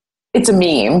 it's a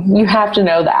meme. You have to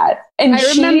know that. And I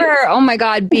remember, oh my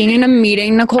God, being in a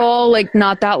meeting, Nicole, like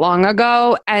not that long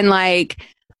ago. And like,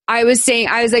 I was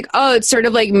like, oh, it's sort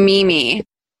of like meme.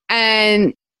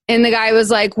 And the guy was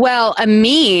like, well, a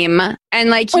meme. And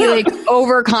like, he like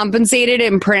overcompensated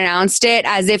and pronounced it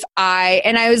as if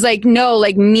and I was like, no,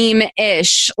 like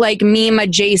meme-ish, like meme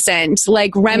adjacent,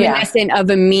 like reminiscent of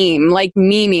a meme, like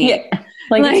meme. Yeah.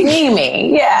 Like it's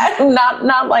meme. Yeah.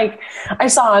 Not like I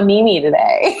saw a meme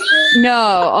today.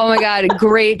 No. Oh my God.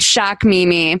 Great Shaq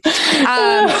meme.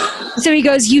 So he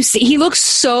goes, he looks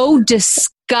so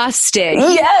disgusting.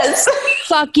 Yes.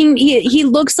 Fucking, he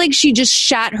looks like she just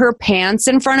shat her pants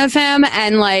in front of him,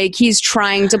 and like he's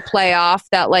trying to play off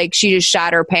that like she just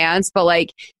shat her pants, but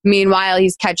like meanwhile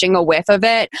he's catching a whiff of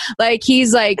it. Like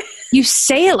he's like, you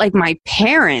say it like my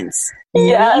parents.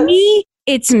 Yes. Meme?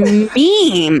 It's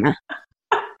meme.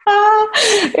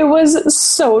 It was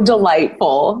so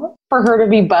delightful for her to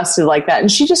be busted like that, and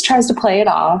she just tries to play it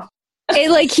off.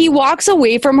 Like he walks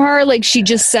away from her like she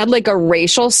just said like a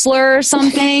racial slur or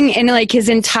something, and like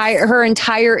her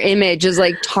entire image is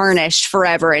like tarnished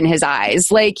forever in his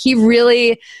eyes. Like he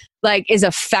really like is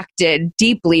affected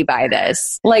deeply by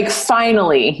this. Like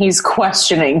finally he's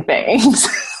questioning things.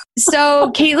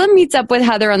 So Caitlin meets up with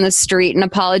Heather on the street and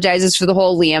apologizes for the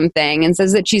whole Liam thing and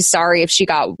says that she's sorry if she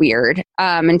got weird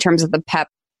in terms of the pep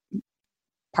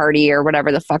party or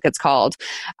whatever the fuck it's called.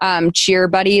 Cheer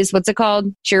buddies. What's it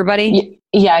called? Cheer buddy?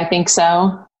 Yeah, I think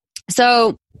so.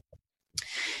 So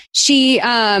she,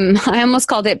 I almost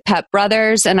called it Pep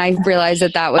Brothers, and I realized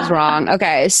that was wrong.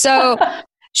 Okay. So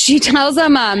she tells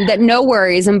them that no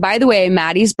worries. And by the way,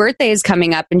 Maddie's birthday is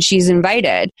coming up and she's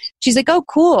invited. She's like, oh,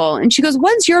 cool. And she goes,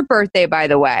 when's your birthday, by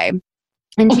the way?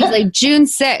 And she's like, June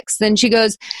 6th. And she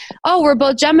goes, oh, we're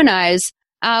both Geminis.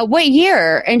 What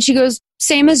year? And she goes,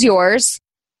 same as yours.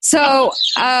 So,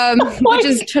 which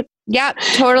is,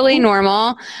 totally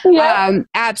normal. Yeah.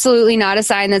 Absolutely not a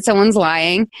sign that someone's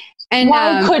lying. And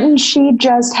why couldn't she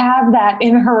just have that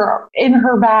in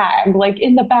her bag, like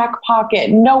in the back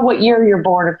pocket? Know what year you're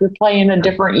born if you're playing a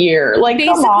different year. Like,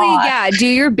 basically, come on. yeah, do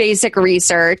your basic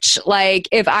research. Like,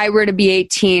 if I were to be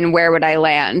 18, where would I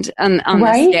land on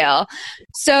the scale?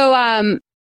 So,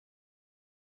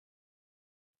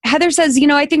 Heather says,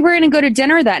 I think we're going to go to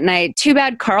dinner that night. Too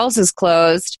bad Carl's is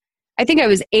closed. I think I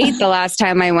was 8 the last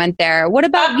time I went there. What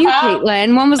about you,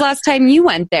 Caitlin? When was the last time you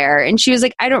went there? And she was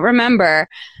like, I don't remember.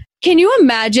 Can you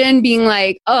imagine being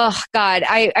like, oh, God,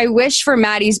 I wish for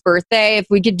Maddie's birthday, if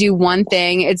we could do one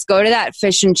thing, it's go to that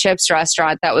fish and chips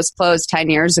restaurant that was closed 10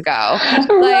 years ago.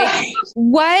 Like,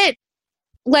 what?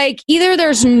 Like, either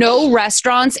there's no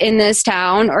restaurants in this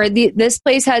town or this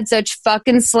place had such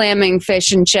fucking slamming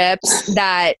fish and chips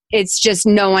that it's just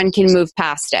no one can move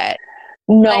past it.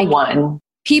 No one.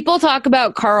 People talk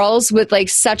about Carl's with like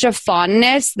such a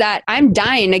fondness that I'm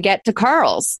dying to get to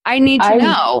Carl's. I need to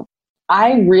know.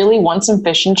 I really want some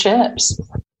fish and chips.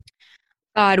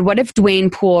 God, what if Dwayne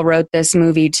Poole wrote this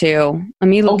movie too? Let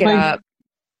me look it up.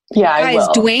 Yeah, I Guys,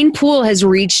 will. Dwayne Poole has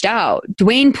reached out.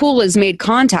 Dwayne Poole has made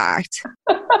contact.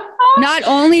 Not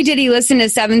only did he listen to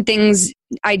 7 Things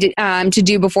I Did to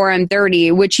Do Before I'm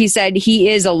 30, which he said he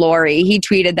is a Lori. He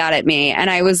tweeted that at me. And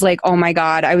I was like, oh my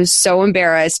God, I was so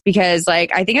embarrassed because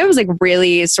like, I think I was like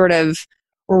really sort of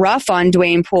rough on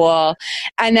Dwayne Poole.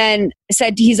 And then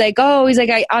he's like, I'm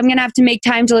going to have to make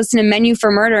time to listen to Menu for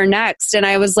Murder next. And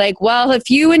I was like, well, if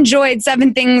you enjoyed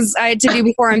 7 Things I Had to Do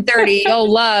Before I'm 30,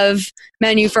 you'll love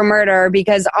Menu for Murder,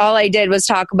 because all I did was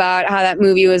talk about how that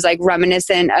movie was like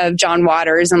reminiscent of John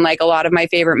Waters and like a lot of my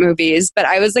favorite movies. But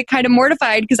I was like kind of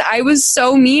mortified because I was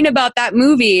so mean about that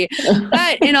movie.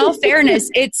 But in all fairness,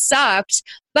 it sucked.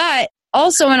 But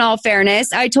also, in all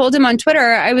fairness, I told him on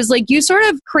Twitter, I was like, you sort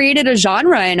of created a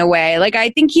genre in a way. Like, I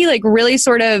think he like really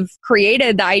sort of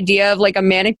created the idea of like a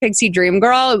manic pixie dream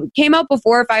girl. It came out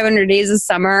before 500 Days of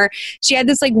Summer. She had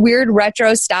this like weird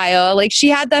retro style. Like, she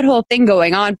had that whole thing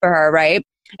going on for her, right?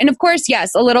 And of course,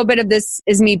 yes, a little bit of this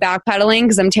is me backpedaling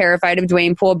because I'm terrified of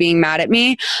Dwayne Poole being mad at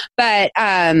me. But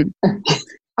I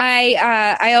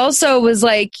also was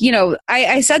like,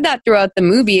 I said that throughout the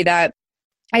movie that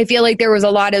I feel like there was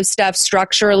a lot of stuff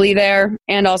structurally there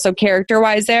and also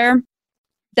character-wise there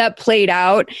that played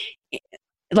out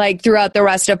like throughout the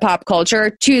rest of pop culture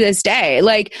to this day.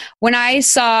 Like when I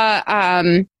saw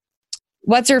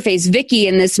what's her face, Vicky,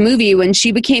 in this movie, when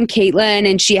she became Caitlin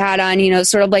and she had on,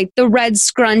 sort of like the red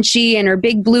scrunchie and her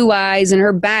big blue eyes and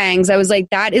her bangs, I was like,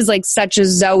 that is like such a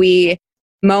Zoe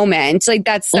moment. Like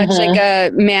that's such like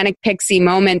a manic pixie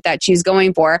moment that she's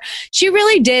going for. She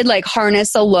really did like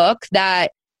harness a look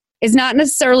that is not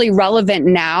necessarily relevant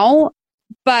now,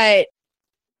 but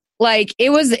like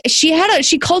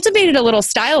she cultivated a little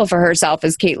style for herself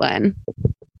as Caitlin.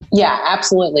 Yeah,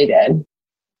 absolutely did.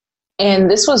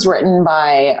 And this was written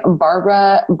by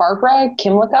Barbara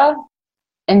Kimlicka,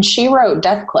 and she wrote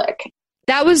Death Click.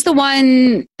 That was the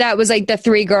one that was like the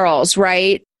 3 girls,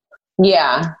 right?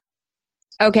 Yeah.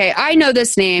 Okay, I know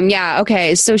this name. Yeah,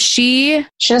 okay. So she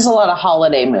does a lot of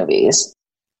holiday movies.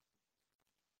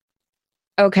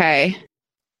 Okay.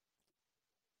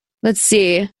 Let's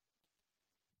see.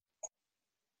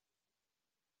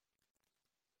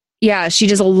 Yeah, she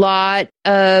does a lot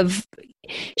of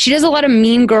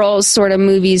Mean Girls sort of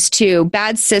movies too.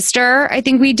 Bad Sister, I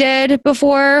think we did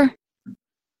before.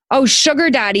 Oh, Sugar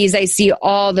Daddies I see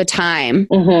all the time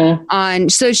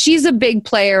so she's a big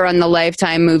player on the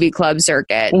Lifetime movie club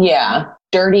circuit. Yeah.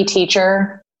 Dirty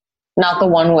Teacher, not the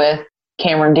one with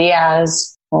Cameron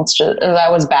Diaz. That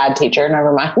was Bad Teacher.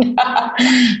 Never mind.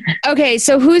 Okay,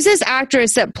 so who's this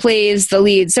actress that plays the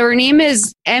lead? So her name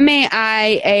is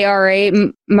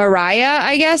Maiara, Mariah,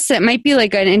 I guess. It might be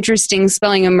like an interesting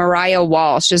spelling of Mariah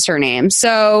Walsh is her name.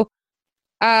 So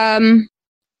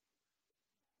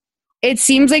it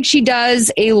seems like she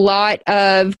does a lot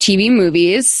of TV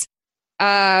movies.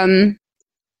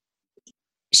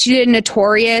 She did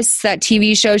Notorious, that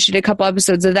TV show. She did a couple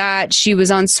episodes of that. She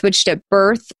was on Switched at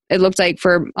Birth, it looked like,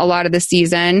 for a lot of the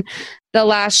season. The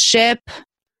Last Ship.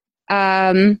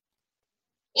 I'm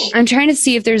trying to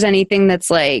see if there's anything that's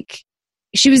like...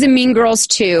 She was in Mean Girls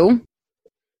 2,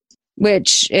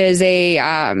 which is a...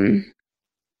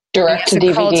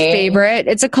 direct-to-DVD. Cult favorite.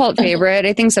 It's a cult favorite.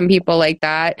 I think some people like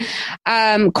that.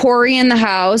 Corey in the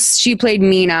House. She played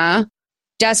Mina.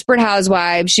 Desperate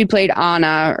Housewives. She played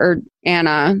Anna.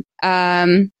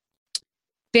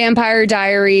 Vampire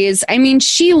Diaries. I mean,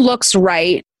 she looks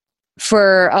right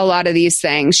for a lot of these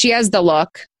things. She has the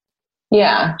look.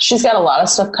 Yeah, she's got a lot of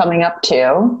stuff coming up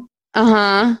too.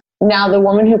 Now, the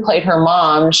woman who played her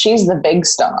mom, she's the big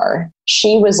star.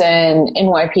 She was in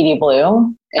NYPD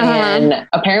Blue and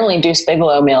apparently Deuce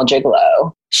Bigalow, Male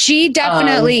Gigolo. She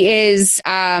definitely is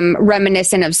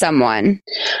reminiscent of someone.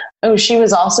 Oh, she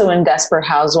was also in Desperate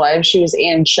Housewives. She was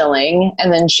Ann Schilling.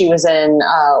 And then she was in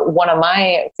one of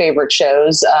my favorite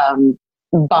shows,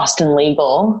 Boston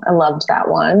Legal. I loved that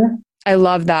one. I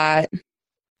love that.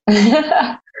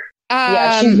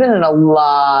 Yeah, she's been in a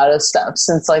lot of stuff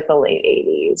since like the late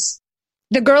 80s.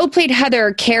 The girl who played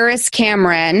Heather, Karis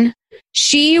Cameron,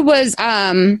 she was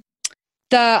the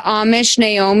Amish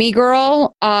Naomi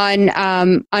girl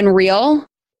on Unreal.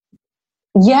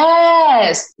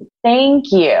 Yes,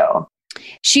 thank you.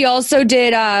 She also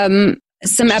did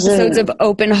some episodes of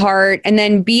Open Heart and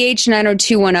then BH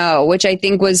 90210, which I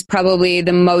think was probably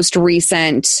the most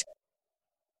recent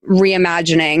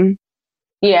reimagining.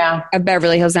 Yeah. Of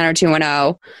Beverly Hills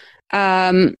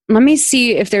 90210. Let me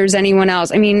see if there's anyone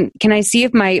else. I mean, can I see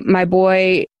if my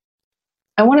boy...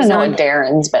 I want to know what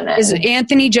Darren's been in. Is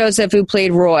Anthony Joseph, who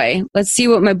played Roy. Let's see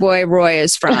what my boy Roy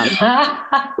is from.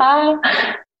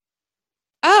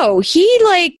 Oh, he's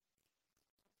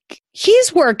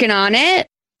working on it.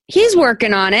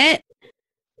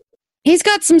 He's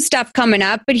got some stuff coming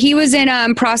up, but he was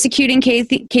in Prosecuting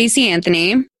Casey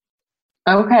Anthony.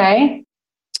 Okay.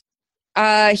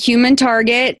 Human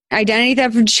Target, Identity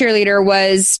Theft of Cheerleader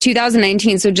was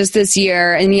 2019, so just this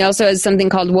year. And he also has something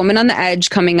called Woman on the Edge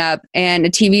coming up and a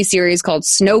TV series called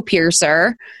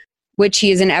Snowpiercer, which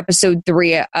he is in episode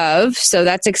 3 of. So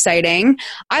that's exciting.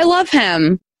 I love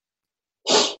him.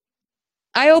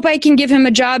 I hope I can give him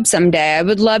a job someday. I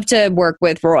would love to work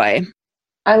with Roy.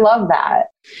 I love that.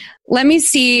 Let me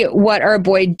see what our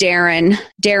boy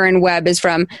Darren Webb is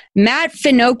from. Matt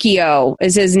Finocchio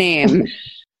is his name.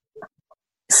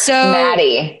 So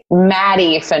Maddie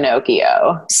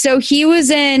Finocchio. So he was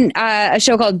in a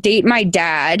show called Date My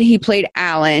Dad. He played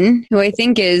Alan, who I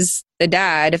think is the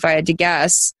dad, if I had to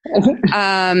guess.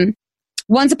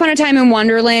 Once Upon a Time in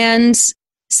Wonderland,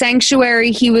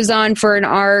 Sanctuary, he was on for an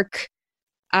arc.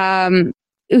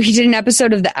 He did an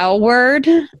episode of The L Word.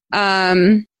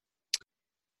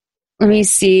 Let me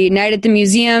see. Night at the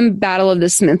Museum, Battle of the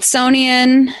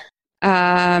Smithsonian.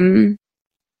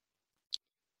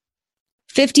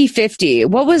 50-50.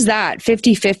 What was that?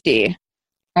 50-50.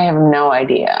 I have no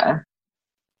idea.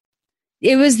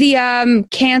 It was the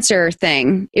cancer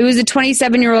thing. It was a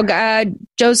 27-year-old guy,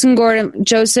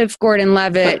 Joseph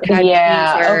Gordon-Levitt. Had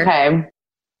cancer. Okay.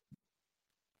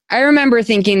 I remember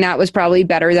thinking that was probably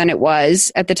better than it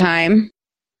was at the time.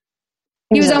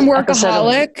 He was on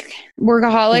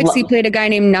Workaholics. He played a guy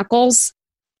named Knuckles.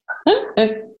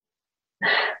 I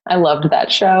loved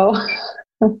that show.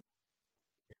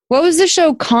 What was the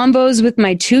show Combos with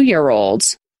My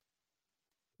 2-year-old?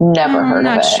 Never heard of it. I'm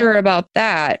not sure about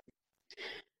that.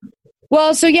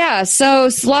 Well, so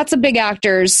lots of big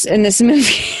actors in this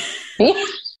movie.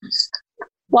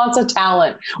 Lots of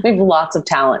talent. We have lots of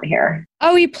talent here.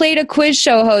 Oh, he played a quiz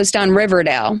show host on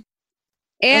Riverdale.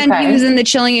 And he was in The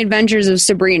Chilling Adventures of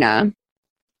Sabrina.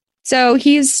 So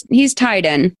he's tied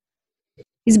in.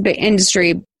 He's a big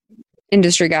industry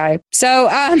guy. So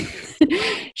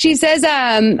she says,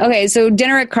 okay, so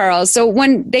dinner at Carl's. So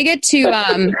when they get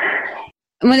to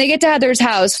Heather's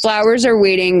house, flowers are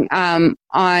waiting on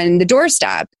the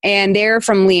doorstep, and they're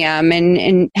from Liam.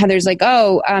 And Heather's like,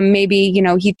 maybe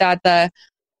he thought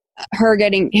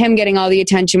him getting all the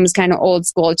attention was kind of old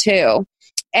school too.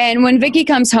 And when Vicky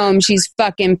comes home, she's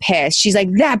fucking pissed. She's like,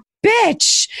 that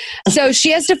bitch. So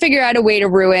she has to figure out a way to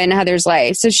ruin Heather's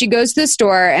life. So she goes to the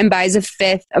store and buys a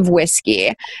 5th of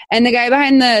whiskey. And the guy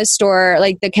behind the store,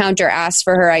 like the counter, asks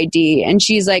for her ID. And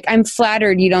she's like, I'm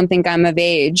flattered you don't think I'm of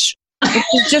age.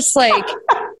 It's just like,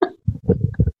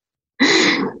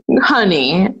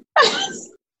 honey,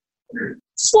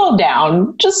 slow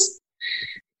down. Just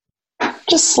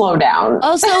slow down.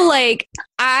 Also, like,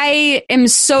 I am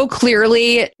so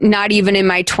clearly not even in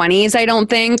my 20s, I don't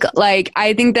think. Like,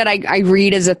 I think that I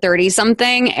read as a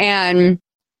 30-something. And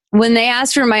when they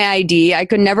asked for my ID, I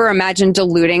could never imagine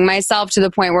deluding myself to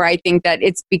the point where I think that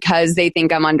it's because they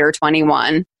think I'm under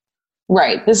 21.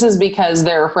 Right. This is because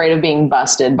they're afraid of being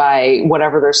busted by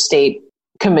whatever their state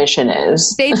commission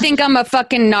is. They think I'm a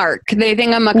fucking narc. They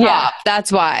think I'm a cop. Yeah. That's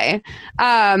why.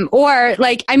 Or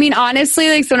like, I mean, honestly,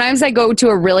 like sometimes I go to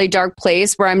a really dark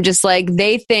place where I'm just like,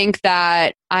 they think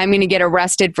that I'm going to get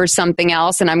arrested for something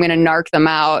else and I'm going to narc them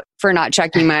out for not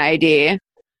checking my ID.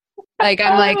 Like,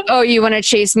 I'm like, oh, you want to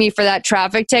chase me for that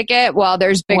traffic ticket? Well,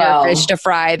 there's bigger fish to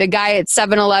fry. The guy at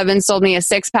 7-Eleven sold me a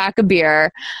 6-pack of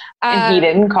beer. And he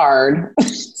didn't card.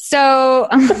 So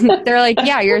they're like,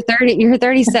 yeah, you're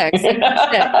 36.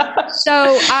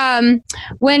 So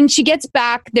when she gets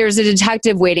back, there's a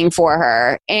detective waiting for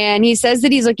her. And he says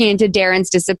that he's looking into Darren's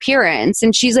disappearance.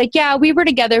 And she's like, yeah, we were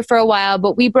together for a while,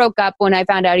 but we broke up when I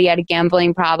found out he had a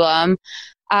gambling problem.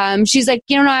 She's like,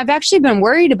 I've actually been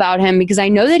worried about him because I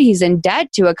know that he's in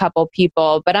debt to a couple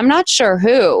people, but I'm not sure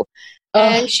who.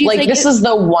 And she's like, this is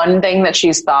the one thing that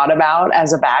she's thought about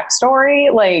as a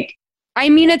backstory. Like, I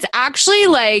mean, it's actually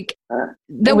like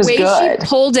the way she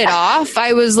pulled it off.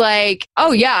 I was like,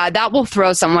 oh yeah, that will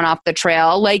throw someone off the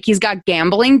trail. Like, he's got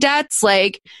gambling debts.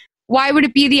 Like, why would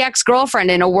it be the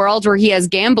ex-girlfriend in a world where he has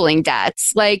gambling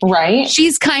debts? Like, right?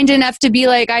 She's kind enough to be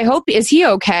like, is he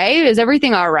okay? Is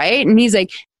everything all right? And he's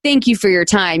like, thank you for your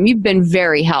time. You've been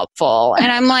very helpful.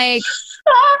 And I'm like,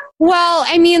 well,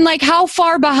 I mean, like, how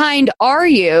far behind are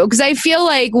you? Because I feel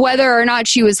like whether or not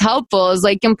she was helpful is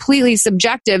like completely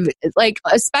subjective. Like,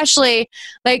 especially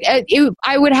like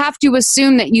I would have to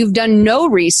assume that you've done no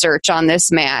research on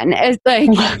this man. It's like,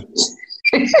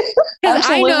 because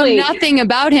I know nothing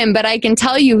about him, but I can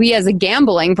tell you he has a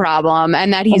gambling problem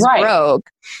and that he's broke.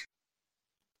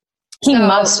 He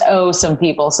must owe some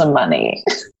people some money.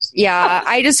 Yeah,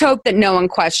 I just hope that no one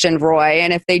questioned Roy.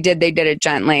 And if they did it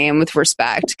gently and with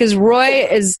respect. Because Roy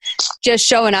is just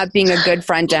showing up being a good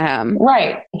friend to him.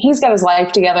 Right. He's got his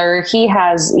life together. He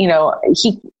has,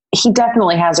 he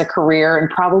definitely has a career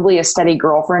and probably a steady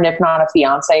girlfriend, if not a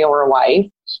fiance or a wife,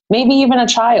 maybe even a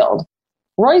child.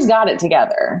 Roy's got it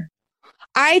together.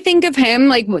 I think of him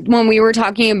like when we were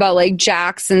talking about like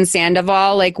Jax and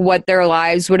Sandoval, like what their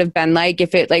lives would have been like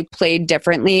if it like played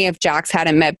differently, if Jax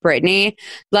hadn't met Brittany.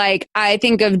 Like, I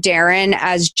think of Darren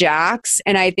as Jax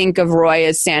and I think of Roy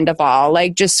as Sandoval,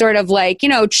 like just sort of like,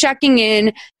 checking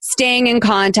in, staying in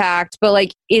contact, but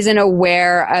like isn't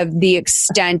aware of the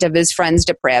extent of his friend's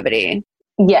depravity.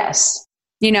 Yes.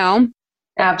 So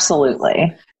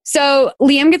Absolutely.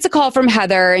 Liam gets a call from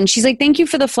Heather and she's like, thank you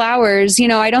for the flowers.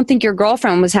 I don't think your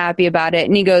girlfriend was happy about it.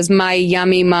 And he goes, my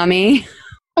yummy mummy.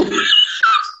 And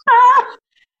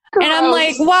I'm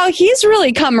like, wow, he's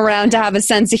really come around to have a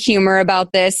sense of humor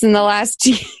about this in the last,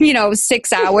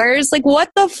 6 hours. Like,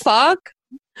 what the fuck?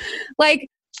 Like,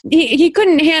 he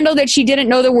couldn't handle that she didn't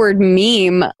know the word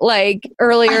meme like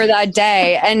earlier that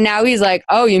day. And now he's like,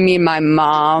 oh, you mean my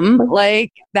mom?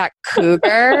 Like that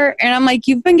cougar? And I'm like,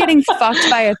 you've been getting fucked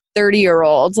by a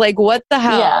 30-year-old. Like, what the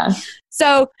hell? Yeah.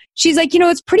 So she's like,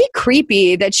 it's pretty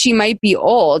creepy that she might be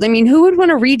old. I mean, who would want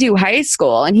to redo high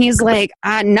school? And he's like,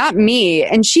 not me.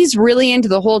 And she's really into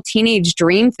the whole teenage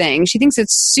dream thing. She thinks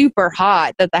it's super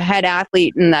hot that the head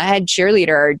athlete and the head cheerleader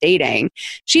are dating.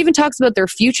 She even talks about their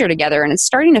future together, and it's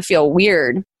starting to feel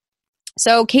weird.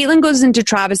 So Caitlin goes into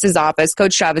Travis's office,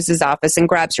 Coach Travis's office, and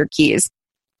grabs her keys.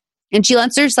 And she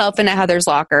lets herself into Heather's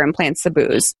locker and plants the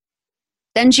booze.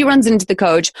 Then she runs into the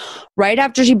coach right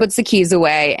after she puts the keys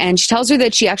away, and she tells her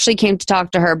that she actually came to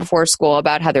talk to her before school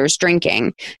about Heather's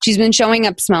drinking. She's been showing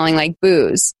up smelling like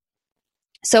booze.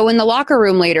 So in the locker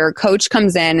room later, Coach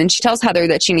comes in and she tells Heather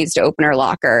that she needs to open her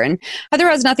locker. And Heather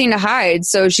has nothing to hide,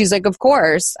 so she's like, of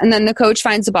course. And then the coach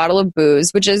finds a bottle of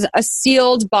booze, which is a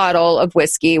sealed bottle of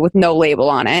whiskey with no label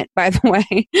on it, by the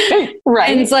way. Right.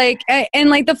 And it's like, and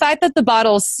like the fact that the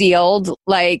bottle's sealed,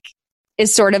 like,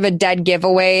 is sort of a dead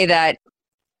giveaway that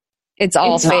it's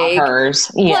all fake. Not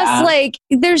hers. Yeah. Plus, like,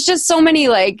 there's just so many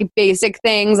like basic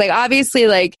things. Like, obviously,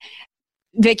 like,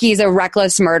 Vicky's a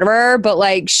reckless murderer, but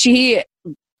like she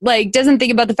like doesn't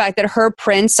think about the fact that her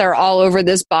prints are all over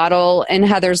this bottle in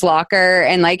Heather's locker,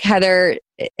 and like Heather,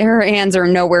 her hands are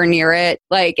nowhere near it.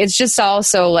 Like, it's just all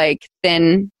so like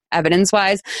thin evidence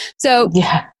wise. So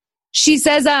yeah. She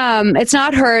says it's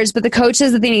not hers, but the coach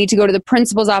says that they need to go to the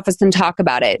principal's office and talk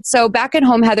about it. So back at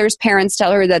home, Heather's parents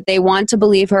tell her that they want to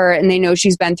believe her and they know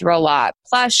she's been through a lot.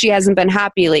 Plus, she hasn't been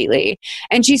happy lately.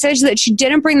 And she says that she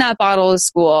didn't bring that bottle to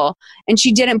school and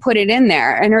she didn't put it in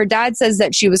there. And her dad says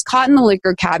that she was caught in the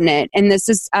liquor cabinet and this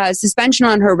suspension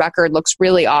on her record looks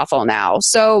really awful now.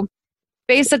 So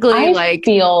basically, I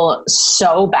feel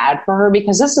so bad for her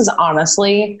because this is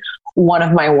honestly one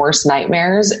of my worst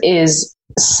nightmares is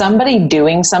somebody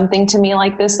doing something to me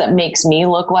like this that makes me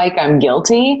look like I'm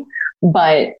guilty,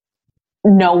 but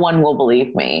no one will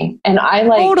believe me. And I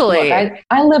like, totally. Look,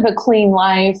 I live a clean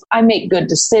life. I make good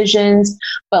decisions,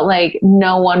 but like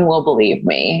no one will believe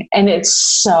me. And it's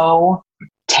so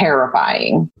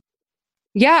terrifying.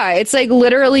 Yeah, it's like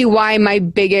literally why my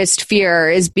biggest fear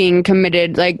is being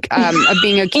committed, like of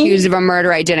being accused of a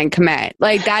murder I didn't commit.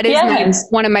 Like that is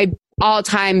one of my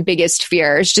all-time biggest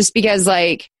fears, just because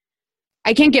like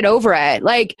I can't get over it.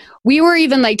 Like we were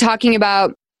even like talking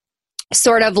about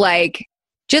sort of like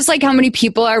just like how many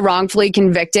people are wrongfully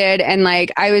convicted. And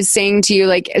like I was saying to you,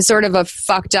 like it's sort of a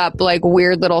fucked up, like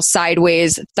weird little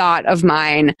sideways thought of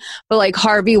mine. But like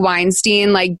Harvey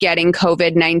Weinstein, like getting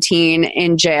COVID-19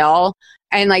 in jail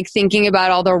and like thinking about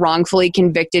all the wrongfully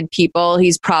convicted people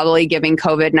he's probably giving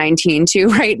COVID-19 to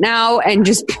right now. And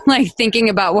just like thinking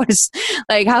about what's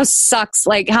like how sucks,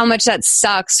 like how much that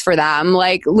sucks for them.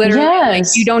 Like literally, like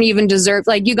you don't even deserve,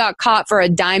 like you got caught for a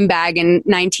dime bag in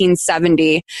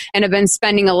 1970 and have been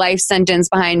spending a life sentence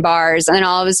behind bars. And then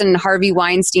all of a sudden Harvey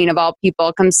Weinstein of all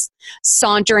people comes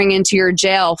sauntering into your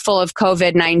jail full of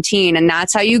COVID-19. And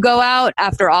that's how you go out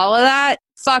after all of that?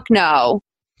 Fuck no.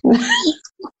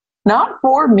 Not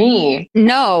for me.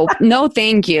 No,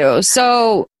 thank you.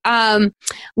 So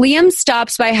Liam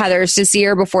stops by Heather's to see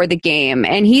her before the game.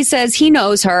 And he says he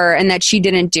knows her and that she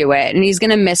didn't do it. And he's going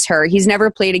to miss her. He's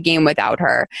never played a game without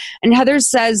her. And Heather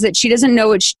says that she doesn't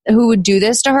know who would do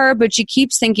this to her, but she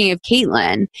keeps thinking of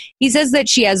Caitlin. He says that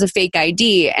she has a fake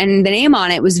ID and the name on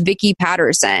it was Vicky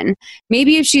Patterson.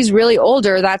 Maybe if she's really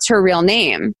older, that's her real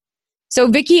name. So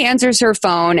Vicky answers her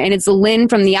phone and it's Lynn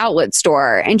from the outlet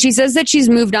store. And she says that she's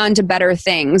moved on to better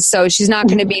things. So she's not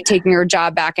going to be taking her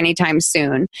job back anytime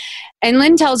soon. And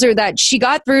Lynn tells her that she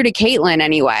got through to Caitlin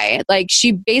anyway. Like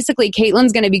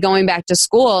Caitlin's going to be going back to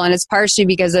school. And it's partially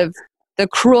because of the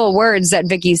cruel words that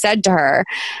Vicky said to her.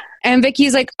 And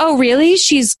Vicky's like, oh, really?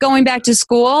 She's going back to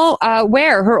school?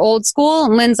 Where? Her old school?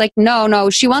 And Lynn's like, no,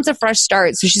 she wants a fresh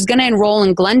start. So she's going to enroll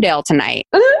in Glendale tonight.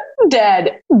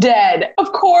 Dead.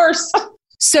 Of course.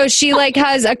 So she like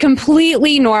has a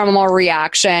completely normal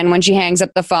reaction when she hangs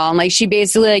up the phone. Like she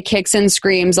basically like kicks and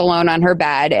screams alone on her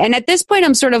bed. And at this point,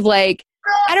 I'm sort of like,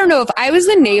 I don't know, if I was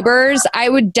the neighbors, I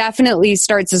would definitely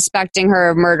start suspecting her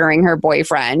of murdering her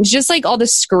boyfriend. Just like all the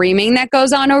screaming that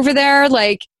goes on over there.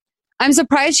 Like, I'm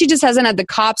surprised she just hasn't had the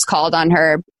cops called on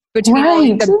her between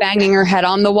like, the banging her head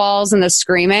on the walls and the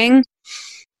screaming.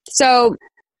 So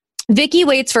Vicky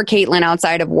waits for Caitlin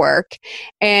outside of work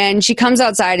and she comes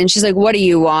outside and she's like, what do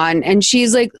you want? And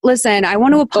she's like, listen, I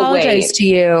want to apologize to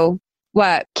you.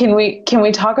 What? Can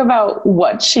we talk about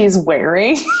what she's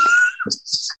wearing?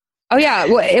 Oh yeah.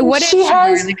 What is she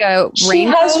has? Like a she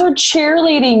has her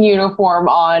cheerleading uniform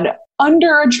on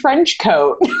under a trench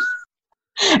coat.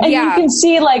 And you can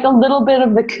see like a little bit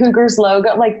of the Cougars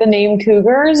logo, like the name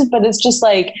Cougars, but it's just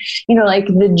like, you know, like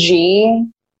the G.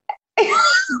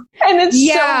 And it's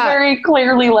so very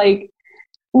clearly like,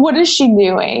 what is she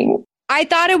doing? I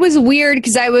thought it was weird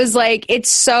because I was like, it's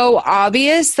so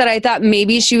obvious that I thought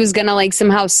maybe she was going to like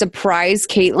somehow surprise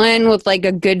Caitlin with like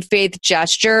a good faith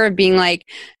gesture of being like,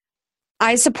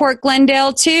 I support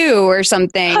Glendale too, or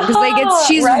something. Because like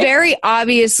she's very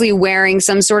obviously wearing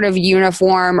some sort of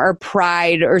uniform or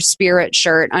pride or spirit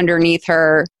shirt underneath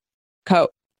her coat.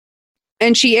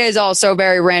 And she is also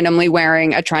very randomly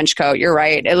wearing a trench coat. You're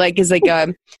right. It like is like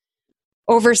a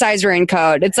oversized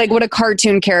raincoat. It's like what a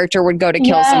cartoon character would go to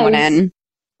kill someone in.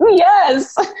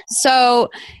 Yes. So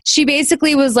she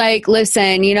basically was like,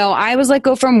 listen, you know, I was let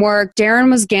go from work. Darren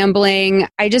was gambling.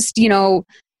 I just, you know,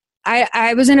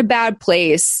 I was in a bad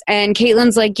place. And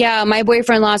Caitlin's like, yeah, my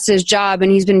boyfriend lost his job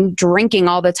and he's been drinking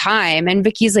all the time. And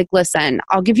Vicky's like, listen,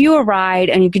 I'll give you a ride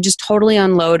and you could just totally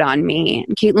unload on me.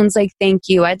 And Caitlin's like, thank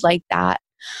you. I'd like that.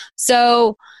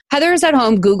 So Heather's at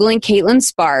home Googling Caitlin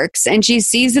Sparks and she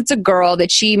sees it's a girl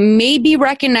that she maybe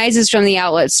recognizes from the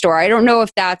outlet store. I don't know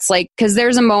if that's like, because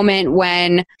there's a moment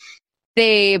when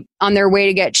they, on their way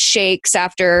to get shakes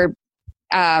after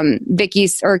Vicky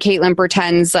or Caitlin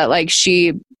pretends that like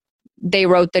they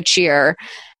wrote the cheer.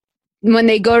 When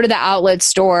they go to the outlet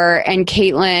store and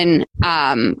Caitlin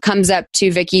comes up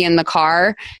to Vicky in the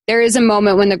car, there is a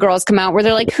moment when the girls come out where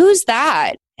they're like, who's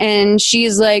that? And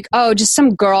she's like, oh, just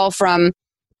some girl from,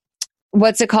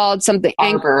 what's it called? Something,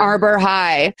 Arbor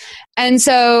High. And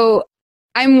so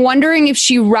I'm wondering if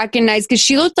she recognized, because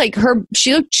she looked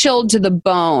chilled to the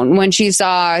bone when she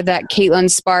saw that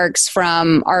Caitlin Sparks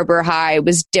from Arbor High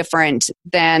was different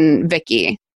than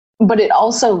Vicky. But it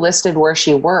also listed where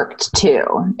she worked too.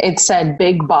 It said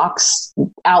big box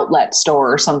outlet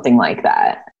store or something like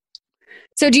that.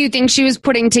 So do you think she was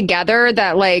putting together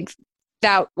that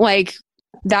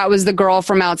that was the girl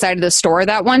from outside of the store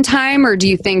that one time? Or do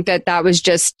you think that it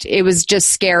was just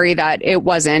scary that it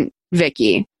wasn't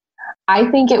Vicky?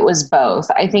 I think it was both.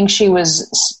 I think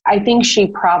she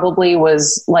probably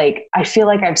was like, I feel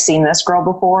like I've seen this girl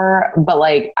before, but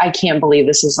like, I can't believe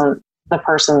this isn't the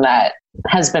person that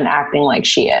has been acting like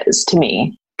she is to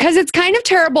me. Because it's kind of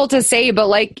terrible to say, but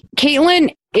like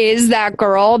Caitlin is that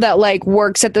girl that like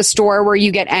works at the store where you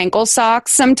get ankle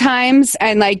socks sometimes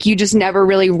and like you just never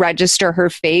really register her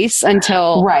face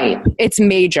until it's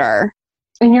major.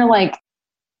 And you're like,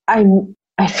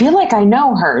 I feel like I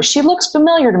know her. She looks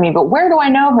familiar to me, but where do I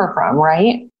know her from?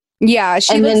 Right. Yeah.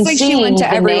 She And looks then like she went to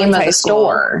the everyone's name of high the school.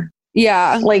 store.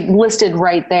 Yeah. Like listed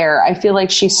right there. I feel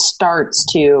like she starts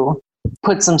to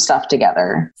put some stuff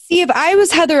together. See, if I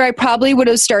was Heather, I probably would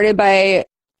have started by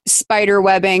spider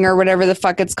webbing or whatever the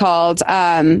fuck it's called.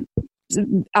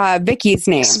 Vicky's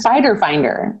name. Spider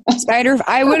Finder.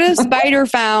 I would have spider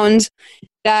found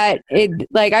that it,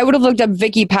 like, I would have looked up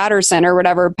Vicky Patterson or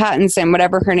whatever, Pattinson,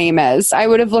 whatever her name is. I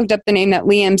would have looked up the name that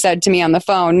Liam said to me on the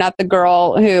phone, not the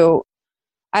girl who,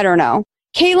 I don't know.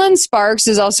 Caitlin Sparks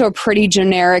is also a pretty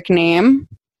generic name.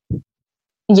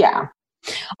 Yeah.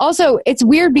 Also, it's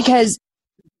weird because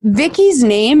Vicky's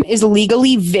name is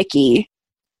legally Vicky.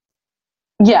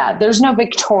 Yeah, there's no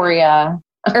Victoria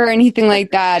or anything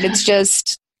like that. It's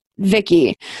just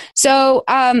Vicky. So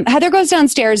Heather goes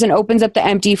downstairs and opens up the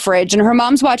empty fridge, and her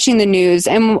mom's watching the news,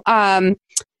 and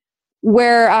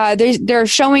where they're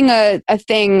showing a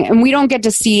thing, and we don't get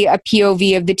to see a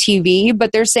POV of the TV,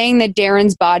 but they're saying that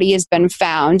Darren's body has been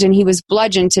found and he was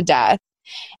bludgeoned to death.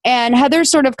 And Heather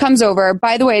sort of comes over.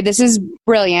 By the way, this is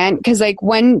brilliant because, like,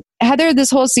 when Heather,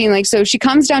 this whole scene, like, so she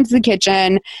comes down to the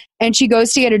kitchen and she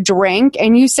goes to get a drink,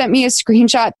 and you sent me a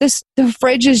screenshot. The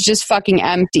fridge is just fucking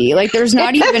empty. Like, there's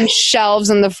not even shelves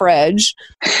in the fridge.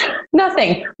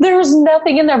 Nothing. There's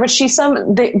nothing in there, but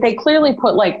they clearly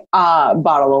put like a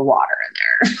bottle of water in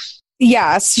there.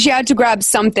 Yes, she had to grab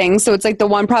something. So it's like the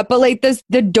one prop, but like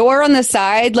the door on the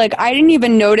side, like I didn't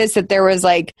even notice that there was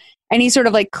like any sort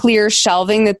of like clear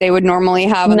shelving that they would normally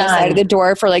have on the side of the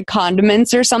door for like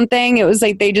condiments or something. It was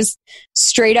like they just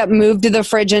straight up moved the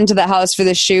fridge into the house for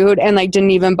the shoot and like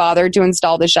didn't even bother to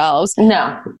install the shelves.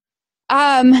 No.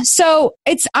 So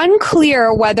it's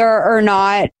unclear whether or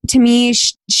not, to me,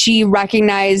 she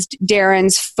recognized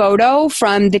Darren's photo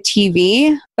from the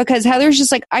TV, because Heather's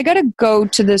just like, I gotta go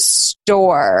to the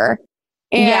store.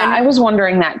 And yeah, I was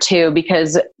wondering that too,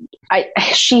 because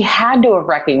she had to have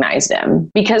recognized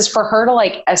him, because for her to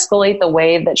like escalate the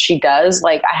way that she does,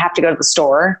 like, I have to go to the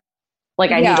store.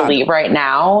 Like, I need to leave right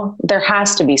now. There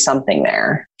has to be something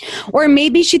there. Or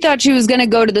maybe she thought she was going to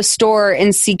go to the store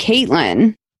and see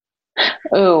Caitlin.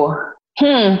 Ooh.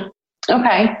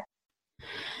 Okay.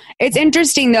 It's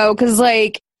interesting though, because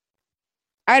like,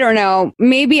 I don't know,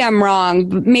 maybe I'm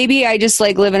wrong. Maybe I just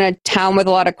like live in a town with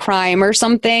a lot of crime or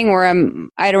something, or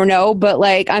I don't know, but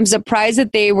like, I'm surprised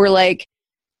that they were like,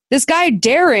 this guy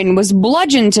Darren was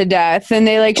bludgeoned to death, and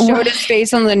they like showed his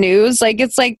face on the news. Like,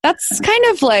 it's like, that's kind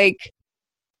of like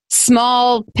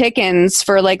small pickings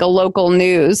for like a local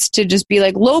news to just be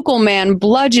like, local man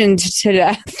bludgeoned to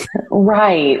death.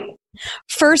 Right.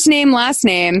 First name, last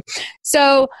name.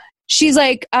 So she's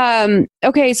like,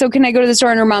 okay, so can I go to the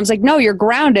store? And her mom's like, no, you're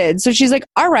grounded. So she's like,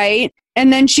 all right.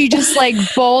 And then she just like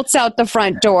bolts out the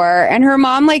front door, and her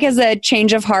mom like has a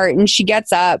change of heart, and she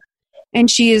gets up and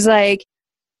she's like,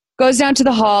 goes down to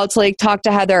the hall to like talk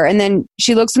to Heather. And then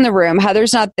she looks in the room.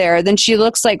 Heather's not there. Then she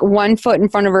looks like 1 foot in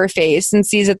front of her face and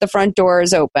sees that the front door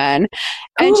is open.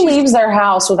 And who leaves their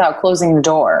house without closing the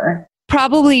door?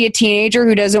 Probably a teenager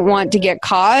who doesn't want to get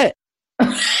caught.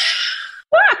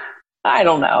 I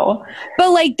don't know.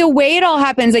 But like the way it all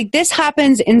happens, like this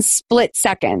happens in split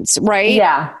seconds, right?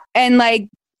 Yeah. And like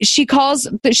she's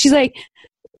like,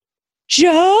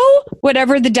 Joe,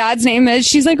 whatever the dad's name is,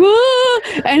 she's like,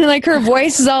 whoa! And like her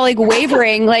voice is all like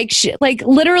wavering, like like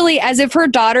literally as if her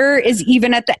daughter is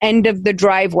even at the end of the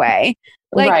driveway.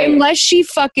 Like, unless she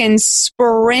fucking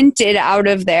sprinted out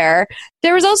of there.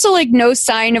 There was also like no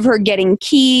sign of her getting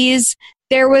keys.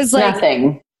 There was like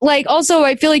nothing. Like, also,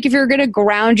 I feel like if you're going to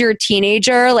ground your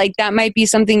teenager, like that might be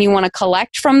something you want to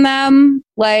collect from them.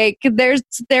 Like, they're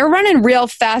running real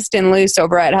fast and loose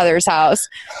over at Heather's house.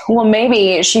 Well,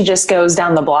 maybe she just goes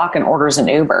down the block and orders an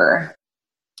Uber.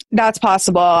 That's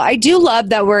possible. I do love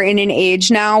that we're in an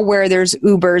age now where there's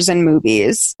Ubers and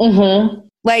movies. Mm-hmm.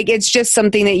 Like, it's just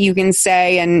something that you can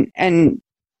say and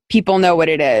people know what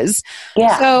it is.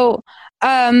 Yeah. So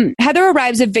Heather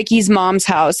arrives at Vicky's mom's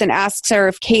house and asks her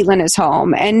if Caitlin is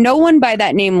home, and no one by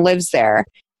that name lives there.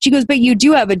 She goes, but you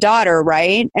do have a daughter,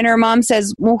 right? And her mom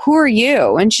says, well, who are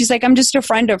you? And she's like, I'm just a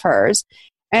friend of hers.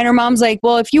 And her mom's like,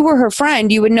 well, if you were her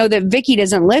friend, you would know that Vicky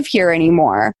doesn't live here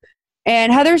anymore.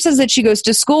 And Heather says that she goes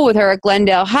to school with her at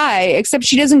Glendale High, except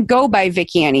she doesn't go by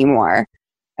Vicky anymore.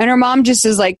 And her mom just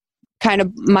is like kind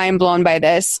of mind blown by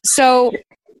this. So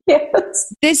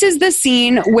yes. This is the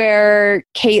scene where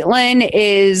Caitlin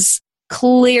is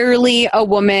clearly a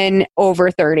woman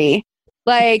over 30.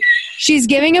 Like, she's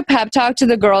giving a pep talk to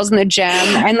the girls in the gym,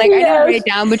 and like, I didn't write it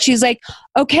down, but she's like,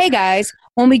 okay, guys,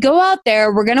 when we go out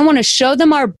there, we're going to want to show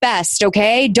them our best,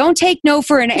 okay? Don't take no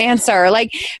for an answer.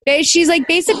 Like, she's like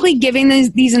basically giving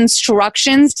these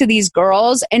instructions to these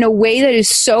girls in a way that is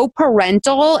so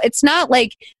parental. It's not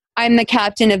like I'm the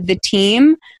captain of the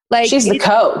team. Like, she's the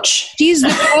coach. She's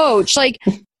the coach. Like,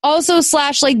 also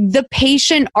 / like the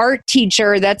patient art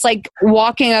teacher that's like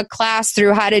walking a class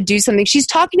through how to do something. She's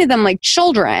talking to them like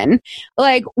children,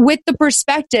 like with the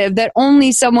perspective that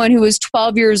only someone who is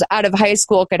 12 years out of high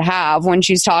school could have when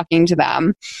she's talking to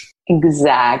them.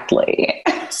 Exactly.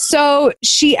 So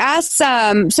she asks,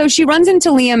 so she runs into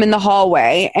Liam in the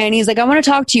hallway and he's like, I want to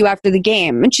talk to you after the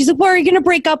game. And she's like, well, are you going to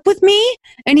break up with me?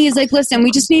 And he's like, listen,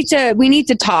 we need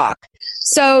to talk.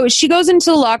 So she goes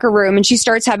into the locker room and she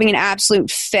starts having an absolute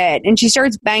fit and she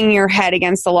starts banging her head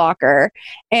against the locker.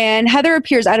 And Heather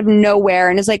appears out of nowhere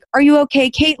and is like, are you okay,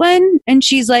 Caitlin? And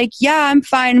she's like, yeah, I'm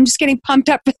fine. I'm just getting pumped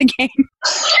up for the game.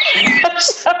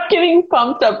 I'm getting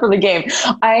pumped up for the game.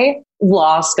 I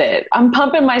lost it. I'm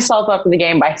pumping myself up for the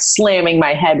game by slamming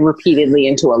my head repeatedly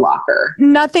into a locker.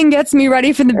 Nothing gets me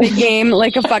ready for the big game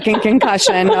like a fucking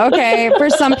concussion. Okay. For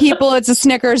some people, it's a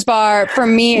Snickers bar. For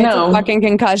me, it's a fucking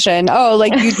concussion. Oh,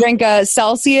 like you drink a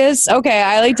Celsius? Okay.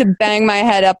 I like to bang my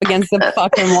head up against the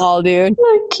fucking wall, dude.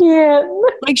 I can't.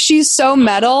 Like, she's so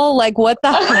metal. Like, what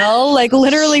the hell? Like,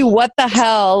 literally, what the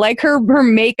hell? Like, her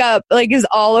makeup, like, is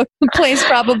all over the place,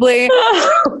 probably. She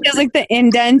has, like, the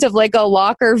indent of, like, a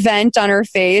locker vent on her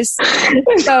face.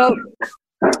 So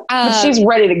she's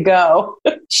ready to go.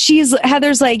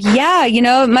 Heather's like, yeah,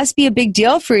 it must be a big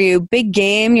deal for you. Big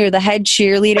game. You're the head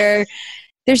cheerleader.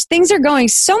 Things are going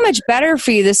so much better for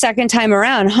you the second time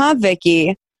around, huh,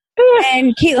 Vicky?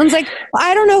 And Caitlin's like,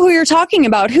 I don't know who you're talking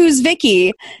about. Who's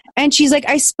Vicky? And she's like,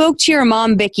 I spoke to your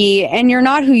mom, Vicky, and you're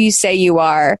not who you say you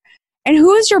are. And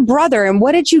who is your brother? And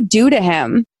what did you do to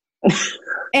him?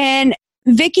 And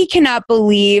Vicky cannot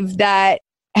believe that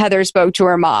Heather spoke to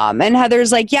her mom. And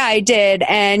Heather's like, yeah, I did.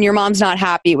 And your mom's not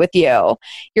happy with you.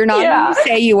 You're not who you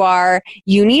say you are.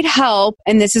 You need help.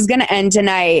 And this is going to end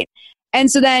tonight. And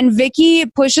so then Vicky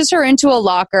pushes her into a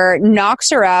locker,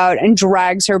 knocks her out, and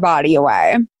drags her body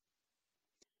away.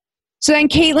 So then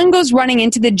Caitlin goes running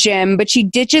into the gym, but she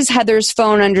ditches Heather's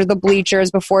phone under the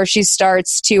bleachers before she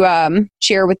starts to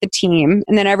cheer with the team.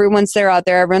 And then everyone's out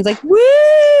there, everyone's like,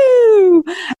 woo!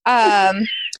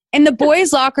 In the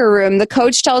boys' locker room, the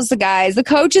coach tells the guys, the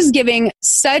coach is giving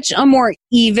such a more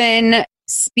even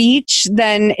speech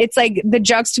than it's like the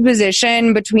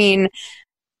juxtaposition between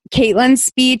Caitlin's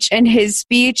speech and his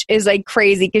speech is like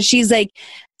crazy because she's like,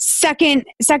 second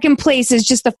place is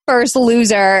just the first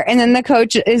loser. And then the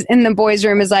coach is in the boys'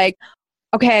 room is like,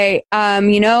 okay,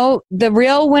 the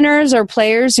real winners are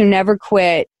players who never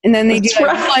quit. And then they do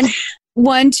like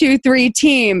 1, 2, 3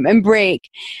 team and break.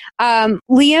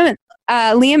 Liam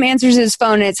answers his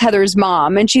phone and it's Heather's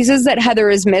mom. And she says that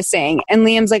Heather is missing. And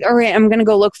Liam's like, all right, I'm going to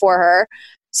go look for her.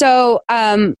 So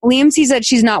Liam sees that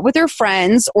she's not with her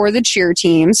friends or the cheer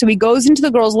team. So he goes into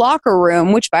the girls' locker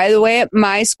room, which, by the way, at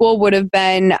my school would have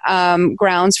been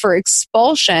grounds for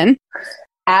expulsion.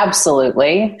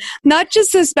 Absolutely. Not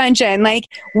just suspension. Like,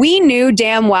 we knew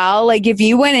damn well, like, if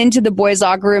you went into the boys'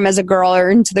 locker room as a girl or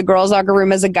into the girls' locker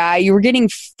room as a guy, you were getting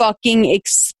fucking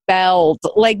expelled.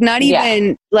 Like, not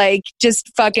even, like,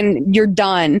 just fucking, you're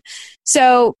done.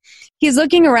 So he's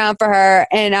looking around for her,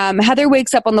 and Heather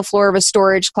wakes up on the floor of a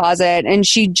storage closet, and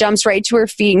she jumps right to her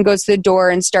feet and goes to the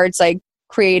door and starts, like,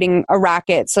 creating a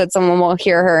racket so that someone will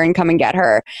hear her and come and get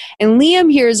her. And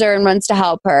Liam hears her and runs to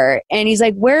help her. And he's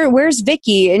like, where's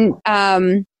Vicky?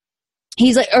 And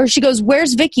he's like, or she goes,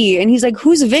 where's Vicky? And he's like,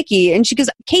 who's Vicky? And she goes,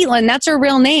 Caitlin, that's her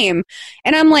real name.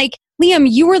 And I'm like, Liam,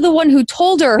 you were the one who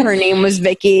told her name was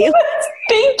Vicky.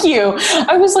 Thank you.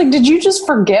 I was like, did you just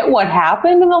forget what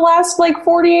happened in the last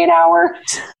 48 hours?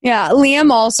 Yeah. Liam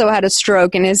also had a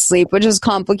stroke in his sleep, which has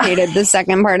complicated the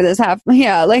second part of this half.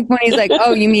 Yeah. Like when he's like,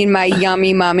 oh, you mean my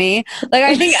yummy mummy? Like,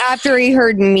 I think after he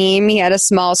heard meme, he had a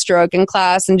small stroke in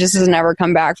class and just has never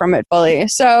come back from it fully.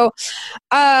 So,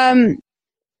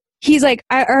 he's like,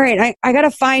 all right, I got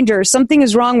to find her. Something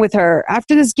is wrong with her.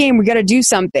 After this game, we got to do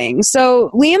something.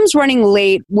 So Liam's running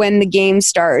late when the game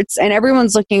starts and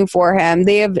everyone's looking for him.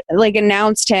 They have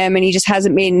announced him and he just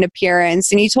hasn't made an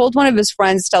appearance. And he told one of his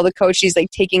friends to tell the coach he's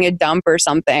taking a dump or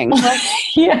something.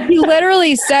 Yeah. He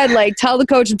literally said, tell the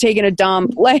coach I'm taking a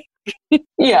dump.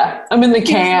 Yeah, I'm in the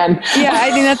can. Yeah,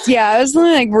 I think that's, it was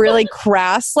something like really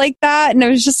crass like that. And it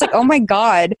was just like, oh my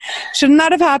God, shouldn't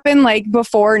that have happened like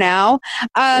before now?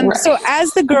 Right. So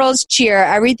as the girls cheer,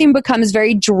 everything becomes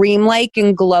very dreamlike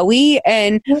and glowy.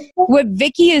 And what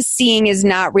Vicky is seeing is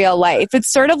not real life.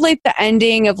 It's sort of like the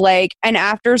ending of like an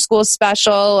after school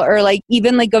special or like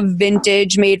even like a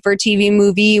vintage made for TV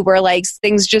movie where like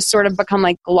things just sort of become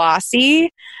like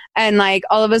glossy. And like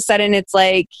all of a sudden it's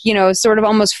like, you know, sort of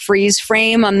almost freeze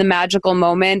frame on the magical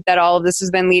moment that all of this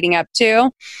has been leading up to.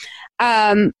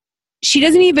 She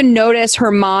doesn't even notice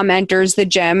her mom enters the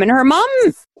gym, and her mom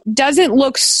doesn't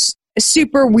look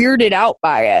super weirded out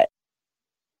by it.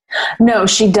 No,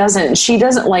 she doesn't. She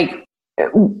doesn't like,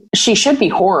 she should be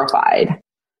horrified.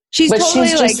 She's totally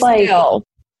she's just like,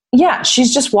 yeah,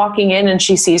 she's just walking in and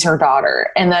she sees her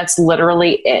daughter, and that's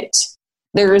literally it.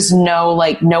 There is no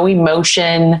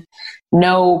emotion,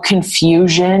 no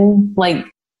confusion. Like,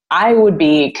 I would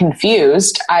be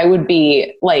confused. I would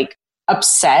be like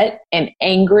upset and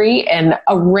angry, and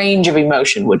a range of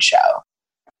emotion would show.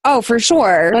 Oh, for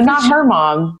sure. But not her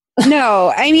mom.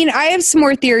 No, I mean, I have some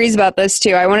more theories about this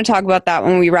too. I want to talk about that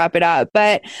when we wrap it up.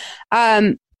 But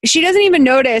she doesn't even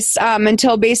notice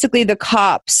until basically the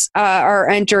cops are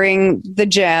entering the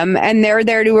gym, and they're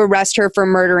there to arrest her for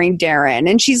murdering Darren.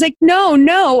 And she's like, no,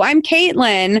 I'm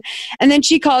Caitlin. And then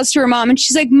she calls to her mom and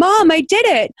she's like, Mom, I did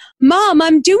it. Mom,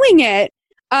 I'm doing it.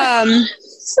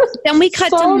 Then we cut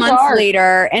to months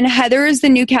later, and Heather is the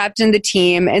new captain of the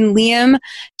team, and Liam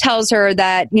tells her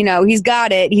that, you know, he's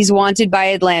got it. He's wanted by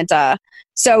Atlanta.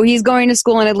 So he's going to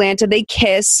school in Atlanta. They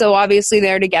kiss. So obviously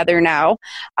they're together now.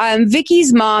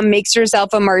 Vicky's mom makes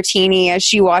herself a martini as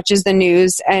she watches the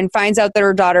news and finds out that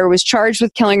her daughter was charged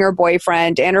with killing her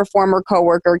boyfriend and her former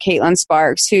coworker, Caitlin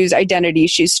Sparks, whose identity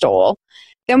she stole.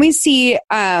 Then we see...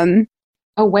 oh,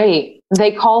 wait.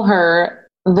 They call her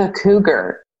the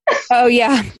Cougar. Oh,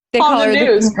 yeah. They call her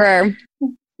the Cougar.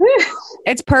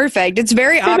 It's perfect. It's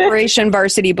very Operation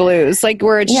Varsity Blues, like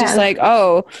where it's just like,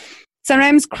 oh...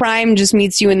 Sometimes crime just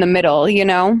meets you in the middle, you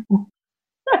know?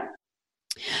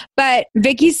 But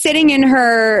Vicky's sitting in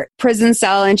her prison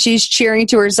cell and she's cheering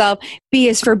to herself, B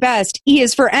is for best, E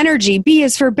is for energy, B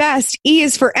is for best, E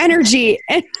is for energy.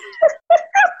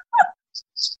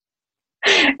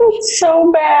 It's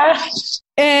so bad.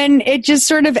 And it just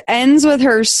sort of ends with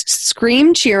her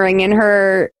scream cheering in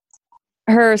her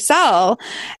cell.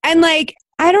 And like,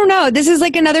 I don't know. This is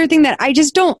like another thing that I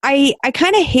just don't, I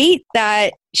kind of hate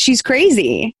that she's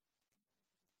crazy.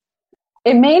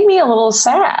 It made me a little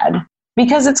sad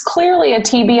because it's clearly a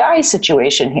TBI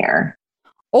situation here.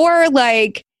 Or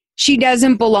like she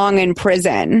doesn't belong in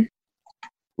prison.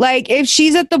 Like if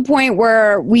she's at the point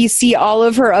where we see all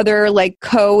of her other like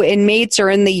co-inmates are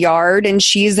in the yard and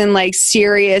she's in like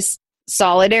serious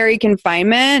solitary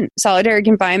confinement,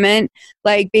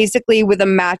 like basically with a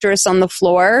mattress on the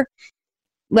floor.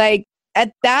 Like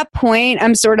at that point,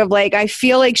 I'm sort of like, I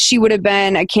feel like she would have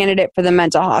been a candidate for the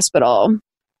mental hospital.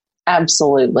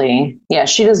 Absolutely. Yeah,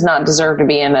 she does not deserve to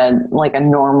be in a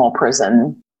normal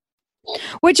prison.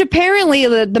 Which apparently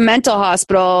the mental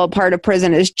hospital part of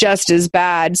prison is just as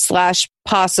bad /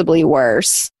 possibly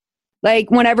worse.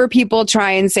 Like whenever people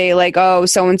try and say like, oh,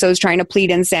 so-and-so's trying to plead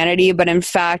insanity, but in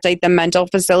fact, like the mental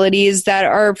facilities that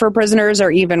are for prisoners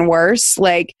are even worse.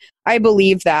 Like I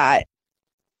believe that.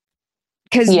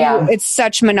 Because it's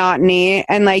such monotony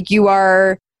and like you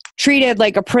are treated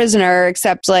like a prisoner,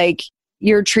 except like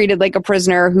you're treated like a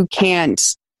prisoner who can't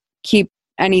keep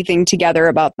anything together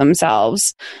about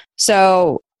themselves.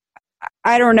 So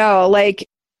I don't know. Like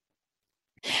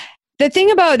the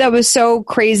thing about that was so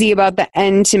crazy about the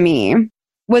end to me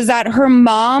was that her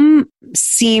mom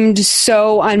seemed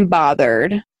so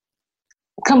unbothered.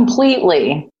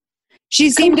 Completely. She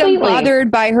seemed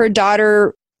unbothered by her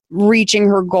daughter reaching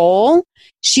her goal.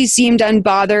 She seemed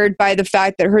unbothered by the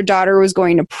fact that her daughter was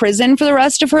going to prison for the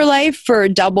rest of her life for a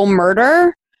double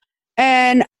murder.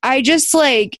 And I just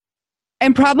like,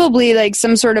 and probably like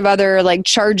some sort of other like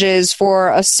charges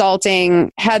for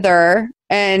assaulting Heather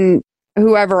and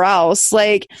whoever else.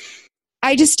 Like,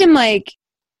 I just am like,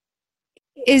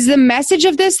 is the message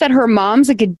of this that her mom's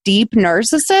like a deep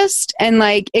narcissist and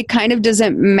like it kind of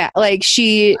doesn't like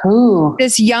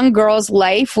this young girl's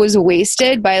life was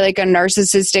wasted by like a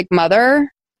narcissistic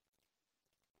mother?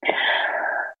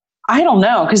 I don't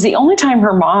know, because the only time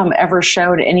her mom ever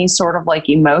showed any sort of like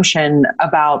emotion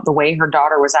about the way her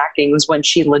daughter was acting was when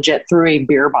she legit threw a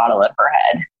beer bottle at her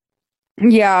head.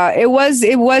 Yeah, it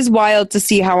was wild to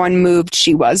see how unmoved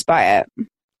she was by it.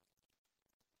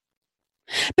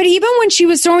 But even when she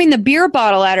was throwing the beer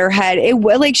bottle at her head,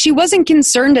 like she wasn't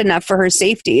concerned enough for her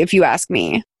safety, if you ask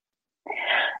me.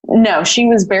 No, she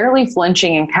was barely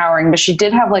flinching and cowering, but she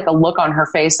did have like a look on her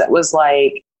face that was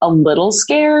like a little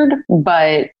scared,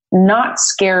 but not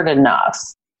scared enough.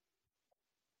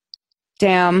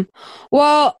 Damn.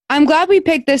 Well, I'm glad we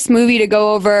picked this movie to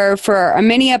go over for a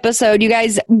mini episode. You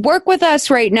guys work with us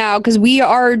right now because we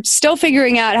are still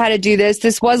figuring out how to do this.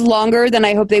 This was longer than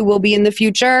I hope they will be in the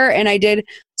future. And I did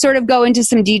sort of go into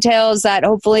some details that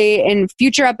hopefully in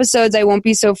future episodes, I won't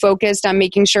be so focused on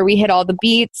making sure we hit all the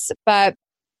beats. But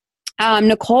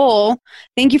Nicole,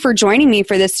 thank you for joining me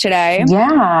for this today.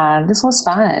 Yeah, this was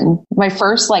fun. My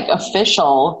first like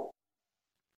official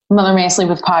Mother May I Sleep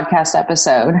With podcast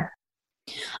episode.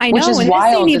 I know, which is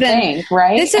wild to think,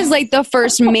 right? This is like the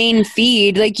first main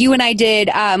feed. Like you and I did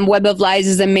Web of Lies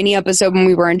as a mini episode when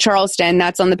we were in Charleston.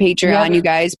 That's on the Patreon, you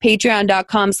guys.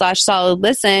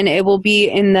 Patreon.com/solidlisten. It will be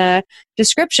in the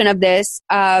description of this.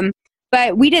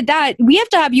 But we did that. We have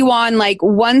to have you on like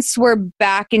once we're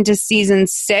back into season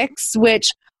 6,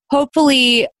 which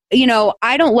hopefully, you know,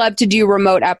 I don't love to do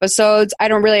remote episodes. I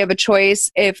don't really have a choice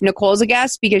if Nicole's a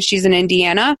guest because she's in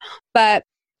Indiana. But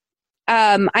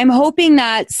I'm hoping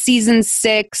that season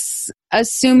 6,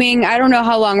 assuming, I don't know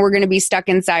how long we're going to be stuck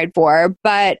inside for,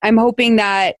 but I'm hoping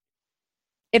that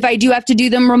if I do have to do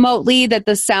them remotely, that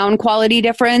the sound quality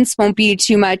difference won't be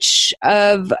too much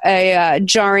of a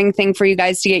jarring thing for you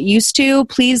guys to get used to.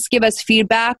 Please give us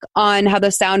feedback on how the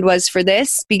sound was for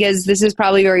this, because this is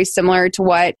probably very similar to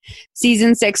what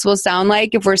season 6 will sound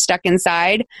like if we're stuck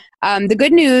inside. The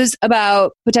good news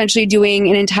about potentially doing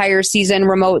an entire season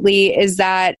remotely is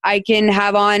that I can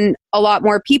have on a lot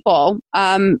more people,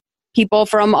 people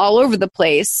from all over the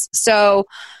place. So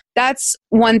that's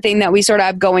one thing that we sort of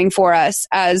have going for us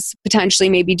as potentially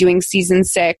maybe doing season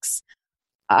 6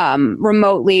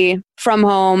 remotely from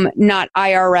home, not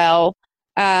IRL.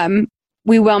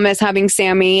 We will miss having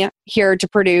Sammy here to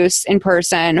produce in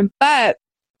person, but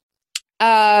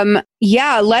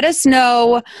yeah, let us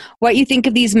know what you think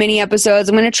of these mini episodes.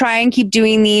 I'm going to try and keep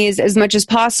doing these as much as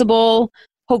possible.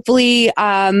 Hopefully,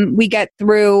 we get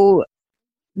through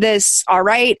this all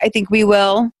right. I think we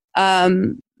will.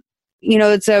 You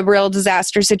know, it's a real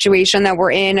disaster situation that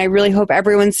we're in. I really hope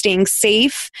everyone's staying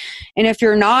safe. And if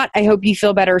you're not, I hope you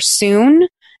feel better soon.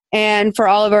 And for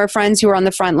all of our friends who are on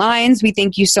the front lines, we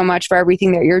thank you so much for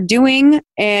everything that you're doing.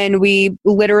 And we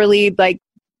literally, like,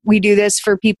 we do this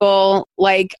for people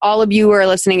like all of you who are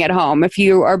listening at home. If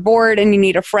you are bored and you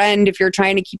need a friend, if you're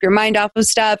trying to keep your mind off of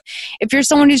stuff, if you're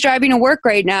someone who's driving to work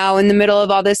right now in the middle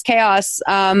of all this chaos,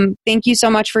 thank you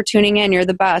so much for tuning in. You're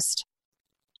the best.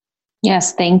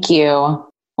 Yes, thank you.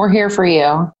 We're here for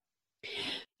you.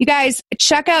 You guys,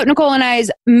 check out Nicole and I's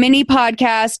mini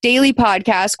podcast, daily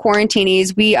podcast,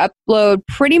 Quarantinis. We upload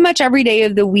pretty much every day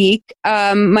of the week,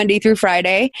 Monday through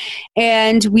Friday.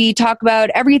 And we talk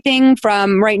about everything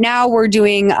from right now, we're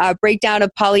doing a breakdown of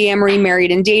polyamory,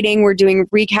 married and dating. We're doing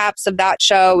recaps of that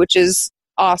show, which is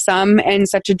awesome and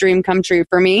such a dream come true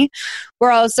for me.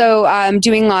 We're also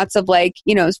doing lots of like,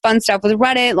 you know, fun stuff with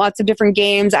Reddit, lots of different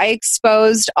games. I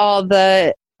exposed all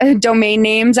the domain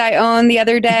names I own the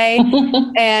other day,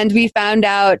 and we found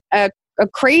out a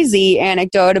crazy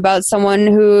anecdote about someone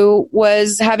who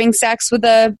was having sex with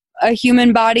a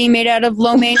human body made out of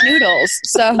lo mein noodles.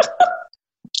 So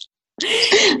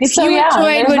if you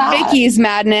enjoyed what Vicky's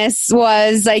madness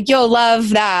was, like, you'll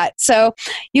love that. So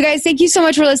you guys, thank you so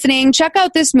much for listening. Check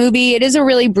out this movie. It is a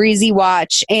really breezy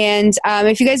watch. And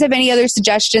if you guys have any other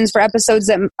suggestions for episodes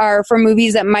that are for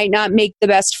movies that might not make the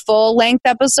best full length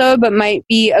episode, but might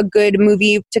be a good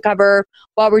movie to cover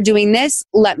while we're doing this,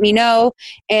 let me know.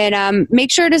 And make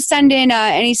sure to send in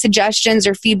any suggestions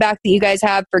or feedback that you guys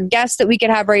have for guests that we could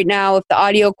have right now, if the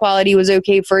audio quality was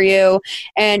okay for you.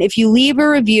 And if you leave a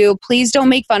review, please don't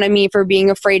make fun of me for being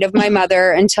afraid of my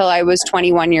mother until I was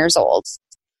 21 years old.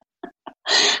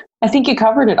 I think you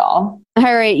covered it all.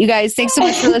 All right, you guys, thanks so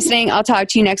much for listening. I'll talk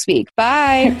to you next week.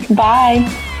 Bye. Bye.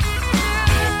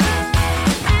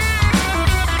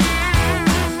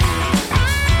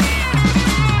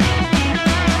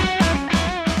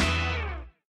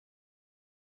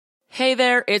 Hey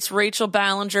there, it's Rachel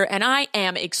Ballinger, and I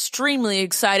am extremely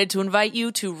excited to invite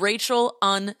you to Rachel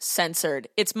Uncensored.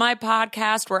 It's my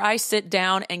podcast where I sit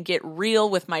down and get real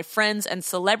with my friends and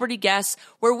celebrity guests,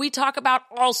 where we talk about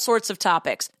all sorts of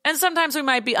topics. And sometimes we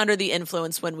might be under the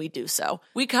influence when we do so.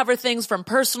 We cover things from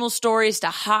personal stories to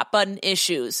hot button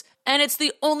issues. And it's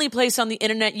the only place on the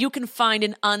internet you can find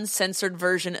an uncensored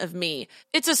version of me.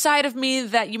 It's a side of me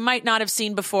that you might not have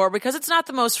seen before because it's not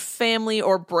the most family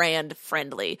or brand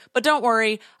friendly. But don't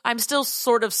worry, I'm still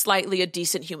sort of slightly a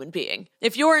decent human being.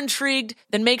 If you're intrigued,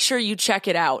 then make sure you check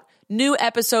it out. New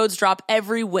episodes drop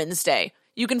every Wednesday.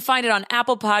 You can find it on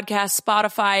Apple Podcasts,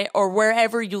 Spotify, or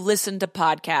wherever you listen to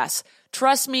podcasts.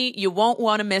 Trust me, you won't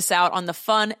want to miss out on the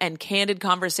fun and candid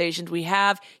conversations we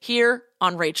have here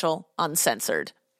on Rachel Uncensored.